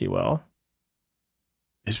this, he will.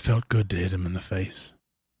 It felt good to hit him in the face.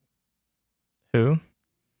 Who?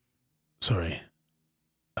 Sorry.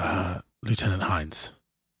 Lieutenant Hines.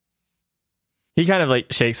 He kind of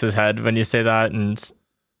like shakes his head when you say that and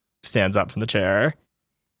stands up from the chair.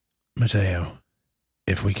 Mateo,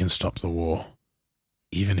 if we can stop the war,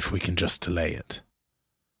 even if we can just delay it,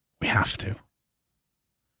 we have to.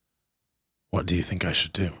 What do you think I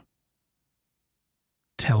should do?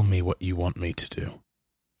 Tell me what you want me to do.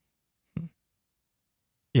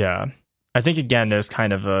 Yeah. I think, again, there's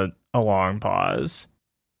kind of a long pause.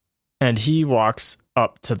 And he walks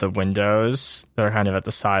up to the windows that are kind of at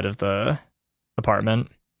the side of the apartment.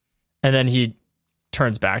 And then he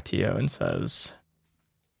turns back to you and says,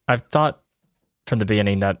 I've thought from the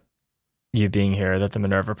beginning that you being here, that the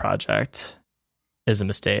Minerva Project is a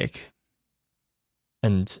mistake.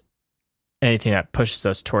 And anything that pushes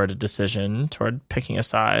us toward a decision, toward picking a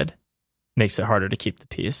side, makes it harder to keep the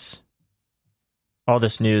peace. All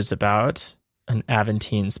this news about an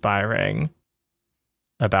Aventine spy ring,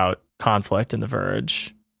 about conflict in the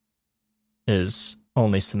Verge, is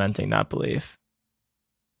only cementing that belief.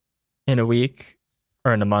 In a week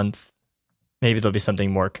or in a month, maybe there'll be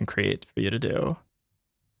something more concrete for you to do.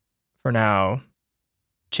 For now,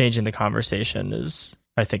 changing the conversation is,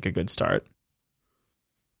 I think, a good start.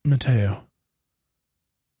 Mateo,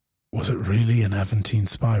 was it really an Aventine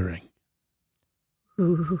spy ring?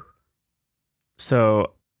 Ooh.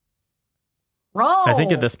 So, Roll. I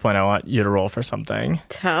think at this point I want you to roll for something.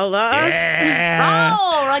 Tell us. Yeah.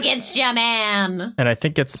 Roll against your man. And I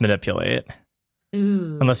think it's manipulate,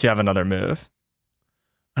 Ooh. unless you have another move.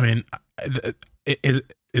 I mean,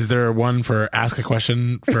 is there one for ask a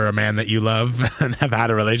question for a man that you love and have had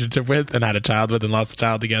a relationship with and had a child with and lost a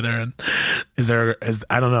child together? And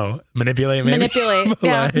I don't know, manipulate maybe? Manipulate.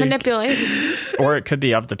 Yeah, Like- manipulate. Or it could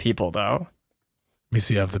be of the people, though. Let me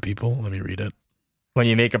see of the people. Let me read it. When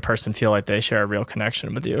you make a person feel like they share a real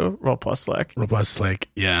connection with you, roll plus slick. Robles like,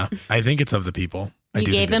 yeah, I think it's of the people. I You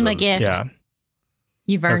do gave think him it's a of- gift. Yeah.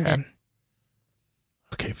 You've earned Okay. it.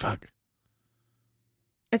 Okay, fuck.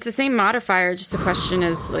 It's the same modifier. Just the question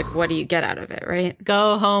is, like, what do you get out of it, right?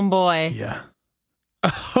 Go, homeboy. Yeah.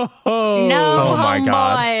 No, Oh my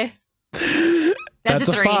homeboy. God. That's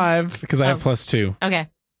a 3. 5 because I have +2. Okay.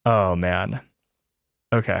 Oh, man.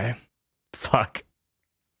 Okay. Fuck.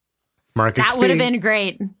 Mark That XP. would have been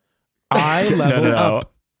great. I leveled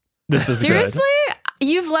up. This is Seriously?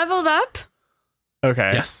 You've leveled up? good.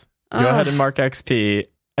 Okay. Yes. Go ahead and mark XP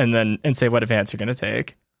and say what advance you're going to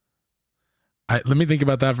take. Let me think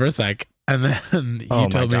about that for a sec, and then Oh you my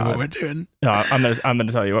tell me God. what we're doing. No, I'm gonna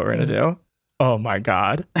tell you what we're gonna do. Oh my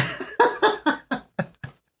God.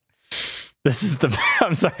 This is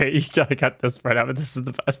I'm sorry, you gotta cut this part out, but this is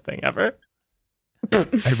the best thing ever.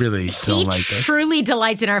 I really He don't like this. truly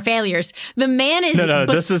delights in our failures. The man is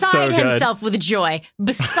this is so beside good. himself with joy.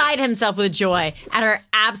 Beside himself with joy at our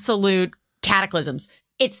absolute cataclysms.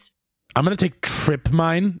 It's I'm gonna take trip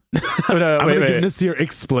mine. Oh, no, I'm wait, gonna wait. give Nasir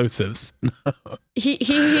explosives. He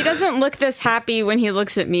doesn't look this happy when he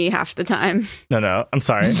looks at me half the time. No, I'm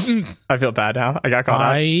sorry. I feel bad now. I got caught up.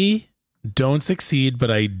 I don't succeed,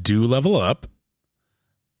 but I do level up,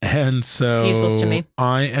 and so It's useless to me.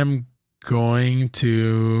 I am going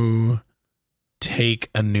to take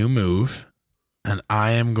a new move, and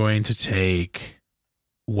I am going to take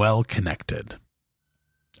well connected.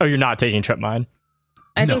 Oh, you're not taking trip mine.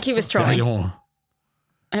 I No, think he was I trolling.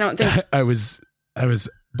 don't. think. I was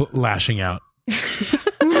lashing out.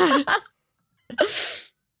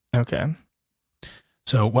 Okay.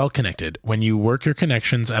 So, well connected. When you work your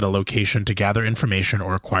connections at a location to gather information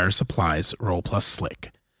or acquire supplies, roll plus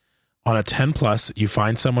slick. On a 10 plus, you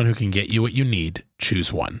find someone who can get you what you need.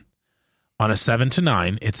 Choose one. On a 7 to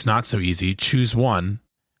 9, it's not so easy. Choose one,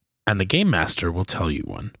 and the game master will tell you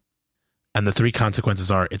one. And the 3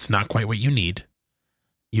 consequences are: it's not quite what you need,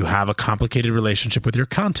 you have a complicated relationship with your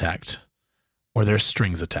contact, or there's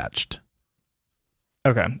strings attached.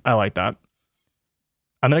 Okay, I like that.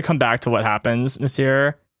 I'm going to come back to what happens,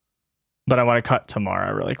 Nasir, but I want to cut to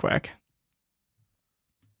Mara really quick.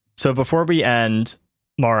 So before we end,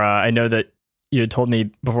 Mara, I know that you had told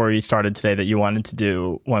me before we started today that you wanted to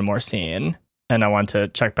do one more scene, and I want to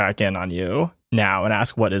check back in on you now and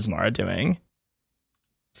ask, what is Mara doing?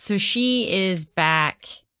 so she is back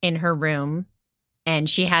in her room and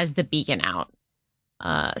she has the beacon out.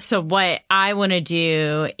 So what I want to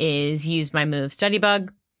do is use my move Study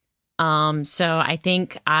Bug. So I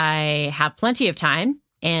think I have plenty of time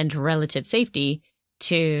and relative safety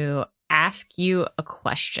to ask you a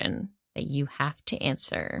question that you have to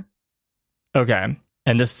answer. Okay,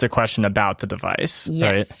 and this is a question about the device,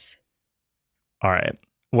 Yes. right? All right.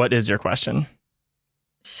 What is your question?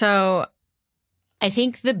 So I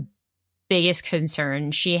think the biggest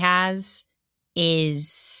concern she has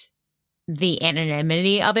is the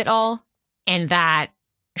anonymity of it all, and that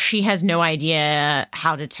she has no idea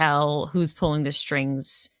how to tell who's pulling the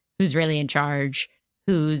strings, who's really in charge,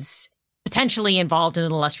 who's potentially involved in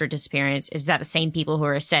the Lustra disappearance. Is that the same people who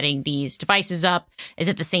are setting these devices up? Is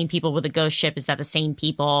it the same people with the ghost ship? Is that the same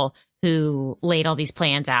people who laid all these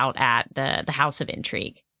plans out at the House of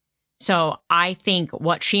Intrigue? So I think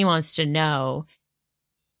what she wants to know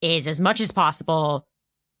is, as much as possible,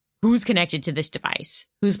 who's connected to this device,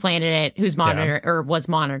 who's planted it, who's monitoring or was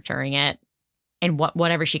monitoring it, and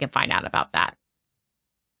whatever she can find out about that.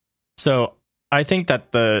 So I think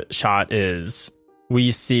that the shot is,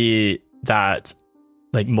 we see that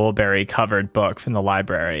like mulberry covered book from the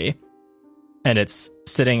library, and it's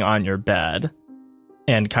sitting on your bed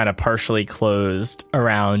and kind of partially closed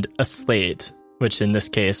around a slate, which in this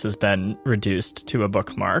case has been reduced to a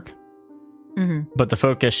bookmark. Mm-hmm. But the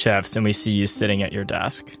focus shifts and we see you sitting at your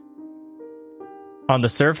desk. On the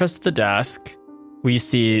surface of the desk, we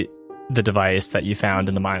see the device that you found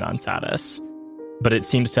in the mine on Satis, but it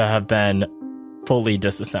seems to have been fully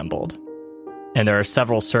disassembled, and there are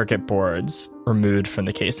several circuit boards removed from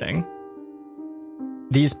the casing.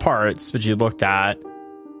 These parts, which you looked at,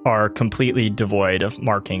 are completely devoid of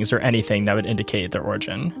markings or anything that would indicate their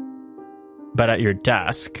origin. But at your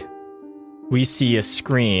desk, we see a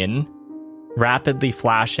screen rapidly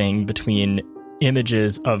flashing between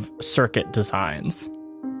images of circuit designs.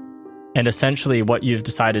 And essentially what you've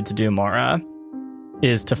decided to do, Mara,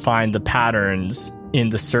 is to find the patterns in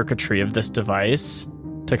the circuitry of this device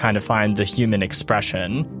to kind of find the human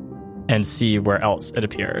expression and see where else it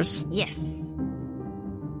appears. Yes.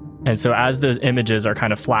 And so as those images are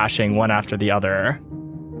kind of flashing one after the other,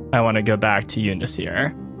 I want to go back to you,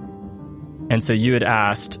 Nasir. And so you had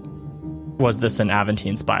asked, was this an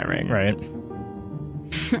Aventine spy ring, right?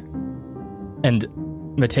 And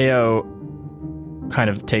Matteo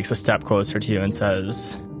kind of takes a step closer to you and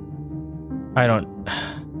says, I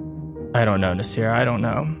don't know, Nasir. I don't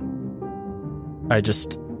know.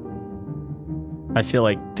 I feel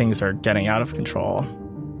like things are getting out of control.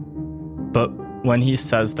 But when he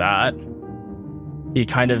says that, he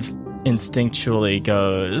kind of instinctually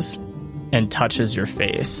goes and touches your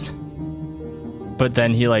face. But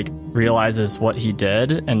then he like realizes what he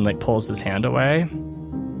did and like pulls his hand away.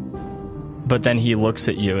 But then he looks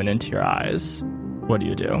at you and into your eyes. What do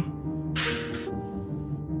you do?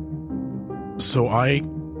 So I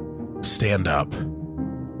stand up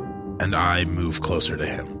and I move closer to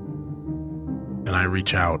him. And I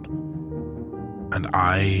reach out and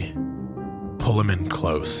I pull him in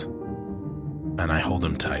close. And I hold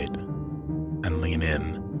him tight and lean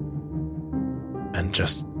in. And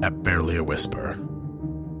just at barely a whisper,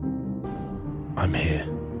 I'm here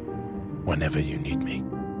whenever you need me.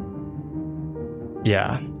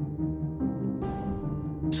 Yeah.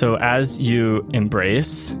 So as you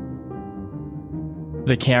embrace,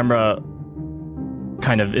 the camera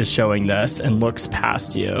kind of is showing this and looks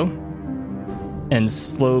past you and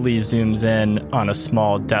slowly zooms in on a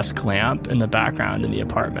small desk lamp in the background in the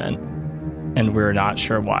apartment. And we're not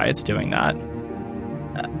sure why it's doing that.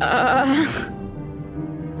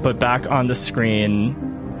 But back on the screen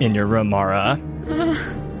in your room, Mara,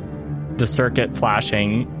 the circuit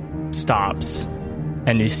flashing stops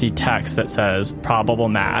and you see text that says probable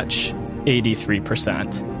match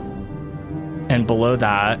 83%. And below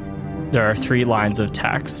that, there are 3 lines of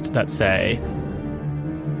text that say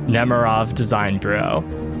Nemirov Design Bureau,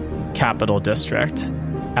 Capital District,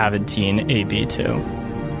 Aventine AB2.